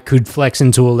I could flex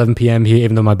until 11 p.m. here,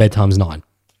 even though my bedtime's 9.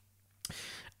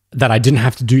 That I didn't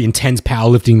have to do intense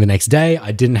powerlifting the next day.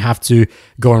 I didn't have to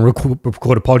go and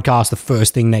record a podcast the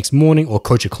first thing next morning or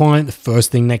coach a client the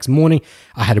first thing next morning.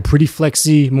 I had a pretty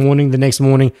flexy morning the next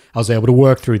morning. I was able to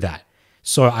work through that.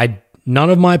 So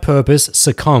none of my purpose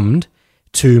succumbed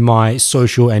to my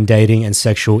social and dating and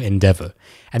sexual endeavor.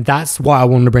 And that's why I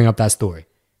wanted to bring up that story.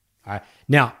 All right.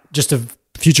 Now, just to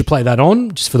future play that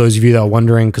on, just for those of you that are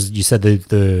wondering, because you said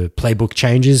the playbook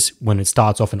changes when it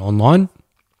starts off in online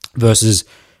versus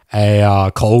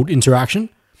a cold interaction.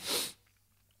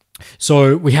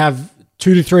 So we have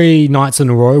 2 to 3 nights in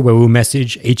a row where we'll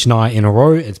message each night in a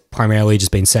row. It's primarily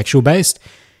just been sexual based.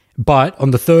 But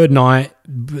on the third night,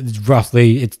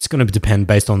 roughly, it's going to depend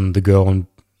based on the girl and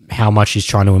how much she's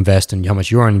trying to invest and how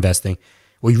much you're investing.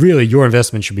 Well, really, your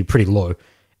investment should be pretty low.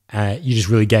 You're just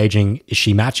really gauging, is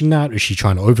she matching that? Or is she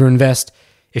trying to overinvest?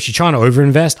 If she's trying to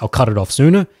overinvest, I'll cut it off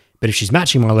sooner. But if she's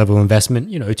matching my level of investment,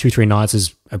 2-3 nights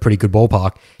is a pretty good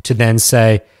ballpark to then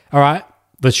say, all right,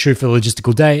 let's shoot for the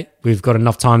logistical date. We've got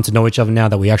enough time to know each other now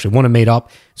that we actually want to meet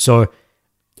up. So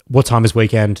what time is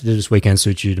weekend? Does this weekend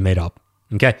suit you to meet up?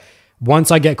 Okay. Once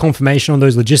I get confirmation on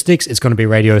those logistics, it's going to be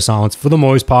radio silence for the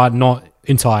most part, not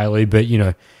entirely, but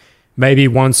maybe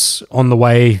once on the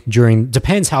way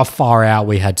depends how far out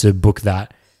we had to book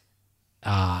that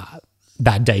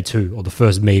day 2 or the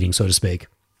first meeting, so to speak.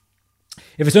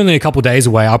 If it's only a couple days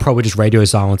away, I'll probably just radio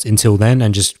silence until then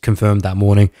and just confirm that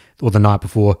morning or the night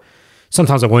before.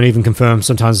 Sometimes I won't even confirm.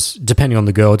 Sometimes, depending on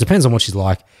the girl, it depends on what she's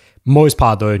like. Most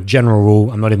part, though, general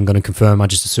rule, I'm not even going to confirm. I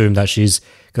just assume that she's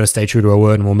going to stay true to her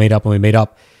word and we'll meet up when we meet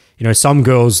up. Some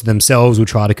girls themselves will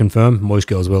try to confirm. Most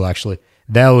girls will, actually.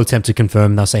 They'll attempt to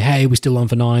confirm. They'll say, hey, we're still on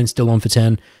for 9, still on for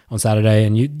 10 on Saturday.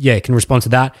 And you can respond to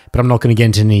that, but I'm not going to get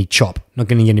into any chop. Not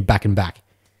going to get any back and back.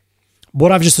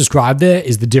 What I've just described there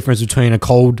is the difference between a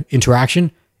cold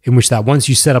interaction, in which that once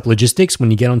you set up logistics,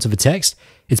 when you get onto the text,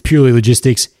 it's purely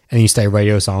logistics and then you stay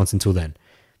radio silence until then.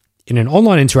 In an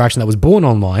online interaction that was born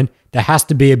online, there has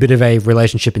to be a bit of a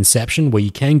relationship inception where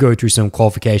you can go through some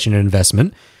qualification and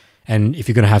investment. And if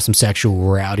you're going to have some sexual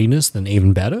rowdiness, then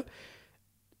even better.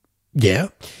 Yeah,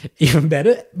 even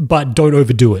better. But don't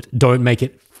overdo it. Don't make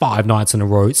it 5 nights in a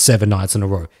row, 7 nights in a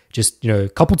row. Just, a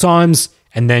couple times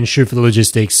and then shoot for the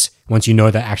logistics. Once you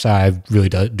know that actually I really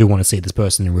do want to see this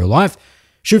person in real life,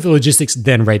 shoot for the logistics,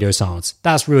 then radio silence.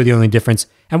 That's really the only difference.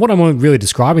 And what I'm really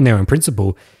describing there in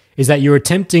principle is that you're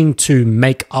attempting to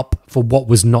make up for what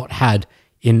was not had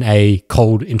in a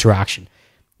cold interaction.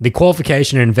 The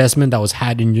qualification and investment that was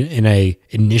had in a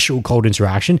initial cold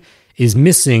interaction is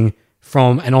missing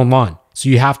from an online. So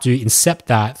you have to incept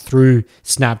that through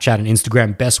Snapchat and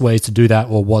Instagram. Best ways to do that,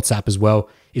 or WhatsApp as well,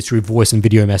 is through voice and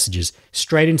video messages.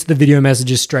 Straight into the video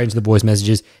messages, straight into the voice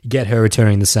messages. Get her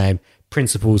returning the same.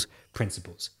 Principles.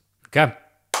 Okay?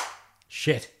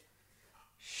 Shit,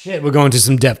 we're going to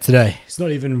some depth today. It's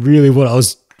not even really what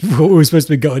we were supposed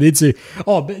to be going into.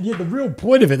 Oh, but yeah, the real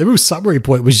point of it, the real summary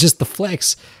point was just the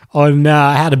flex on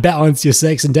how to balance your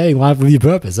sex and dating life with your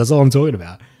purpose. That's all I'm talking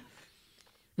about.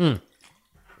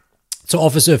 To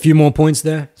offer a few more points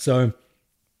there. So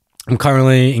I'm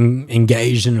currently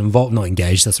engaged and involved. Not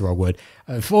engaged, that's the wrong word.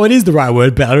 Well, it is the right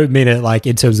word, but I don't mean it like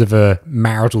in terms of a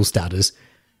marital status.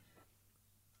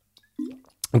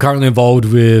 I'm currently involved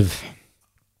with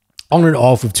on and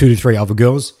off with 2 to 3 other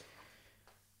girls.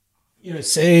 You know,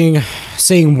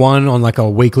 seeing one on like a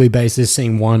weekly basis,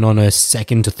 seeing one on a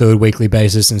second to third weekly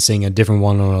basis, and seeing a different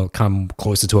one on a kind of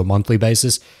closer to a monthly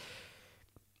basis.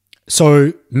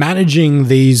 So managing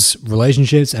these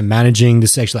relationships and managing the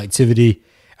sexual activity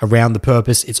around the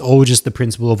purpose, it's all just the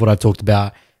principle of what I've talked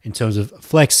about in terms of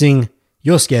flexing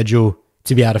your schedule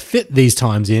to be able to fit these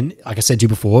times in. Like I said to you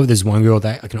before, there's one girl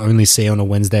that I can only see on a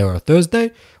Wednesday or a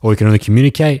Thursday, or we can only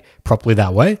communicate properly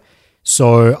that way.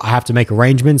 So I have to make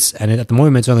arrangements, and at the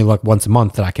moment it's only like once a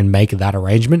month that I can make that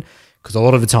arrangement, because a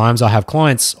lot of the times I have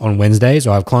clients on Wednesdays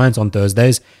or I have clients on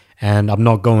Thursdays, and I'm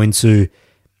not going to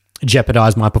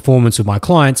jeopardize my performance with my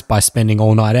clients by spending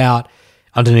all night out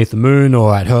underneath the moon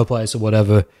or at her place or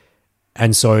whatever.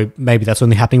 And so maybe that's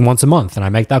only happening once a month, and I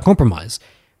make that compromise.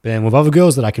 But then with other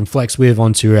girls that I can flex with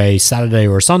onto a Saturday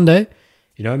or a Sunday,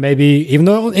 you know, maybe even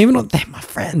on my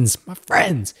friends,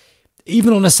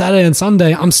 even on a Saturday and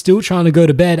Sunday, I'm still trying to go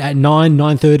to bed at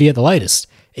 9:30 at the latest.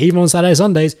 Even on Saturday,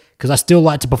 Sundays, because I still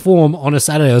like to perform on a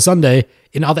Saturday or Sunday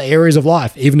in other areas of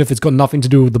life, even if it's got nothing to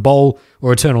do with the bowl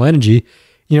or eternal energy.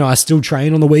 You know, I still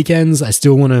train on the weekends. I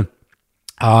still want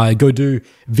to go do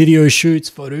video shoots,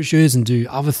 photo shoots, and do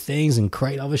other things and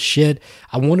create other shit.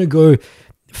 I want to go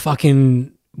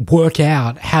fucking work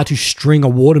out how to string a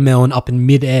watermelon up in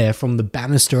midair from the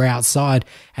banister outside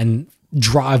and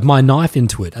drive my knife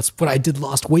into it. That's what I did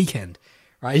last weekend,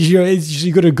 right?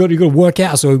 You got to work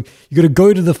out. So you got to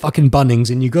go to the fucking Bunnings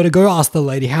and you got to go ask the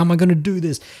lady, how am I going to do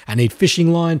this? I need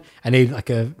fishing line. I need like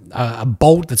a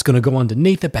bolt that's going to go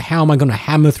underneath it. But how am I going to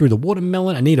hammer through the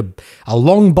watermelon? I need a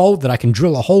long bolt that I can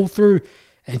drill a hole through.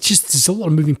 And it's a lot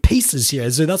of moving pieces here.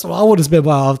 So that's what I want to spend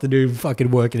my afternoon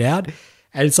fucking working out.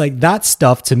 And it's like that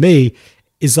stuff to me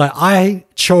is like, I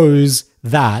chose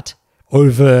that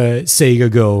over seeing a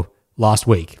girl last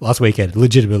weekend,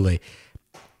 legitimately,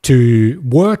 to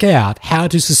work out how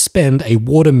to suspend a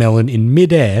watermelon in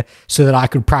midair so that I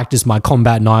could practice my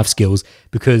combat knife skills,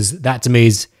 because that to me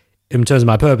is, in terms of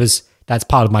my purpose, that's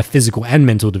part of my physical and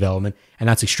mental development, and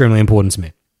that's extremely important to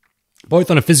me.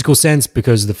 Both on a physical sense,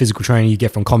 because of the physical training you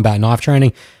get from combat knife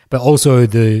training, but also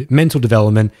the mental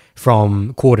development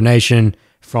from coordination,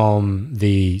 from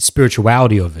the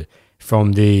spirituality of it,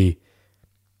 from the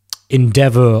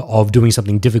endeavor of doing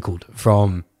something difficult,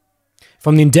 from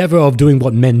the endeavor of doing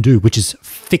what men do, which is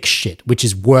fix shit, which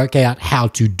is work out how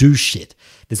to do shit.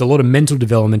 There's a lot of mental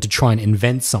development to try and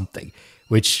invent something,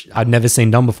 which I've never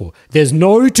seen done before. There's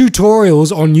no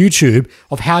tutorials on YouTube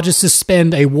of how to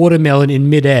suspend a watermelon in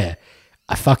midair.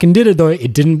 I fucking did it though.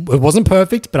 It wasn't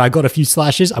perfect, but I got a few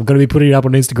slashes. I'm going to be putting it up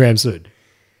on Instagram soon.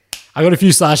 I got a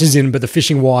few slashes in, but the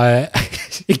fishing wire,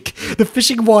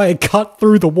 cut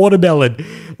through the watermelon.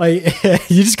 Like,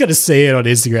 you just got to see it on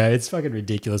Instagram. It's fucking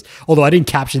ridiculous. Although I didn't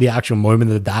capture the actual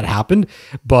moment that happened,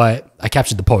 but I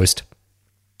captured the post.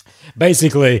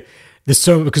 Basically,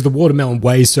 because the watermelon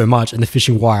weighs so much and the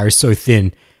fishing wire is so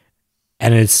thin,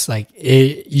 and it's like,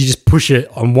 you just push it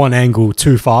on one angle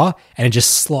too far and it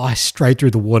just sliced straight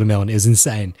through the watermelon. It was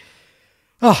insane.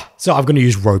 So I'm going to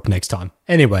use rope next time.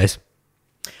 Anyways,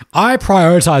 I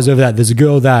prioritize over that. There's a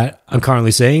girl that I'm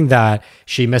currently seeing that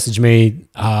she messaged me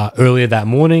earlier that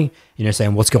morning, you know,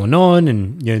 saying what's going on.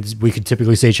 And, you know, we could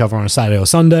typically see each other on a Saturday or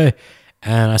Sunday.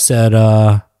 And I said,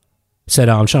 I'm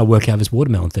trying to work out this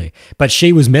watermelon thing. But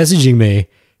she was messaging me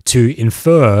to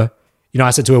infer, you know,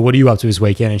 I said to her, what are you up to this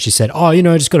weekend? And she said, oh, you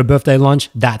know, I just got a birthday lunch.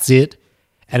 That's it.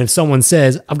 And if someone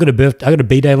says, I got a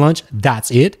B-day lunch, that's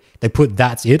it. They put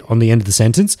that's it on the end of the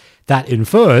sentence. That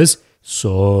infers,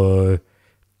 so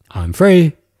I'm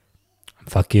free. I'm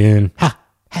fucking,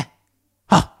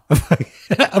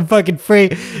 I'm fucking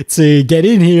free to get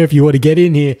in here if you want to get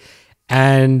in here.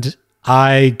 And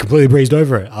I completely breezed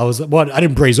over it. I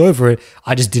didn't breeze over it.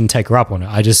 I just didn't take her up on it.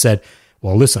 I just said,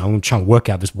 well, listen, I'm trying to work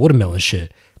out this watermelon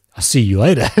shit. I'll see you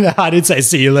later. I didn't say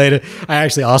see you later. I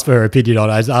actually asked for her opinion on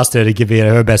it. I asked her to give me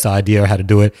her best idea of how to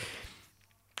do it.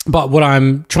 But what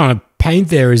I'm trying to paint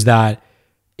there is that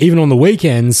even on the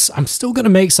weekends, I'm still going to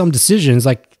make some decisions,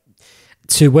 like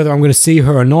to whether I'm going to see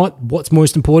her or not. What's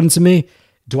most important to me?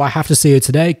 Do I have to see her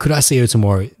today? Could I see her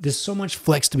tomorrow? There's so much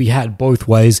flex to be had both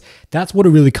ways. That's what it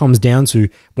really comes down to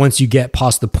once you get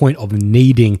past the point of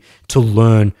needing to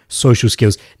learn social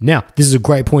skills. Now, this is a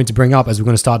great point to bring up as we're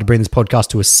going to start to bring this podcast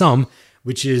to a sum,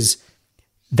 which is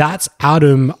that's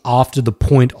Adam after the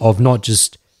point of not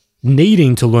just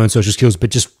needing to learn social skills,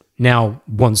 but just now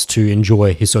wants to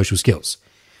enjoy his social skills.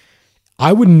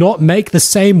 I would not make the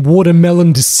same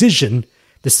watermelon decision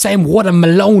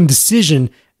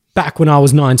back when I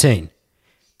was 19.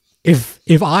 If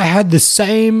I had the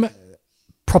same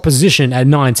proposition at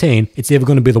 19, it's either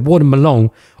going to be the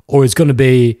watermelon or it's going to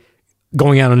be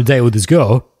going out on a date with this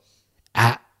girl.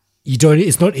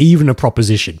 It's not even a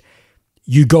proposition.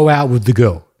 You go out with the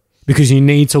girl because you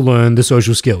need to learn the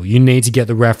social skill. You need to get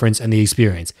the reference and the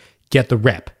experience. Get the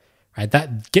rep, right?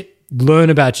 Learn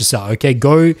about yourself, okay?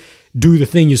 Go do the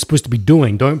thing you're supposed to be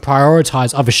doing. Don't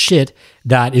prioritize other shit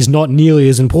that is not nearly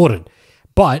as important.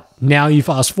 But now you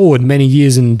fast forward many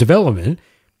years in development.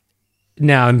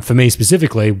 Now, and for me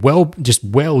specifically, well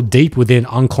deep within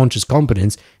unconscious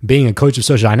competence, being a coach of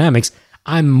social dynamics,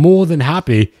 I'm more than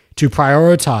happy to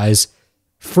prioritize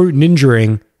fruit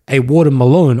ninjaing a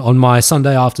watermelon on my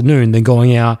Sunday afternoon than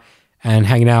going out and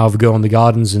hanging out with a girl in the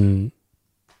gardens and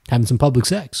having some public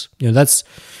sex. That's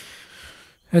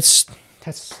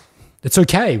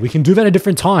okay. We can do that at a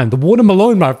different time. The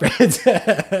watermelon, my friends.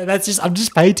 I'm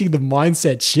just painting the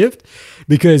mindset shift,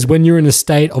 because when you're in a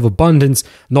state of abundance,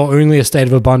 not only a state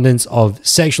of abundance of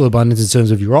sexual abundance in terms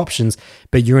of your options,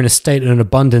 but you're in a state of an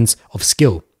abundance of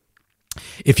skill.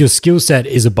 If your skill set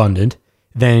is abundant,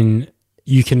 then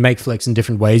you can make flex in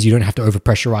different ways. You don't have to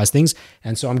overpressurize things.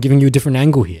 And so I'm giving you a different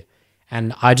angle here.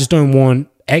 And I just don't want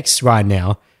X right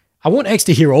now. I want X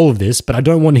to hear all of this, but I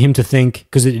don't want him to think,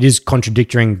 because it is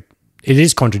contradicting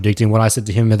what I said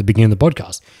to him at the beginning of the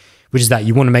podcast, which is that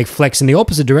you want to make flex in the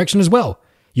opposite direction as well.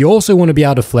 You also want to be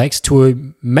able to flex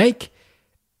to make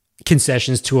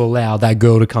concessions to allow that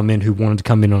girl to come in who wanted to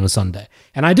come in on a Sunday.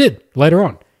 And I did later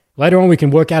on. Later on, we can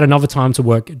work out another time to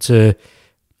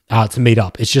meet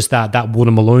up. It's just that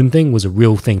watermelon thing was a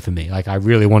real thing for me. Like, I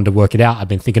really wanted to work it out. I've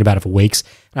been thinking about it for weeks,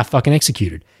 and I fucking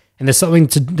executed. And there's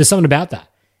something about that.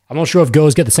 I'm not sure if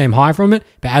girls get the same high from it,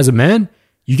 but as a man,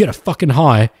 you get a fucking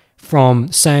high from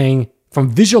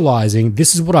visualizing,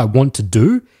 this is what I want to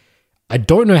do. I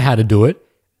don't know how to do it.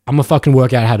 I'm gonna fucking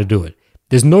work out how to do it.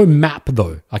 There's no map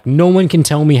though. Like, no one can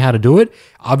tell me how to do it.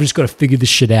 I've just got to figure this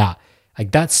shit out.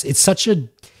 Like, it's such a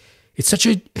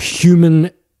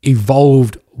human,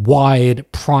 evolved,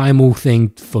 wired, primal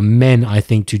thing for men, I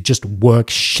think, to just work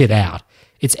shit out.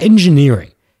 It's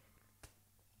engineering.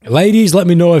 Ladies, let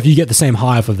me know if you get the same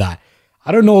high off of that.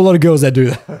 I don't know a lot of girls that do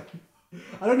that.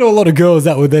 I don't know a lot of girls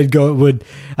that would say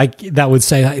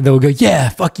that. They would go, yeah,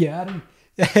 fuck yeah, Adam.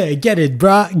 Get it,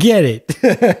 bruh, get it.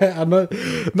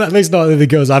 At least not the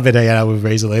girls I've been hanging out with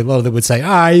recently. A lot of them would say,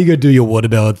 you go do your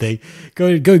watermelon thing.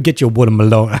 Go get your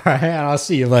watermelon, all right, and I'll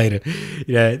see you later.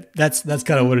 That's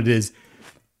kind of what it is.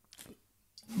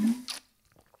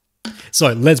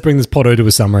 So let's bring this poddo to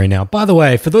a summary now. By the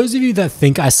way, for those of you that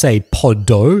think I say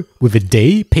poddo with a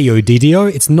D, P-O-D-D-O,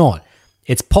 it's not.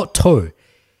 It's potto.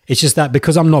 It's just that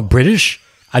because I'm not British,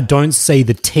 I don't say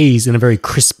the T's in a very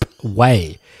crisp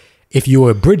way. If you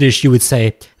were British, you would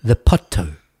say the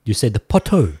potto. You say the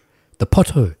potto. The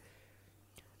potto.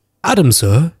 Adam,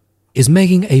 sir, is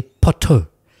making a potto.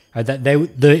 Right,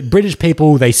 the British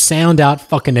people, they sound out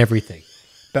fucking everything.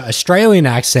 But Australian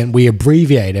accent, we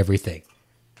abbreviate everything.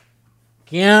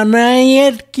 That's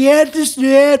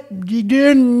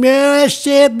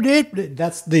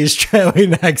the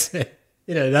Australian accent.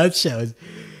 That shows,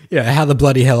 how the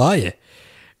bloody hell are you?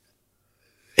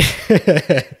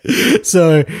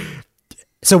 So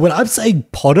when I'm saying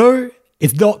potto,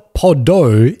 it's not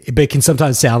poddo, but it can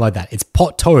sometimes sound like that. It's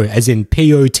potto, as in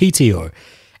P-O-T-T-O.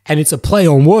 And it's a play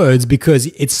on words because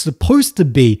it's supposed to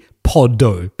be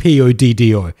poddo,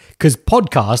 P-O-D-D-O, because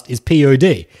podcast is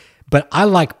P-O-D. But I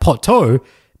like potto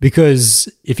because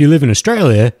if you live in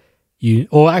Australia,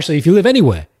 if you live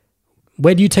anywhere,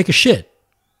 where do you take a shit?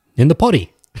 In the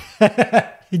potty.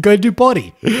 You go do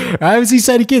potty. I always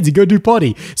say to kids, you go do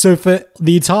potty. So for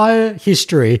the entire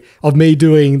history of me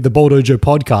doing the Bowl Dojo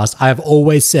podcast, I have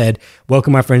always said,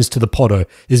 welcome my friends to the potto.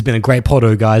 This has been a great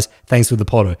potto, guys. Thanks for the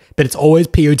potto. But it's always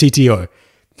P-O-T-T-O.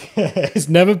 It's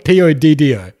never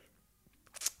P-O-D-D-O.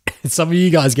 Some of you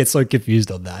guys get so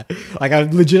confused on that. Like, I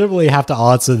legitimately have to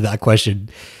answer that question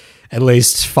at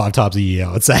least 5 times a year,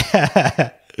 I would say.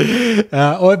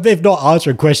 Or if not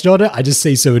answer a question on it, I just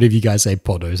see so many of you guys say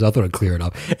potto, so I thought I'd clear it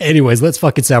up. Anyways, let's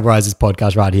fucking summarize this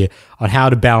podcast right here on how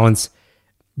to balance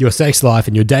your sex life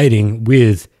and your dating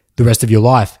with the rest of your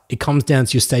life. It comes down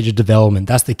to your stage of development.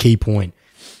 That's the key point.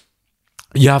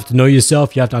 You have to know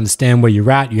yourself. You have to understand where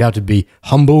you're at. You have to be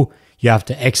humble. You have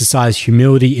to exercise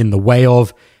humility in the way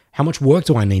of, how much work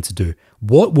do I need to do?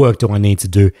 What work do I need to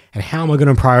do? And how am I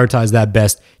going to prioritize that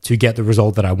best to get the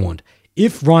result that I want?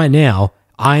 If right now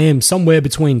I am somewhere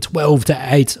between 12 to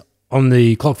 8 on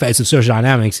the clock face of social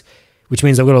dynamics, which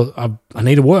means I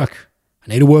need to work. I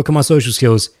need to work on my social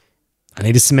skills. I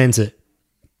need to cement it.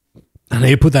 I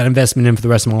need to put that investment in for the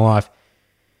rest of my life.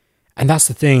 And that's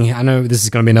the thing. I know this is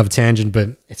going to be another tangent, but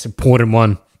it's an important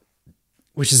one.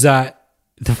 which is that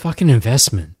the fucking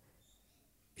investment.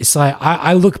 It's like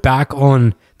I look back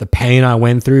on the pain I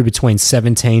went through between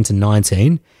 17 to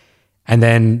 19, and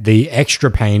then the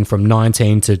extra pain from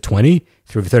 19 to 20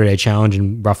 through the 30-day challenge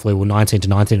and roughly 19 to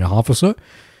 19 and a half or so.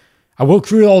 I walked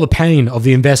through all the pain of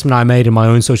the investment I made in my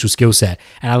own social skill set.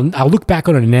 And I look back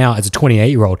on it now as a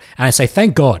 28-year-old and I say,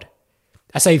 thank God.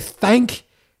 I say, thank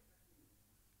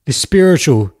these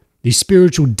spiritual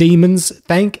demons,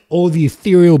 thank all the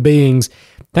ethereal beings,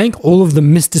 thank all of the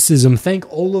mysticism, thank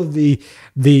all of the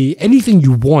anything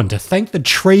you want, thank the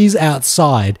trees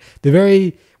outside,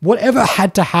 whatever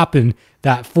had to happen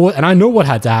and I know what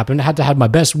had to happen. I had to have one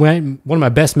of my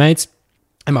best mates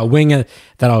and my winger,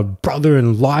 that our brother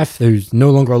in life, who's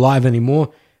no longer alive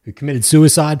anymore, who committed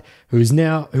suicide, who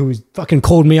fucking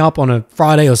called me up on a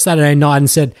Friday or Saturday night and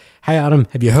said, hey Adam,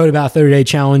 have you heard about 30-day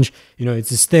challenge? You know, it's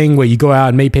this thing where you go out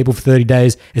and meet people for 30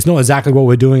 days. It's not exactly what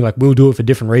we're doing. Like, we'll do it for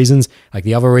different reasons. Like,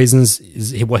 the other reasons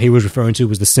is what he was referring to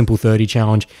was the simple 30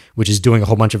 challenge, which is doing a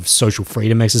whole bunch of social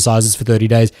freedom exercises for 30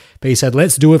 days. But he said,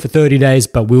 let's do it for 30 days,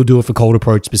 but we'll do it for cold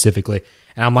approach specifically.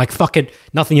 And I'm like, fuck it.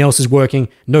 Nothing else is working.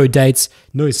 No dates,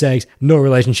 no sex, no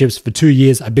relationships. For 2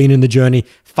 years, I've been in the journey.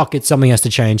 Fuck it. Something has to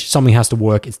change. Something has to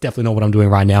work. It's definitely not what I'm doing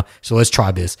right now. So let's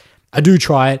try this. I do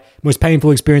try it. Most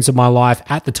painful experience of my life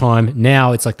at the time.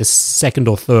 Now it's like the second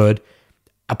or third.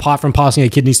 Apart from passing a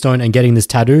kidney stone and getting this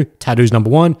tattoo. Tattoo's number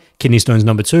 1. Kidney stone's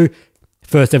number 2.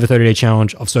 First ever 30-day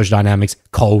challenge of social dynamics.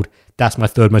 Cold. That's my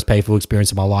third most painful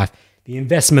experience of my life. The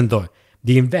investment though.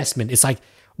 The investment. It's like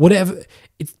whatever.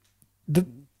 One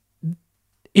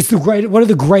of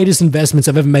the greatest investments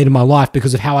I've ever made in my life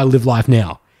because of how I live life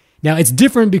now. Now it's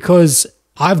different because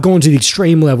I've gone to the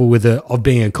extreme level of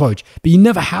being a coach, but you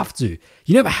never have to.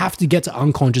 You never have to get to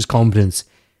unconscious competence.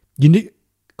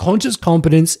 Conscious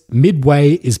competence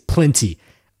midway is plenty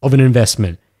of an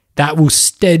investment that will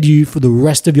steady you for the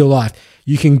rest of your life.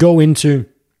 You can go into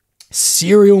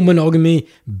serial monogamy,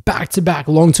 back-to-back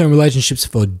long-term relationships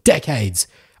for decades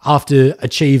after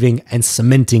achieving and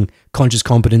cementing conscious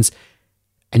competence.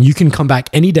 And you can come back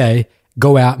any day,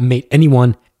 go out, meet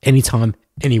anyone, anytime,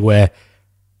 anywhere.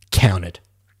 Count it.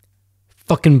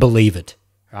 Fucking believe it.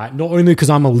 Right? Not only because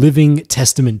I'm a living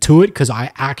testament to it, because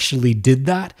I actually did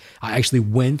that. I actually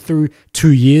went through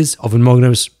 2 years of a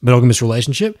monogamous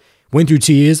relationship.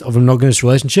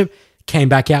 Came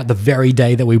back out the very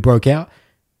day that we broke out.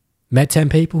 Met 10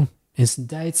 people. Instant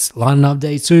dates. Lining up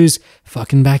day twos.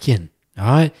 Fucking back in. All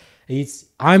right?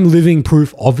 I'm living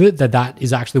proof of it, that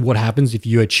is actually what happens if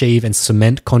you achieve and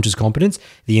cement conscious competence,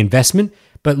 the investment.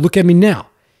 But look at me now.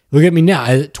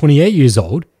 At 28 years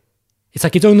old. It's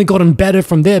like it's only gotten better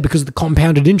from there because of the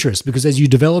compounded interest. Because as you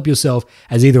develop yourself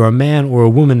as either a man or a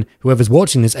woman, whoever's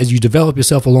watching this, as you develop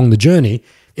yourself along the journey,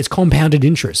 it's compounded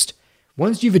interest.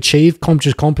 Once you've achieved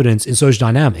conscious competence in social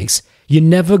dynamics, you're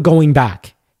never going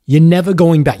back.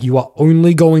 You are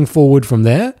only going forward from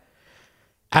there.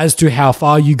 As to how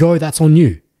far you go, that's on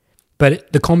you.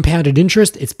 But the compounded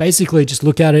interest, it's basically, just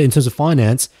look at it in terms of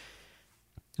finance.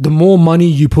 The more money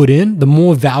you put in, the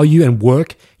more value and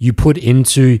work you put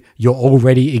into your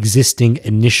already existing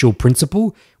initial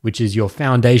principle, which is your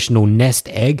foundational nest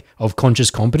egg of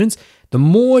conscious competence, the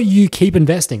more you keep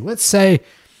investing. Let's say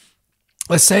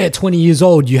at 20 years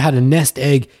old, you had a nest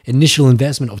egg initial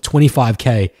investment of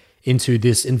 $25K into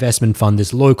this investment fund,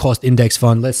 this low cost index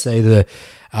fund. Let's say the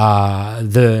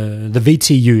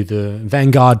VTU, the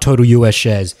Vanguard Total US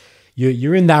Shares.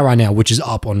 You're in that right now, which is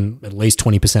up on at least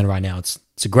 20% right now. It's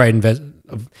a great investment.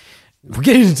 We're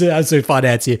getting into absolute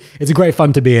finance here. It's a great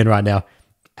fund to be in right now.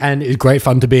 And it's great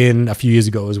fun to be in a few years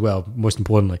ago as well, most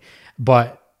importantly.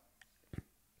 But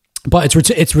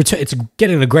it's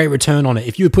getting a great return on it.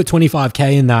 If you would put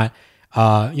 25K in that,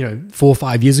 4 or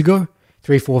 5 years ago,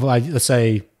 3, 4, 5, let's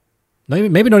say,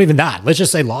 maybe not even that. Let's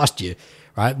just say last year,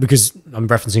 right? Because I'm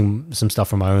referencing some stuff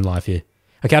from my own life here.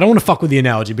 Okay, I don't want to fuck with the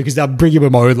analogy because I'll bring you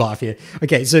in my own life here.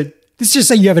 Okay, so let's just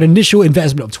say you have an initial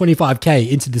investment of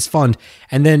 25K into this fund,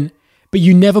 but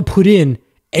you never put in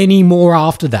any more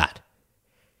after that.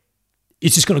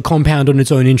 It's just going to compound on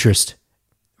its own interest,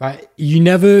 right? You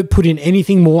never put in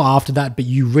anything more after that, but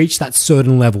you reach that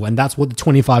certain level, and that's what the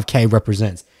 25K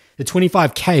represents. The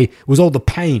 25K was all the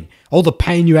pain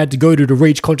you had to go to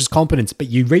reach conscious competence, but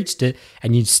you reached it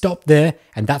and you stopped there,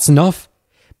 and that's enough.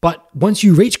 But once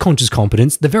you reach conscious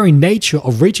competence, the very nature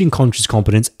of reaching conscious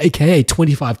competence, aka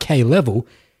 25K level,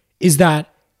 is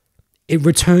that it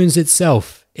returns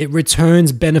itself. It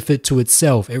returns benefit to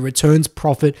itself. It returns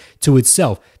profit to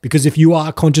itself. Because if you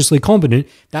are consciously competent,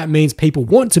 that means people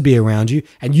want to be around you,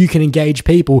 and you can engage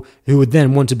people who would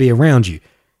then want to be around you.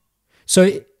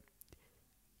 So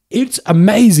It's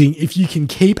amazing if you can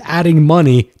keep adding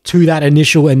money to that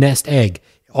initial nest egg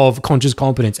of conscious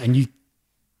competence, and you,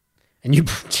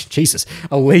 Jesus,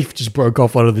 a leaf just broke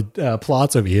off one of the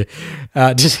plants over here,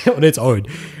 just on its own.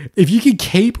 If you can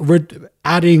keep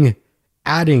adding,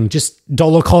 just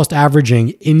dollar cost averaging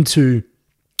into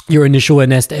your initial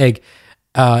nest egg,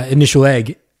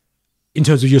 in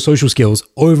terms of your social skills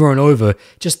over and over,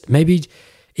 just maybe,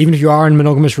 even if you are in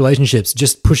monogamous relationships,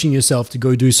 just pushing yourself to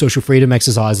go do social freedom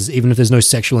exercises, even if there's no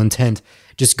sexual intent,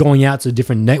 just going out to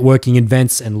different networking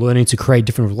events and learning to create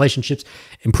different relationships,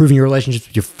 improving your relationships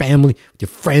with your family, with your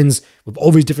friends, with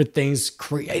all these different things,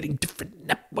 creating different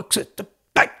networks at the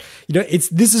back.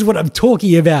 This is what I'm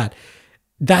talking about.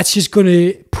 That's just going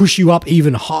to push you up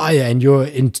even higher, and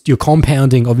your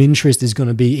compounding of interest is going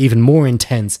to be even more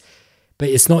intense. But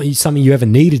it's not something you ever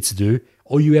needed to do.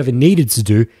 All you ever needed to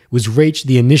do was reach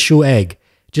the initial egg.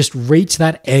 Just reach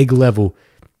that egg level,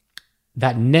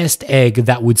 that nest egg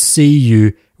that would see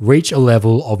you reach a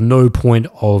level of no point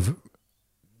of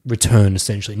return,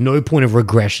 essentially. No point of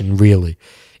regression, really,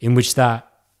 in which that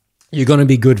you're going to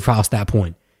be good past that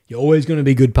point. You're always going to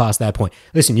be good past that point.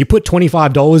 Listen, you put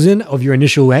 $25 in of your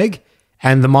initial egg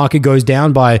and the market goes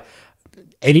down by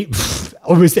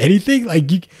almost anything.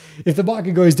 If the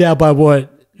market goes down by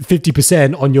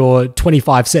 50% on your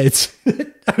 25 cents,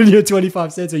 on your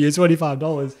 25 cents or your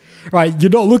 $25, right?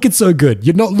 You're not looking so good.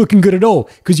 You're not looking good at all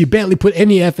because you barely put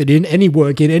any effort in, any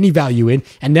work in, any value in,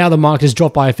 and now the market has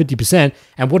dropped by 50%.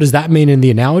 And what does that mean in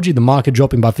the analogy? The market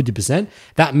dropping by 50%?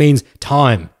 That means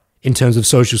time in terms of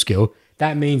social skill.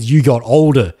 That means you got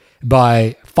older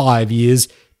by 5 years,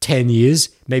 10 years.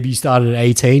 Maybe you started at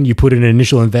 18. You put in an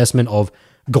initial investment of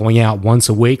going out once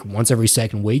a week, once every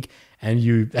second week,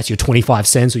 and that's your 25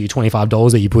 cents or your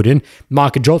 $25 that you put in.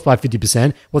 Market drops by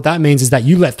 50%. What that means is that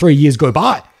you let 3 years go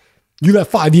by. You let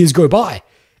 5 years go by.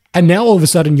 And now all of a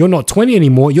sudden you're not 20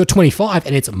 anymore, you're 25,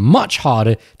 and it's much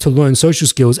harder to learn social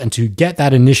skills and to get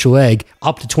that initial egg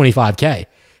up to 25K.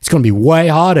 It's going to be way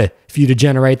harder for you to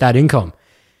generate that income.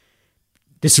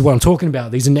 This is what I'm talking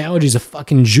about. These analogies are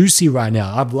fucking juicy right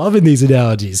now. I'm loving these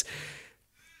analogies.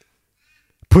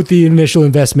 Put the initial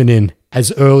investment in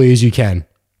as early as you can.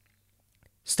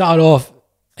 Start off,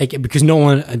 because no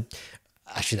one,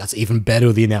 actually that's even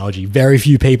better, the analogy. Very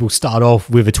few people start off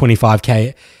with a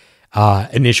 25K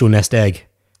initial nest egg,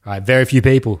 right? Very few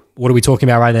people. What are we talking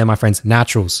about right there, my friends?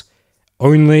 Naturals.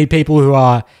 Only people who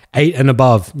are 8 and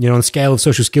above, on the scale of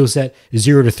social skill set,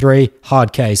 0 to 3,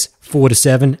 hard case, 4 to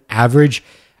 7, average,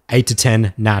 8 to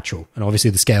 10, natural. And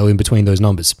obviously the scale in between those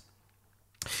numbers.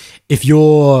 If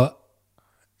you're,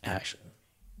 actually,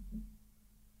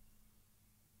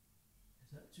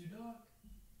 is that too dark?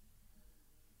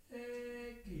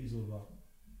 Can you use a little dark?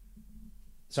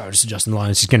 Sorry, just adjusting the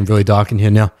line. It's just getting really dark in here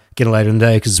now. Getting later in the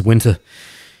day because it's winter.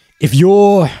 If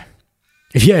you're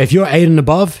 8 and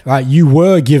above, right, you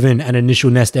were given an initial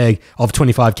nest egg of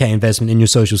 25K investment in your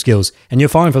social skills, and you're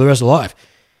fine for the rest of life.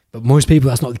 But most people,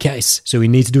 that's not the case. So we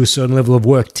need to do a certain level of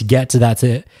work to get to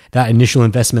that initial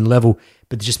investment level,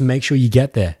 but just make sure you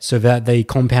get there so that the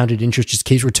compounded interest just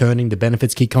keeps returning, the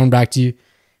benefits keep coming back to you.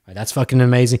 Right, that's fucking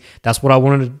amazing. That's what I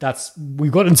wanted. We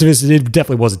got into this. It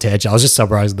definitely was a tangent. I was just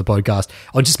summarizing the podcast.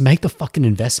 I'll just make the fucking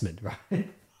investment, right?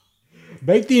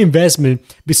 Make the investment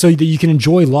so that you can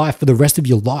enjoy life for the rest of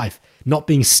your life, not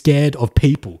being scared of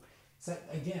people. So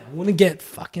again, I want to get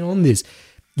fucking on this.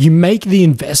 You make the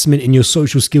investment in your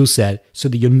social skill set so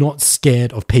that you're not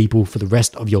scared of people for the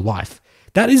rest of your life.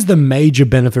 That is the major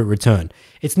benefit return.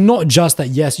 It's not just that,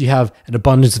 yes, you have an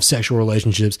abundance of sexual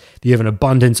relationships, that you have an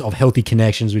abundance of healthy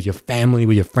connections with your family,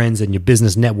 with your friends, and your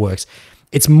business networks.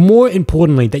 It's more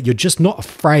importantly that you're just not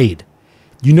afraid.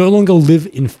 You no longer live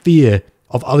in fear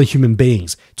of other human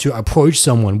beings to approach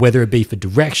someone, whether it be for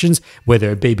directions,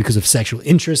 whether it be because of sexual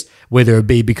interest, whether it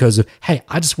be because of, hey,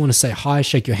 I just want to say hi,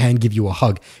 shake your hand, give you a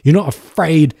hug. You're not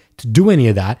afraid to do any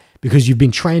of that because you've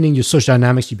been training your social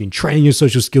dynamics, you've been training your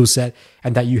social skill set,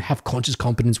 and that you have conscious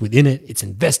competence within it. It's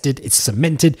invested, it's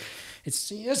cemented,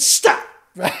 it's stuck,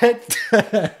 right?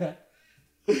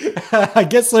 I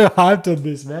get so hyped on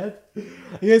this, man.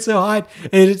 I get so hyped.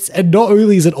 And not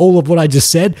only is it all of what I just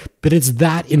said, but it's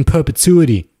that in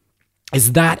perpetuity. It's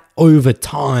that over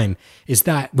time. It's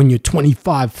that when you're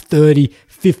 25, 30,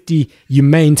 50, you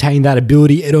maintain that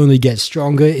ability. It only gets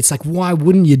stronger. It's like, why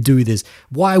wouldn't you do this?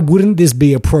 Why wouldn't this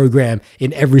be a program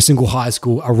in every single high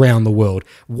school around the world?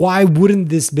 Why wouldn't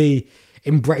this be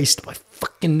embraced by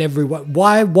fucking everyone?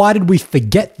 Why did we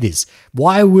forget this?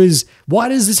 Why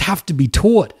does this have to be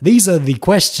taught? These are the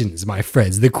questions, my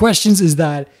friends. The questions is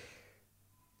that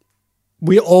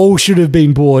we all should have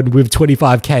been born with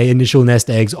 25K initial nest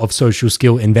eggs of social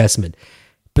skill investment.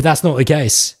 But that's not the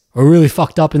case. We're really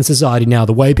fucked up in society now.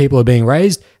 The way people are being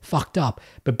raised, fucked up.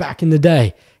 But back in the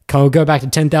day, can we go back to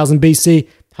 10,000 BC,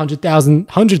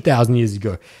 100,000 years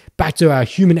ago? Back to our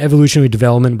human evolutionary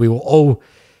development, we were all,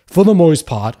 for the most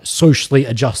part, socially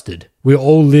adjusted. We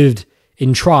all lived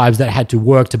in tribes that had to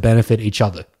work to benefit each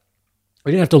other.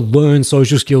 We didn't have to learn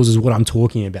social skills is what I'm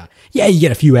talking about. Yeah, you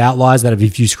get a few outliers that have a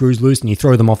few screws loose and you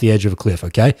throw them off the edge of a cliff,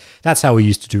 okay? That's how we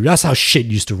used to do. That's how shit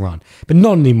used to run. But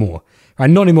not anymore, right?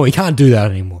 Not anymore. You can't do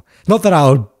that anymore. Not that I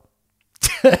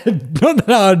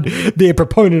would be a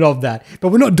proponent of that, but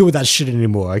we're not doing that shit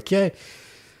anymore, okay?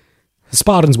 The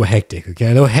Spartans were hectic,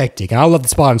 okay? They were hectic. And I love the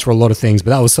Spartans for a lot of things, but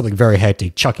that was something very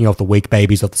hectic, chucking off the weak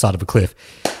babies off the side of a cliff.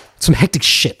 Some hectic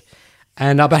shit.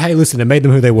 And but hey, listen, it made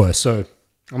them who they were, so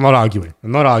I'm not arguing.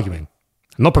 I'm not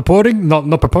purporting,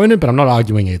 not proponent, but I'm not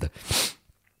arguing either.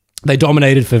 They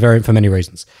dominated for many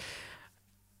reasons.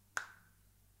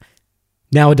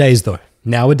 Nowadays, though,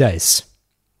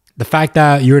 the fact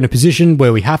that you're in a position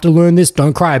where we have to learn this,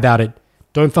 don't cry about it.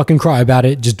 Don't fucking cry about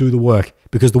it. Just do the work,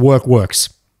 because the work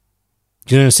works.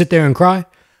 You're going to sit there and cry? You're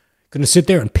going to sit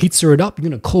there and pizza it up? You're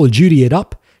going to Call of Duty it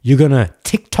up? You're going to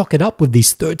TikTok it up with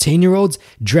these 13-year-olds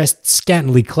dressed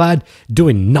scantily clad,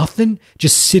 doing nothing,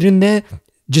 just sitting there,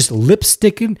 just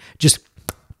lipsticking, just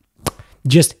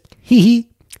hee-hee,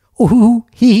 ooh,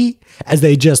 hee-hee, as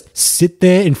they just sit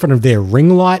there in front of their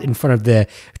ring light, in front of their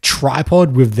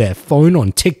tripod with their phone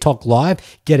on TikTok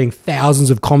Live, getting thousands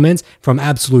of comments from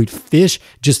absolute fish,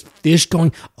 just fish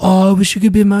going, oh, I wish you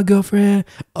could be my girlfriend.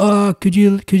 Oh, could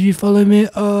you follow me?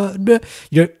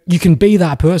 You can be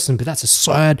that person, but that's a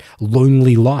sad,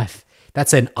 lonely life.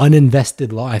 That's an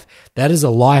uninvested life. That is a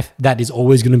life that is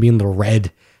always going to be in the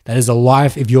red. That is a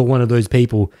life, if you're one of those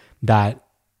people that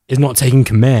is not taking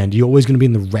command, you're always going to be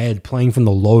in the red, playing from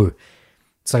the low.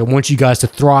 It's like, I want you guys to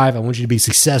thrive. I want you to be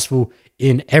successful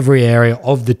in every area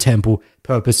of the temple: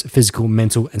 purpose, physical,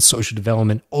 mental, and social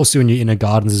development. Also in your inner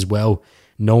gardens as well,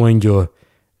 knowing your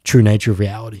true nature of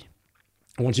reality.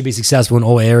 I want you to be successful in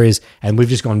all areas, and we've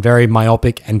just gone very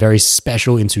myopic and very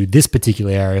special into this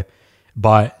particular area.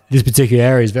 But this particular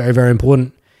area is very, very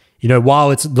important. You know,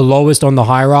 while it's the lowest on the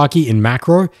hierarchy in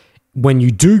macro, when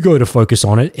you do go to focus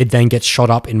on it, it then gets shot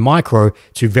up in micro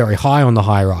to very high on the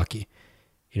hierarchy.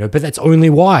 You know, but that's only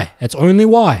why.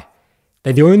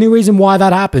 The only reason why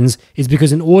that happens is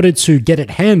because in order to get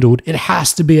it handled, it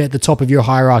has to be at the top of your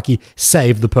hierarchy,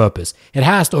 save the purpose. It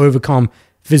has to overcome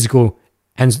physical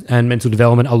and mental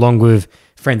development along with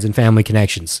friends and family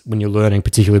connections when you're learning,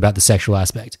 particularly about the sexual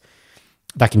aspect.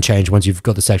 That can change once you've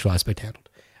got the sexual aspect handled.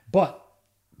 But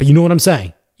you know what I'm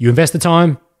saying. You invest the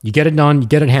time, you get it done, you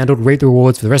get it handled, reap the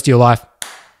rewards for the rest of your life.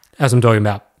 That's what I'm talking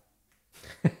about.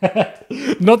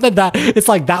 Not that it's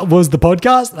like that was the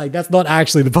podcast. Like, that's not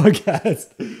actually the podcast.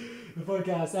 The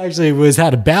podcast actually was how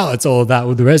to balance all of that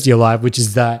with the rest of your life, which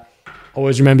is that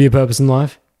always remember your purpose in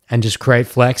life and just create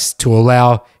flex to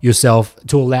allow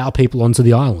people onto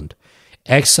the island.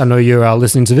 X, I know you're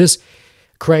listening to this.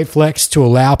 Create flex to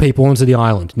allow people onto the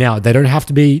island. Now, they don't have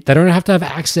to have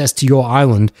access to your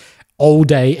island all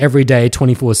day, every day,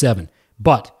 24/7.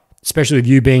 But especially with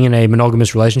you being in a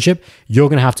monogamous relationship, you're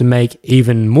going to have to make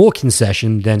even more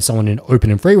concession than someone in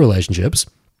open and free relationships,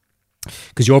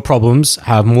 because your problems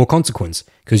have more consequence,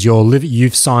 because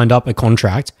you've signed up a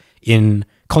contract in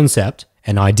concept,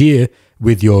 an idea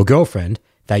with your girlfriend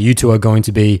that you two are going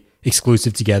to be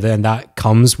exclusive together, and that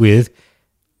comes with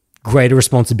greater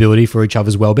responsibility for each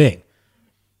other's well-being.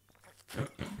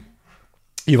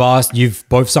 You've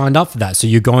both signed up for that. So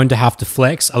you're going to have to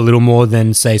flex a little more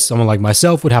than, say, someone like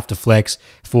myself would have to flex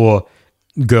for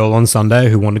a girl on Sunday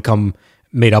who wanted to come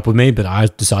meet up with me, but I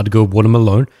decided to go with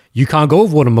Watermelon. You can't go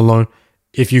with Watermelon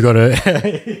if you got a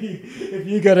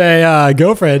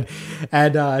girlfriend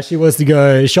and she wants to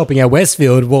go shopping at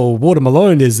Westfield. Well,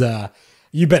 Watermelon is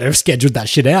you better have scheduled that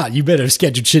shit out. You better have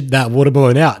scheduled that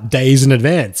Watermelon out days in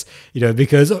advance,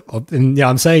 because, and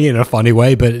I'm saying it in a funny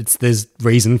way, but there's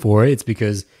reason for it. It's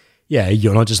because,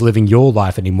 you're not just living your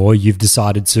life anymore. You've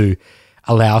decided to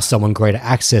allow someone greater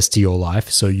access to your life.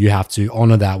 So you have to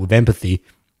honor that with empathy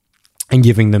and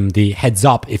giving them the heads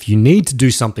up. If you need to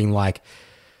do something like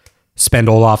spend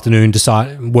all afternoon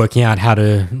working out how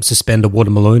to suspend a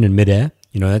watermelon in midair,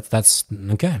 that's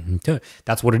okay.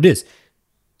 That's what it is.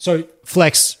 So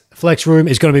flex room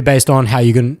is going to be based on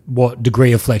what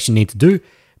degree of flex you need to do,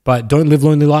 but don't live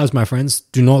lonely lives, my friends.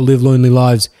 Do not live lonely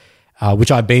lives,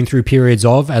 which I've been through periods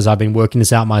of as I've been working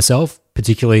this out myself,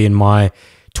 particularly in my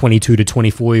 22 to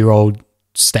 24-year-old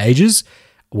stages,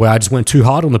 where I just went too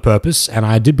hard on the purpose and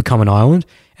I did become an island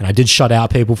and I did shut out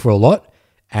people for a lot.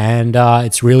 And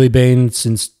it's really been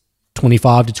since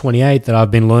 25 to 28 that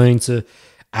I've been learning to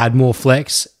add more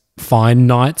flex, find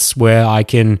nights where I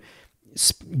can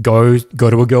go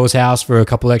to a girl's house for a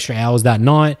couple extra hours that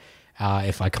night.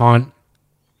 If I can't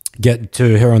get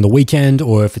to her on the weekend,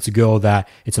 or if it's a girl that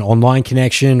it's an online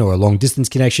connection or a long distance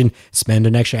connection, spend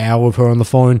an extra hour with her on the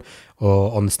phone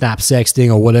or on the snap sexting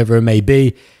or whatever it may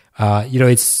be.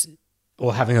 It's,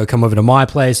 or having her come over to my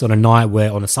place on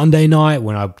a Sunday night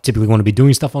when I typically want to be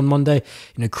doing stuff on Monday,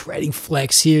 creating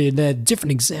flex here and there,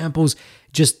 different examples.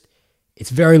 Just,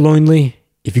 it's very lonely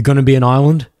if you're going to be an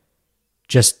island.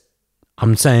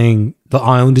 I'm saying the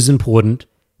island is important,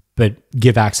 but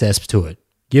give access to it.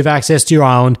 Give access to your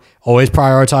island. Always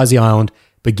prioritize the island,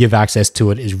 but give access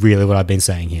to it is really what I've been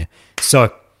saying here.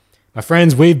 So, my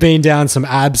friends, we've been down some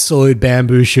absolute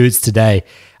bamboo shoots today.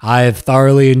 I've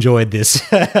thoroughly enjoyed this.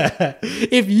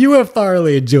 If you have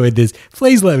thoroughly enjoyed this,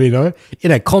 please let me know.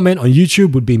 In a comment on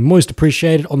YouTube would be most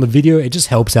appreciated on the video. It just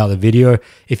helps out the video.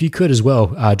 If you could as well,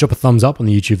 drop a thumbs up on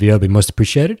the YouTube video, it'd be most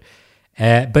appreciated.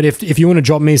 But if you want to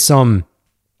drop me some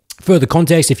further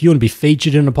context, if you want to be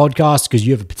featured in a podcast because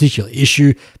you have a particular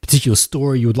issue, particular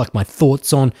story you would like my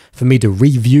thoughts on for me to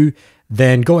review,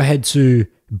 then go ahead to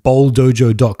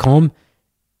bowldojo.com.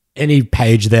 Any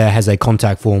page there has a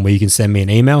contact form where you can send me an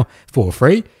email for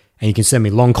free, and you can send me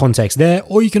long context there,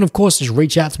 or you can, of course, just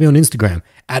reach out to me on Instagram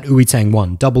at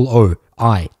uitang1,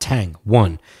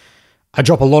 OOI-tang1. I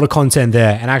drop a lot of content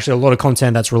there, and actually a lot of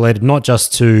content that's related not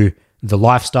just to the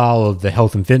lifestyle of the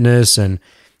health and fitness and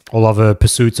all other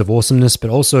pursuits of awesomeness, but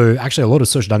also actually a lot of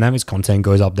social dynamics content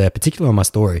goes up there, particularly on my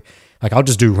story. Like, I'll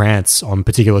just do rants on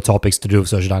particular topics to do with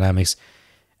social dynamics.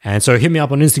 And so hit me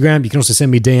up on Instagram. You can also send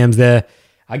me DMs there.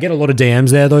 I get a lot of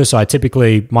DMs there though, so I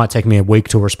typically might take me a week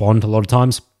to respond a lot of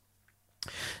times.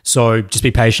 So just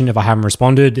be patient if I haven't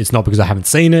responded. It's not because I haven't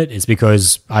seen it. It's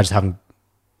because I just haven't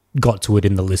got to it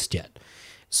in the list yet.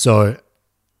 So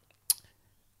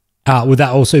with that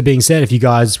also being said, if you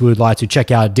guys would like to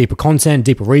check out deeper content,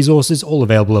 deeper resources, all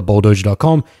available at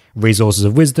bowldojo.com. Resources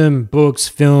of wisdom, books,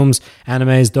 films,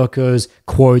 animes, docos,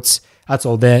 quotes, that's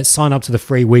all there. Sign up to the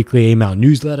free weekly email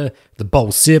newsletter, The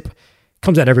Bowl Sip.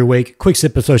 Comes out every week. Quick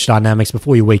sip of social dynamics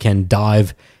before your weekend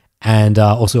dive. And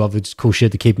also other cool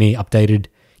shit to keep me updated.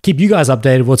 Keep you guys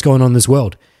updated what's going on in this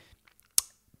world.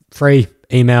 Free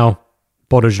email,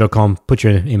 bowldojo.com. Put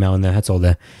your email in there. That's all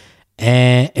there.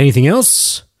 And anything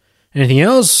else? Anything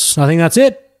else? I think that's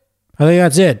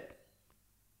it.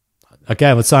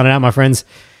 Okay, let's sign it out, my friends.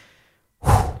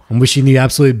 I'm wishing you the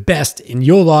absolute best in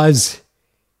your lives.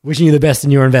 Wishing you the best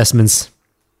in your investments.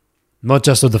 Not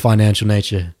just of the financial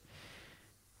nature,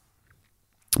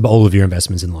 but all of your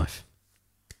investments in life.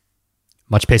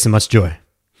 Much peace and much joy.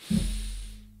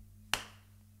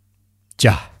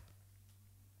 Ja.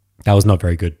 That was not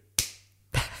very good.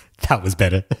 That was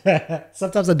better.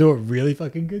 Sometimes I do it really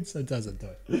fucking good. Sometimes I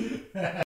don't.